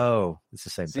like, oh, it's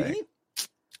the same thing.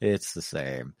 It's the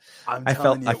same. I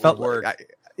felt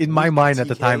like in my mind at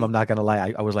the time, I'm not gonna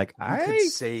lie, I was like, we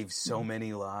could save so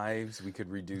many lives. We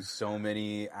could reduce so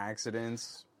many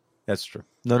accidents. That's true.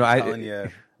 I'm telling you,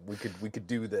 we could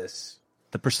do this.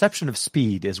 The perception of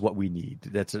speed is what we need.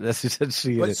 That's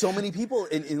essentially. But so many people,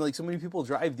 so many people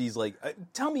drive these. Like,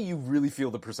 tell me, you really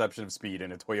feel the perception of speed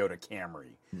in a Toyota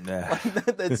Camry? Nah.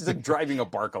 That's like driving a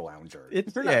Barca Lounger.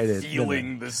 You're not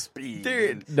feeling the speed.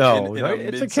 In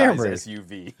it's a Camry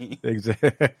SUV.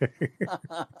 Exactly.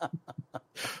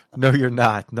 No, you're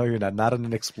not. Not in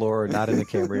an Explorer, not in a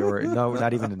Camry, or no,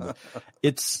 not even in.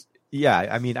 It's. Yeah,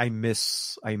 I mean, I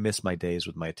miss my days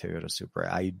with my Toyota Supra.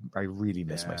 I really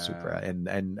miss my Supra,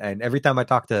 and every time I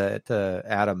talk to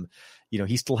Adam,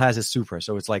 he still has his Supra,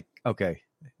 so it's like, okay,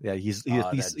 yeah, he's yeah.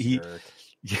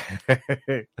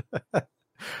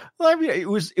 Well, I mean, it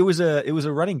was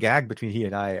a running gag between he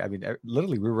and I. I mean,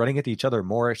 literally, we were running into each other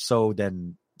more so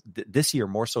than this year,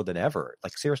 more so than ever.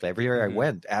 Like seriously, every year I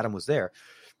went, Adam was there,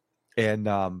 and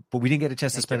but we didn't get a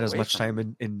chance to spend as much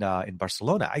time in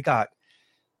Barcelona. I got.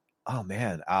 Oh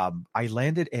man, I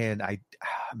landed and I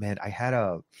had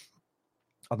on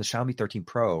the Xiaomi 13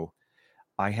 Pro,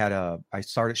 I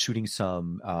started shooting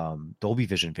some Dolby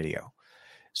Vision video.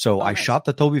 So I shot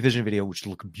the Dolby Vision video, which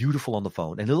looked beautiful on the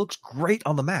phone, and it looks great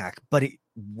on the Mac, but it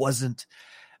wasn't.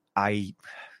 I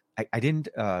didn't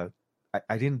do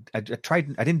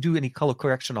any color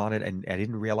correction on it, and I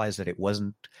didn't realize that it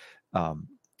wasn't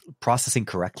processing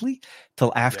correctly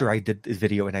till after I did the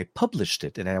video and I published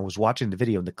it, and I was watching the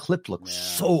video and the clip looked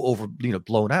so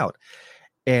blown out,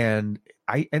 and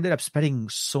I ended up spending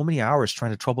so many hours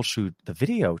trying to troubleshoot the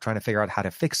video, trying to figure out how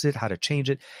to fix it, how to change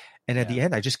it. And at the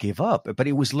end, I just gave up. But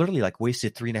it was literally like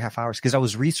wasted 3.5 hours because I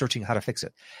was researching how to fix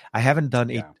it. I haven't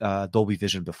done Dolby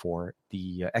Vision before.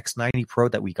 The X90 Pro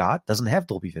that we got doesn't have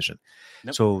Dolby Vision.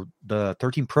 Nope. So the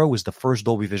 13 Pro is the first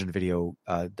Dolby Vision video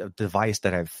device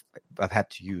that I've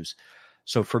had to use.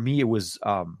 So for me, it was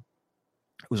a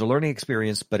learning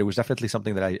experience, but it was definitely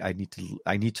something that I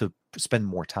need to spend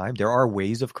more time. There are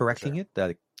ways of correcting it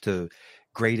to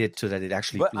grade it so that it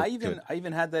actually. But I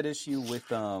even had that issue with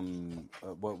the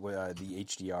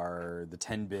HDR, the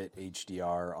 10-bit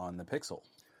HDR on the Pixel.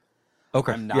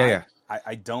 Okay.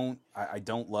 I don't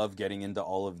love getting into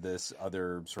all of this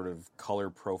other sort of color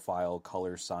profile,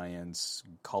 color science,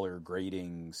 color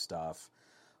grading stuff.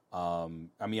 I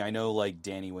mean, I know like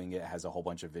Danny Wingett has a whole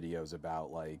bunch of videos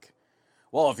about like,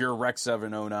 well, if you're Rec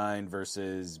 709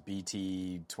 versus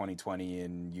BT 2020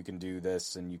 and you can do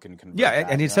this and you can convert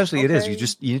that, and essentially it is.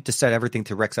 You need to set everything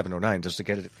to Rec 709 just to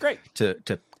get it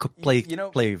to play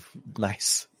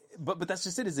nice. but that's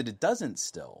just it. Is that it doesn't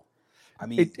still? I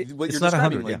mean, what it's you're not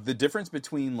describing, 100, like the difference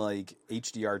between like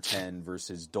HDR10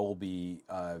 versus Dolby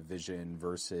Vision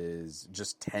versus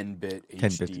just 10-bit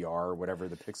 10-bit. HDR, whatever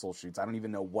the pixel shoots. I don't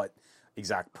even know what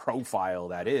exact profile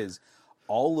that is.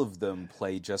 All of them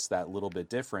play just that little bit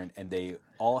different, and they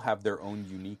all have their own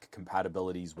unique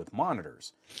compatibilities with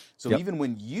monitors. So even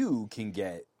when you can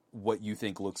get what you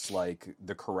think looks like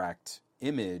the correct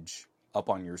image up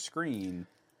on your screen,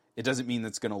 it doesn't mean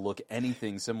that's going to look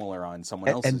anything similar on someone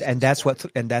else's. And that's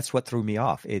what threw me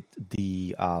off.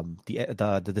 The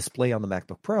display on the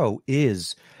MacBook Pro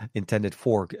is intended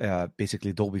for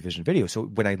basically Dolby Vision video. So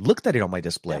when I looked at it on my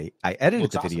display, I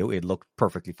edited the video. It looked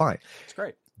perfectly fine. It's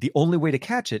great. The only way to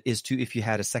catch it is if you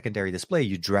had a secondary display,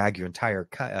 you drag your entire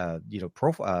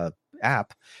profile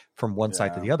app from one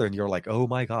side to the other, and you're like, oh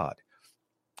my god.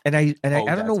 And I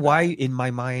don't know why in my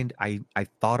mind I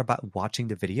thought about watching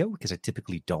the video, because I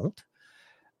typically don't.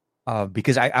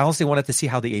 Because I honestly wanted to see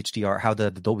how the HDR, how the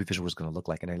Dolby Vision was going to look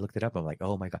like, and I looked it up. I'm like,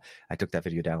 oh my god! I took that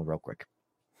video down real quick.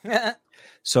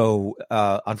 So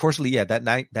unfortunately,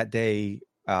 that day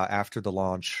after the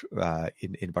launch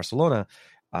in Barcelona,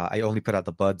 I only put out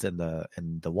the buds and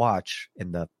the watch,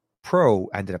 and the Pro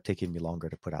ended up taking me longer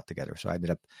to put out together. So I ended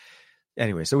up.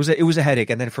 Anyway, so it was a headache,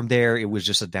 and then from there it was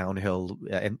just a downhill.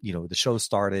 And the show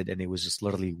started, and it was just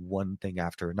literally one thing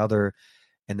after another.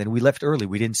 And then we left early.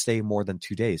 We didn't stay more than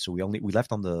 2 days, so we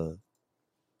left on the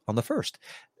 1st.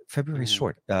 February is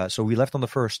short, so we left on the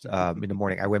 1st in the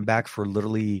morning. I went back for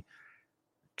literally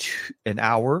an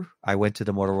hour. I went to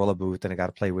the Motorola booth, and I got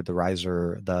to play with the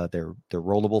Riser, their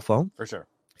rollable phone for sure.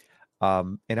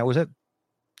 And that was it.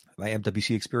 My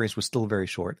MWC experience was still very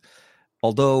short,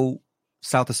 although.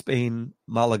 South of Spain,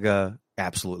 Malaga,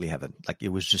 absolutely heaven. Like, it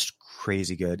was just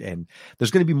crazy good. And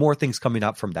there's going to be more things coming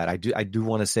up from that. I do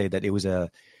want to say that it was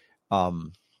an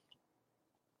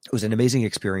amazing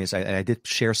experience. And I did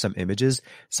share some images.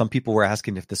 Some people were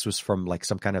asking if this was from like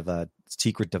some kind of a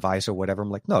secret device or whatever.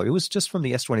 I'm like, no, it was just from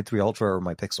the S23 Ultra or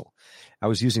my Pixel. I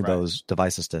was using those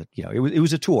devices to, it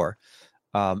was a tour.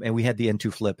 And we had the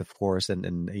N2 Flip, of course, and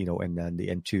then the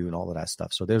N2 and all of that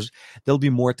stuff. So there'll be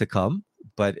more to come,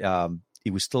 but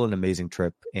it was still an amazing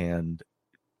trip, and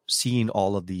seeing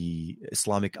all of the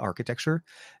Islamic architecture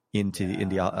in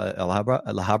the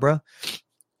Alhambra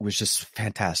was just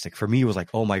fantastic. For me, it was like,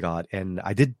 oh my god! And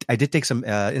I did take some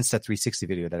Insta360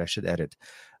 video that I should edit,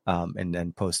 and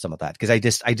then post some of that, because I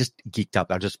just geeked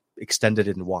up. I just extended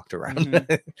it and walked around. Mm-hmm.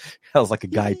 That was like a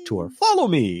guide tour. Follow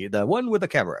me, the one with the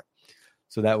camera.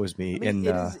 So that was me. I mean,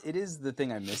 it is the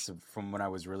thing I miss from when I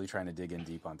was really trying to dig in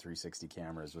deep on 360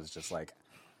 cameras, was just like,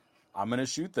 I'm going to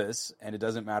shoot this, and it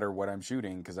doesn't matter what I'm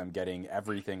shooting because I'm getting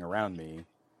everything around me.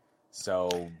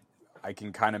 So I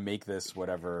can kind of make this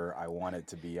whatever I want it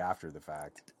to be after the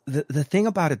fact. The thing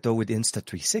about it, though, with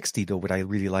Insta360, though, what I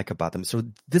really like about them, so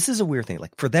this is a weird thing.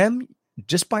 Like, for them,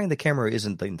 just buying the camera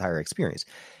isn't the entire experience.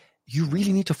 You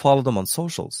really need to follow them on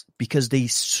socials, because they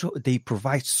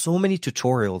provide so many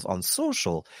tutorials on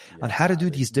social on how to do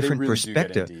these different really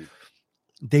perspectives.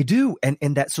 They do. And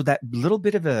that little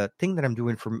bit of a thing that I'm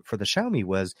doing for the Xiaomi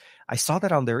was, I saw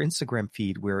that on their Instagram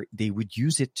feed, where they would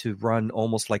use it to run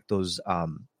almost like those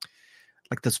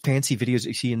fancy videos that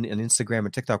you see in Instagram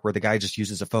and TikTok, where the guy just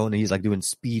uses a phone and he's like doing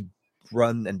speed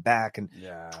run and back and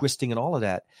twisting and all of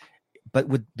that. But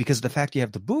because of the fact you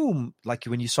have the boom, like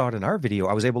when you saw it in our video,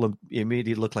 I was able to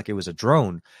immediately look like it was a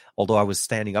drone, although I was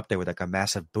standing up there with like a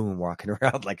massive boom walking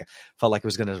around, like felt like it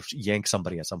was going to yank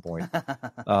somebody at some point.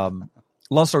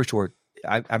 Long story short,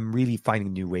 I'm really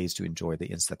finding new ways to enjoy the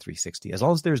Insta360. As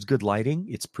long as there's good lighting,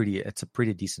 it's a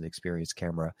pretty decent experience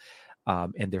camera.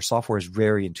 And their software is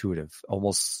very intuitive,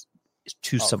 almost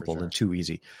too simple and too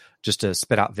easy, just to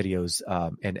spit out videos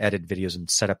and edit videos and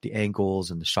set up the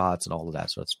angles and the shots and all of that.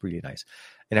 So it's pretty nice.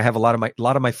 And I have a lot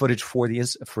of my footage for the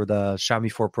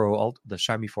Xiaomi 4 Pro, the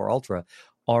Xiaomi 4 Ultra,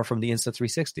 are from the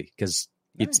Insta360, because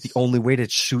it's the only way to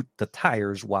shoot the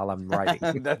tires while I'm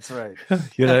riding. That's right.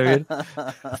 You know what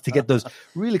I mean? To get those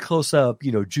really close up,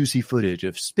 juicy footage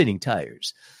of spinning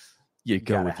tires, you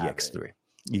go with the X3.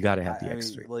 You got to have the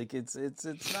X3. Mean, like it's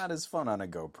not as fun on a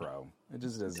GoPro. It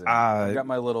just isn't. I've got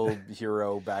my little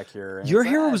Hero back here. And your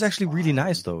Hero was actually really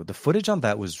nice, though. The footage on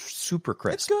that was super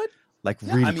crisp. It's good. Like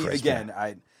really I mean, crisp.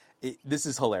 Again, this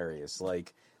is hilarious.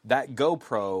 Like, that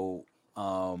GoPro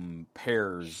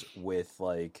pairs with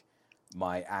like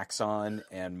my Axon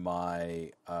and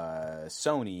my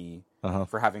Sony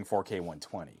for having 4K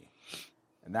 120.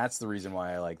 And that's the reason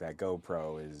why I like that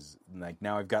GoPro, is like,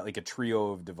 now I've got like a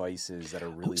trio of devices that are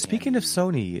really Speaking of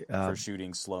Sony, for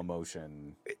shooting slow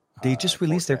motion. They just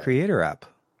released 4K. their creator app.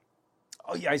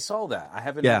 Oh yeah, I saw that. I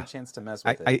haven't had a chance to mess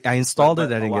with it. I installed it.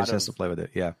 I didn't get a chance to play with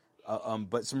it. Yeah.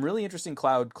 But some really interesting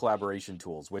cloud collaboration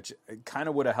tools, which kind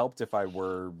of would have helped if I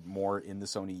were more in the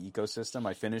Sony ecosystem.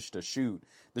 I finished the shoot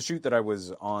that I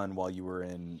was on while you were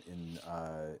in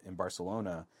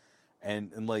Barcelona,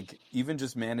 and like even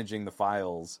just managing the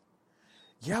files.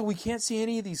 Yeah, we can't see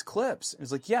any of these clips.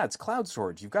 It's like, yeah, it's cloud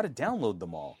storage. You've got to download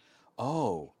them all.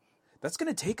 Oh, that's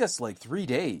going to take us like 3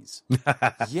 days.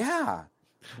 Yeah,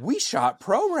 we shot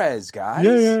ProRes, guys.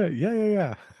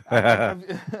 Yeah.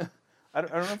 I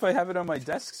don't know if I have it on my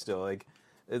desk still. Like,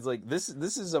 it's like this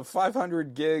is a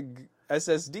 500 gig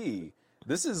SSD.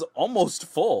 This is almost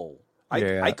full.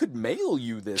 I could mail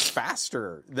you this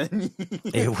faster than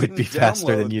it would be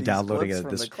faster than you downloading it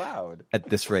from the cloud at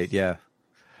this rate. Yeah.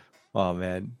 Oh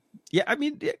man. Yeah. I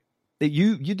mean,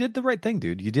 you did the right thing,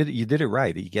 dude. You did it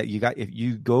right. If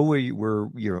you go where you were,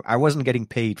 I wasn't getting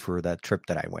paid for that trip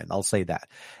that I went. I'll say that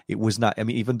it was not. I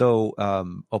mean, even though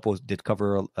Oppo did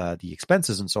cover the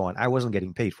expenses and so on, I wasn't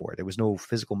getting paid for it. There was no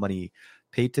physical money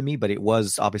paid to me, but it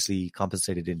was obviously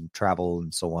compensated in travel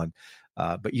and so on.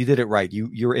 But you did it right.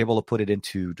 You were able to put it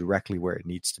into directly where it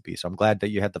needs to be. So I'm glad that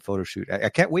you had the photo shoot. I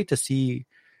can't wait to see,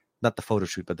 not the photo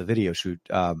shoot, but the video shoot.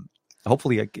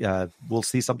 Hopefully we'll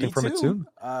see something from it soon.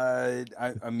 I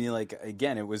mean, like,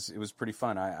 again, it was pretty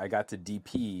fun. I got to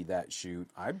DP that shoot.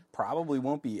 I probably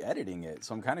won't be editing it,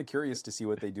 so I'm kind of curious to see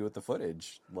what they do with the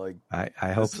footage. Like,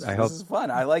 I hope this is fun.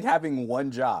 I like having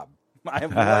one job. I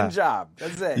have one job.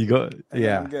 That's it. You go,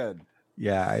 I'm good.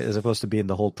 Yeah, as opposed to being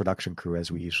the whole production crew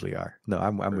as we usually are. No,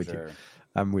 I'm with you.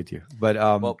 I'm with you. But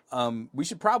we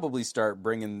should probably start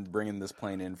bringing this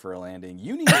plane in for a landing.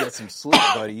 You need to get some sleep,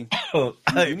 buddy.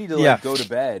 You need to go to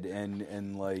bed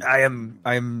and like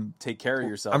I'm take care of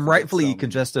yourself. I'm rightfully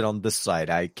congested on this side.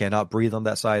 I cannot breathe on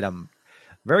that side. I'm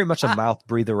very much a mouth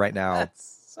breather right now.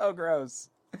 That's so gross.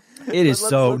 It is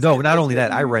so. No, not only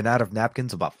that, I ran out of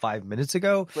napkins about 5 minutes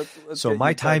ago. So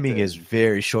my timing is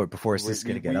very short before it's just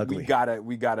going to get ugly.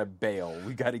 We gotta bail.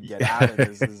 We gotta get out of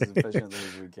this as efficiently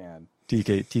as we can.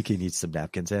 TK needs some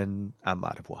napkins, and I'm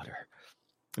out of water.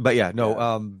 But yeah,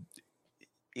 no.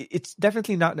 It's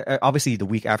definitely not. Obviously, the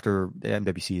week after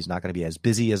MWC is not going to be as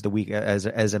busy as the week as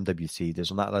MWC.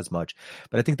 There's not as much,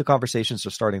 but I think the conversations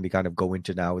are starting to kind of go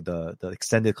into now the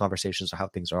extended conversations of how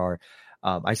things are.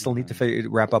 I still need to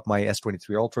wrap up my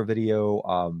S23 Ultra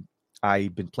video.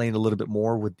 I've been playing a little bit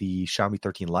more with the Xiaomi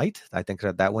 13 Lite. I think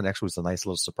that one actually was a nice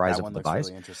little surprise of the device.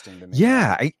 Really interesting to me.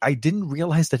 Yeah, I didn't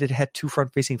realize that it had two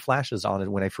front-facing flashes on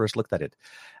it when I first looked at it.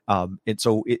 And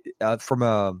so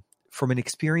from an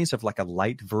experience of like a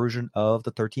light version of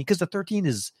the 13, because the 13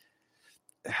 is,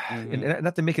 and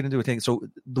not to make it into a thing. So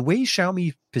the way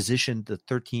Xiaomi positioned the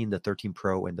 13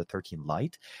 Pro, and the 13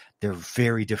 Lite, they're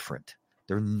very different.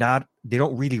 They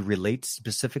don't really relate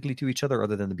specifically to each other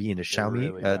other than to be in a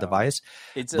Xiaomi really device.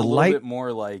 It's a little bit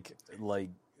more like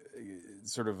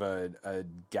sort of a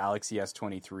Galaxy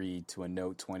S23 to a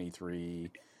Note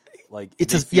 23. Like they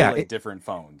feel like different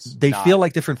phones. They feel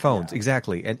like different phones,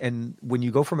 exactly. And when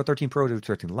you go from a 13 Pro to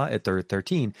a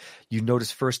 13, you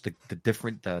notice first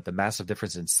the massive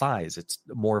difference in size. It's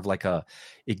more of like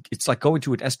it's like going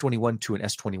to an S21 to an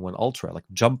S21 Ultra, like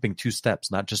jumping 2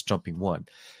 steps, not just jumping 1.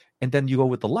 And then you go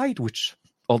with the Lite, which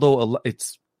although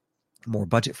it's more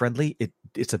budget friendly,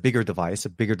 it's a bigger device, a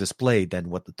bigger display than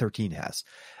what the 13 has.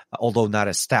 Although not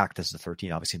as stacked as the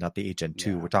 13, obviously not the 8 Gen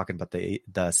 2. We're talking about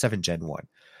the 7 Gen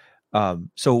 1.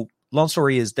 So long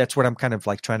story is that's what I'm kind of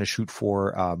like trying to shoot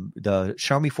for. The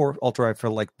Xiaomi 4 Ultra, I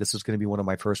feel like this is going to be one of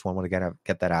my first one. I want to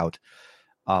get that out.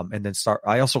 And then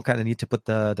I also kind of need to put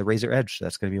the Razer Edge.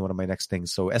 That's going to be one of my next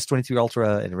things. So S23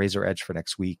 Ultra and Razer Edge for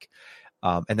next week.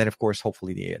 And then of course,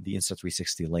 hopefully the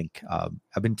Insta360 Link.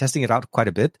 I've been testing it out quite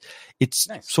a bit. It's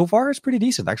nice. So far it's pretty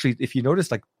decent. Actually, if you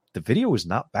notice, like the video is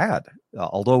not bad.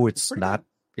 Although it's not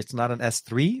an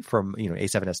S3 from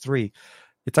A7 S3.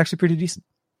 It's actually pretty decent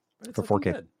for 4K.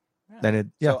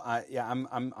 Good. Yeah. So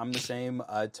I'm the same.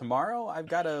 Tomorrow I've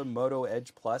got a Moto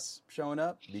Edge Plus showing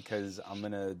up because I'm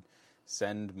gonna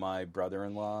send my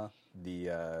brother-in-law the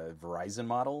Verizon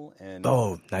model. And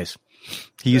nice.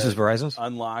 He uses Verizon's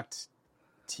unlocked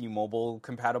T-Mobile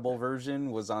compatible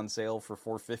version was on sale for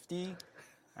 $450.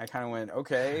 I kind of went,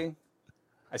 okay,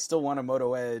 I still want a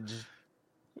Moto Edge.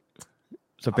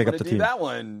 So pick up the team. That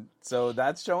one. So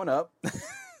that's showing up.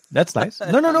 That's nice.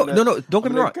 No. Don't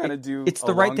get me wrong. It's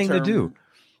the right thing to do.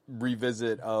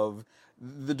 Revisit of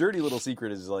the dirty little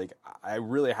secret is like I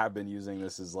really have been using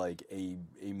this as like a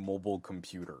mobile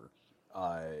computer,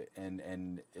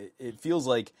 and it feels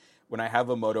like when I have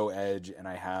a Moto Edge and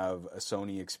I have a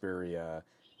Sony Xperia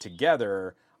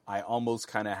together, I almost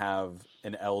kind of have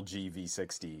an LG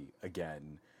V60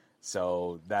 again.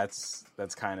 So that's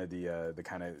kind of the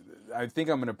kind of, I think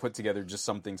I'm going to put together just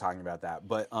something talking about that.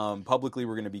 But publicly,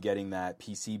 we're going to be getting that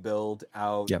PC build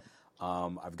out. Yep.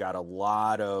 I've got a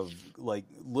lot of like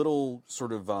little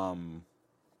sort of. I'm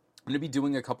going to be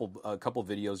doing a couple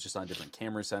videos just on different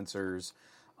camera sensors.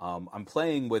 I'm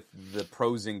playing with the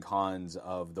pros and cons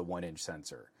of the 1-inch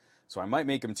sensor. So I might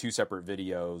make them 2 separate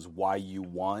videos, why you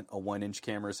want a 1-inch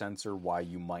camera sensor, why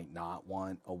you might not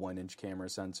want a 1-inch camera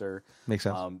sensor. Makes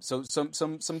sense. So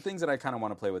some things that I kind of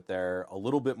want to play with there, a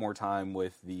little bit more time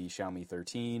with the Xiaomi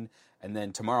 13. And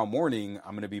then tomorrow morning,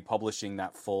 I'm going to be publishing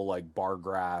that full like bar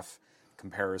graph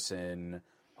comparison,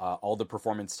 all the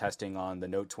performance testing on the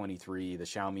Note 23, the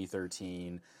Xiaomi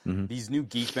 13. Mm-hmm. These new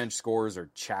Geekbench scores are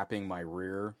chapping my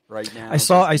rear right now. I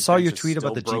saw your tweet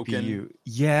about the GPU.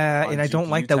 Yeah, and I don't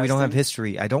like that we don't have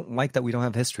history. I don't like that we don't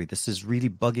have history. This is really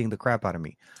bugging the crap out of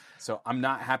me. So I'm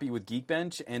not happy with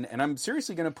Geekbench, and I'm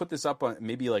seriously going to put this up on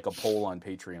maybe like a poll on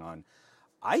Patreon.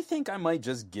 I think I might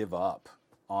just give up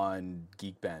on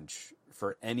Geekbench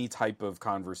for any type of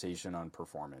conversation on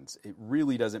performance. It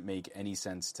really doesn't make any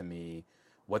sense to me.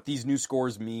 What these new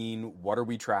scores mean, what are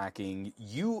we tracking?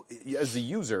 You, as a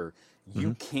user,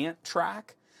 you can't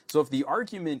track. So if the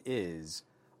argument is,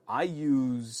 I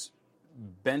use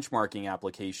benchmarking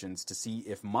applications to see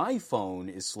if my phone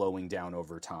is slowing down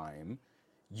over time,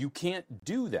 you can't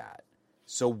do that.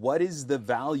 So what is the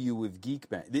value of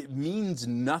Geekbench? It means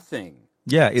nothing.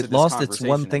 Yeah, it lost its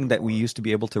one thing that we used to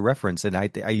be able to reference, and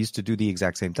I used to do the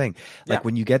exact same thing. Like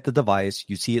when you get the device,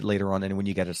 you see it later on, and when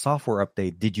you get a software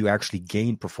update, did you actually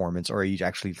gain performance, or are you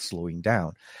actually slowing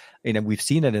down? And we've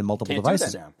seen it in multiple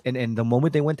devices. And the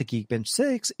moment they went to Geekbench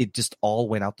 6, it just all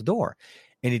went out the door.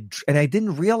 And I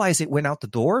didn't realize it went out the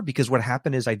door because what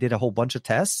happened is I did a whole bunch of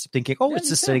tests thinking, it's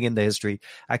just sitting in the history.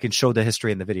 I can show the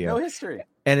history in the video. No history.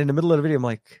 And in the middle of the video, I'm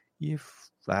like,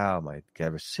 oh my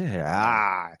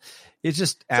God. It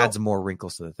just adds more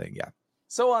wrinkles to the thing. Yeah.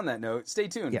 So on that note, stay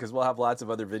tuned because we'll have lots of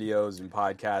other videos and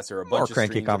podcasts or a bunch of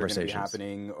streams that are going to be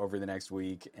happening over the next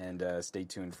week. And stay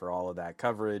tuned for all of that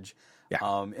coverage. Yeah.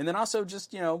 And then also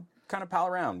just, kind of pal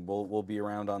around. We'll be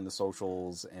around on the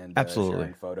socials and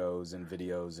sharing photos and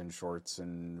videos and shorts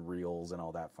and reels and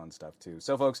all that fun stuff too.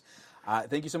 So folks,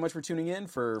 thank you so much for tuning in,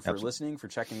 for listening, for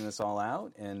checking this all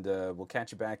out. And we'll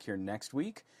catch you back here next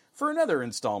week for another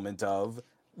installment of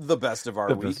The Best of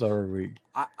Our Week.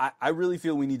 I really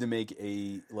feel we need to make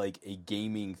a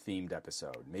gaming themed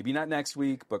episode. Maybe not next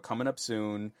week, but coming up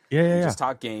soon. Just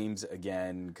talk games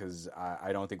again, because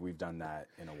I don't think we've done that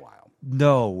in a while.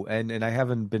 No, and I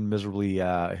haven't been miserably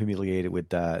humiliated with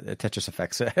Tetris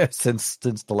Effects since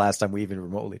the last time we even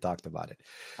remotely talked about it.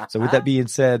 So with that being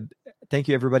said, thank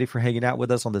you everybody for hanging out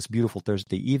with us on this beautiful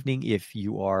Thursday evening. If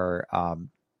you are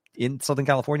in Southern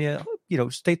California,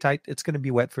 stay tight. It's going to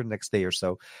be wet for the next day or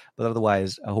so. But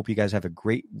otherwise, I hope you guys have a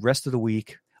great rest of the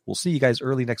week. We'll see you guys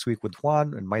early next week with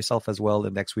Juan and myself as well,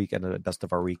 and next week and the Best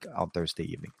of Our Week on Thursday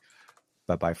evening.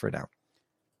 Bye-bye for now.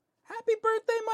 Happy birthday,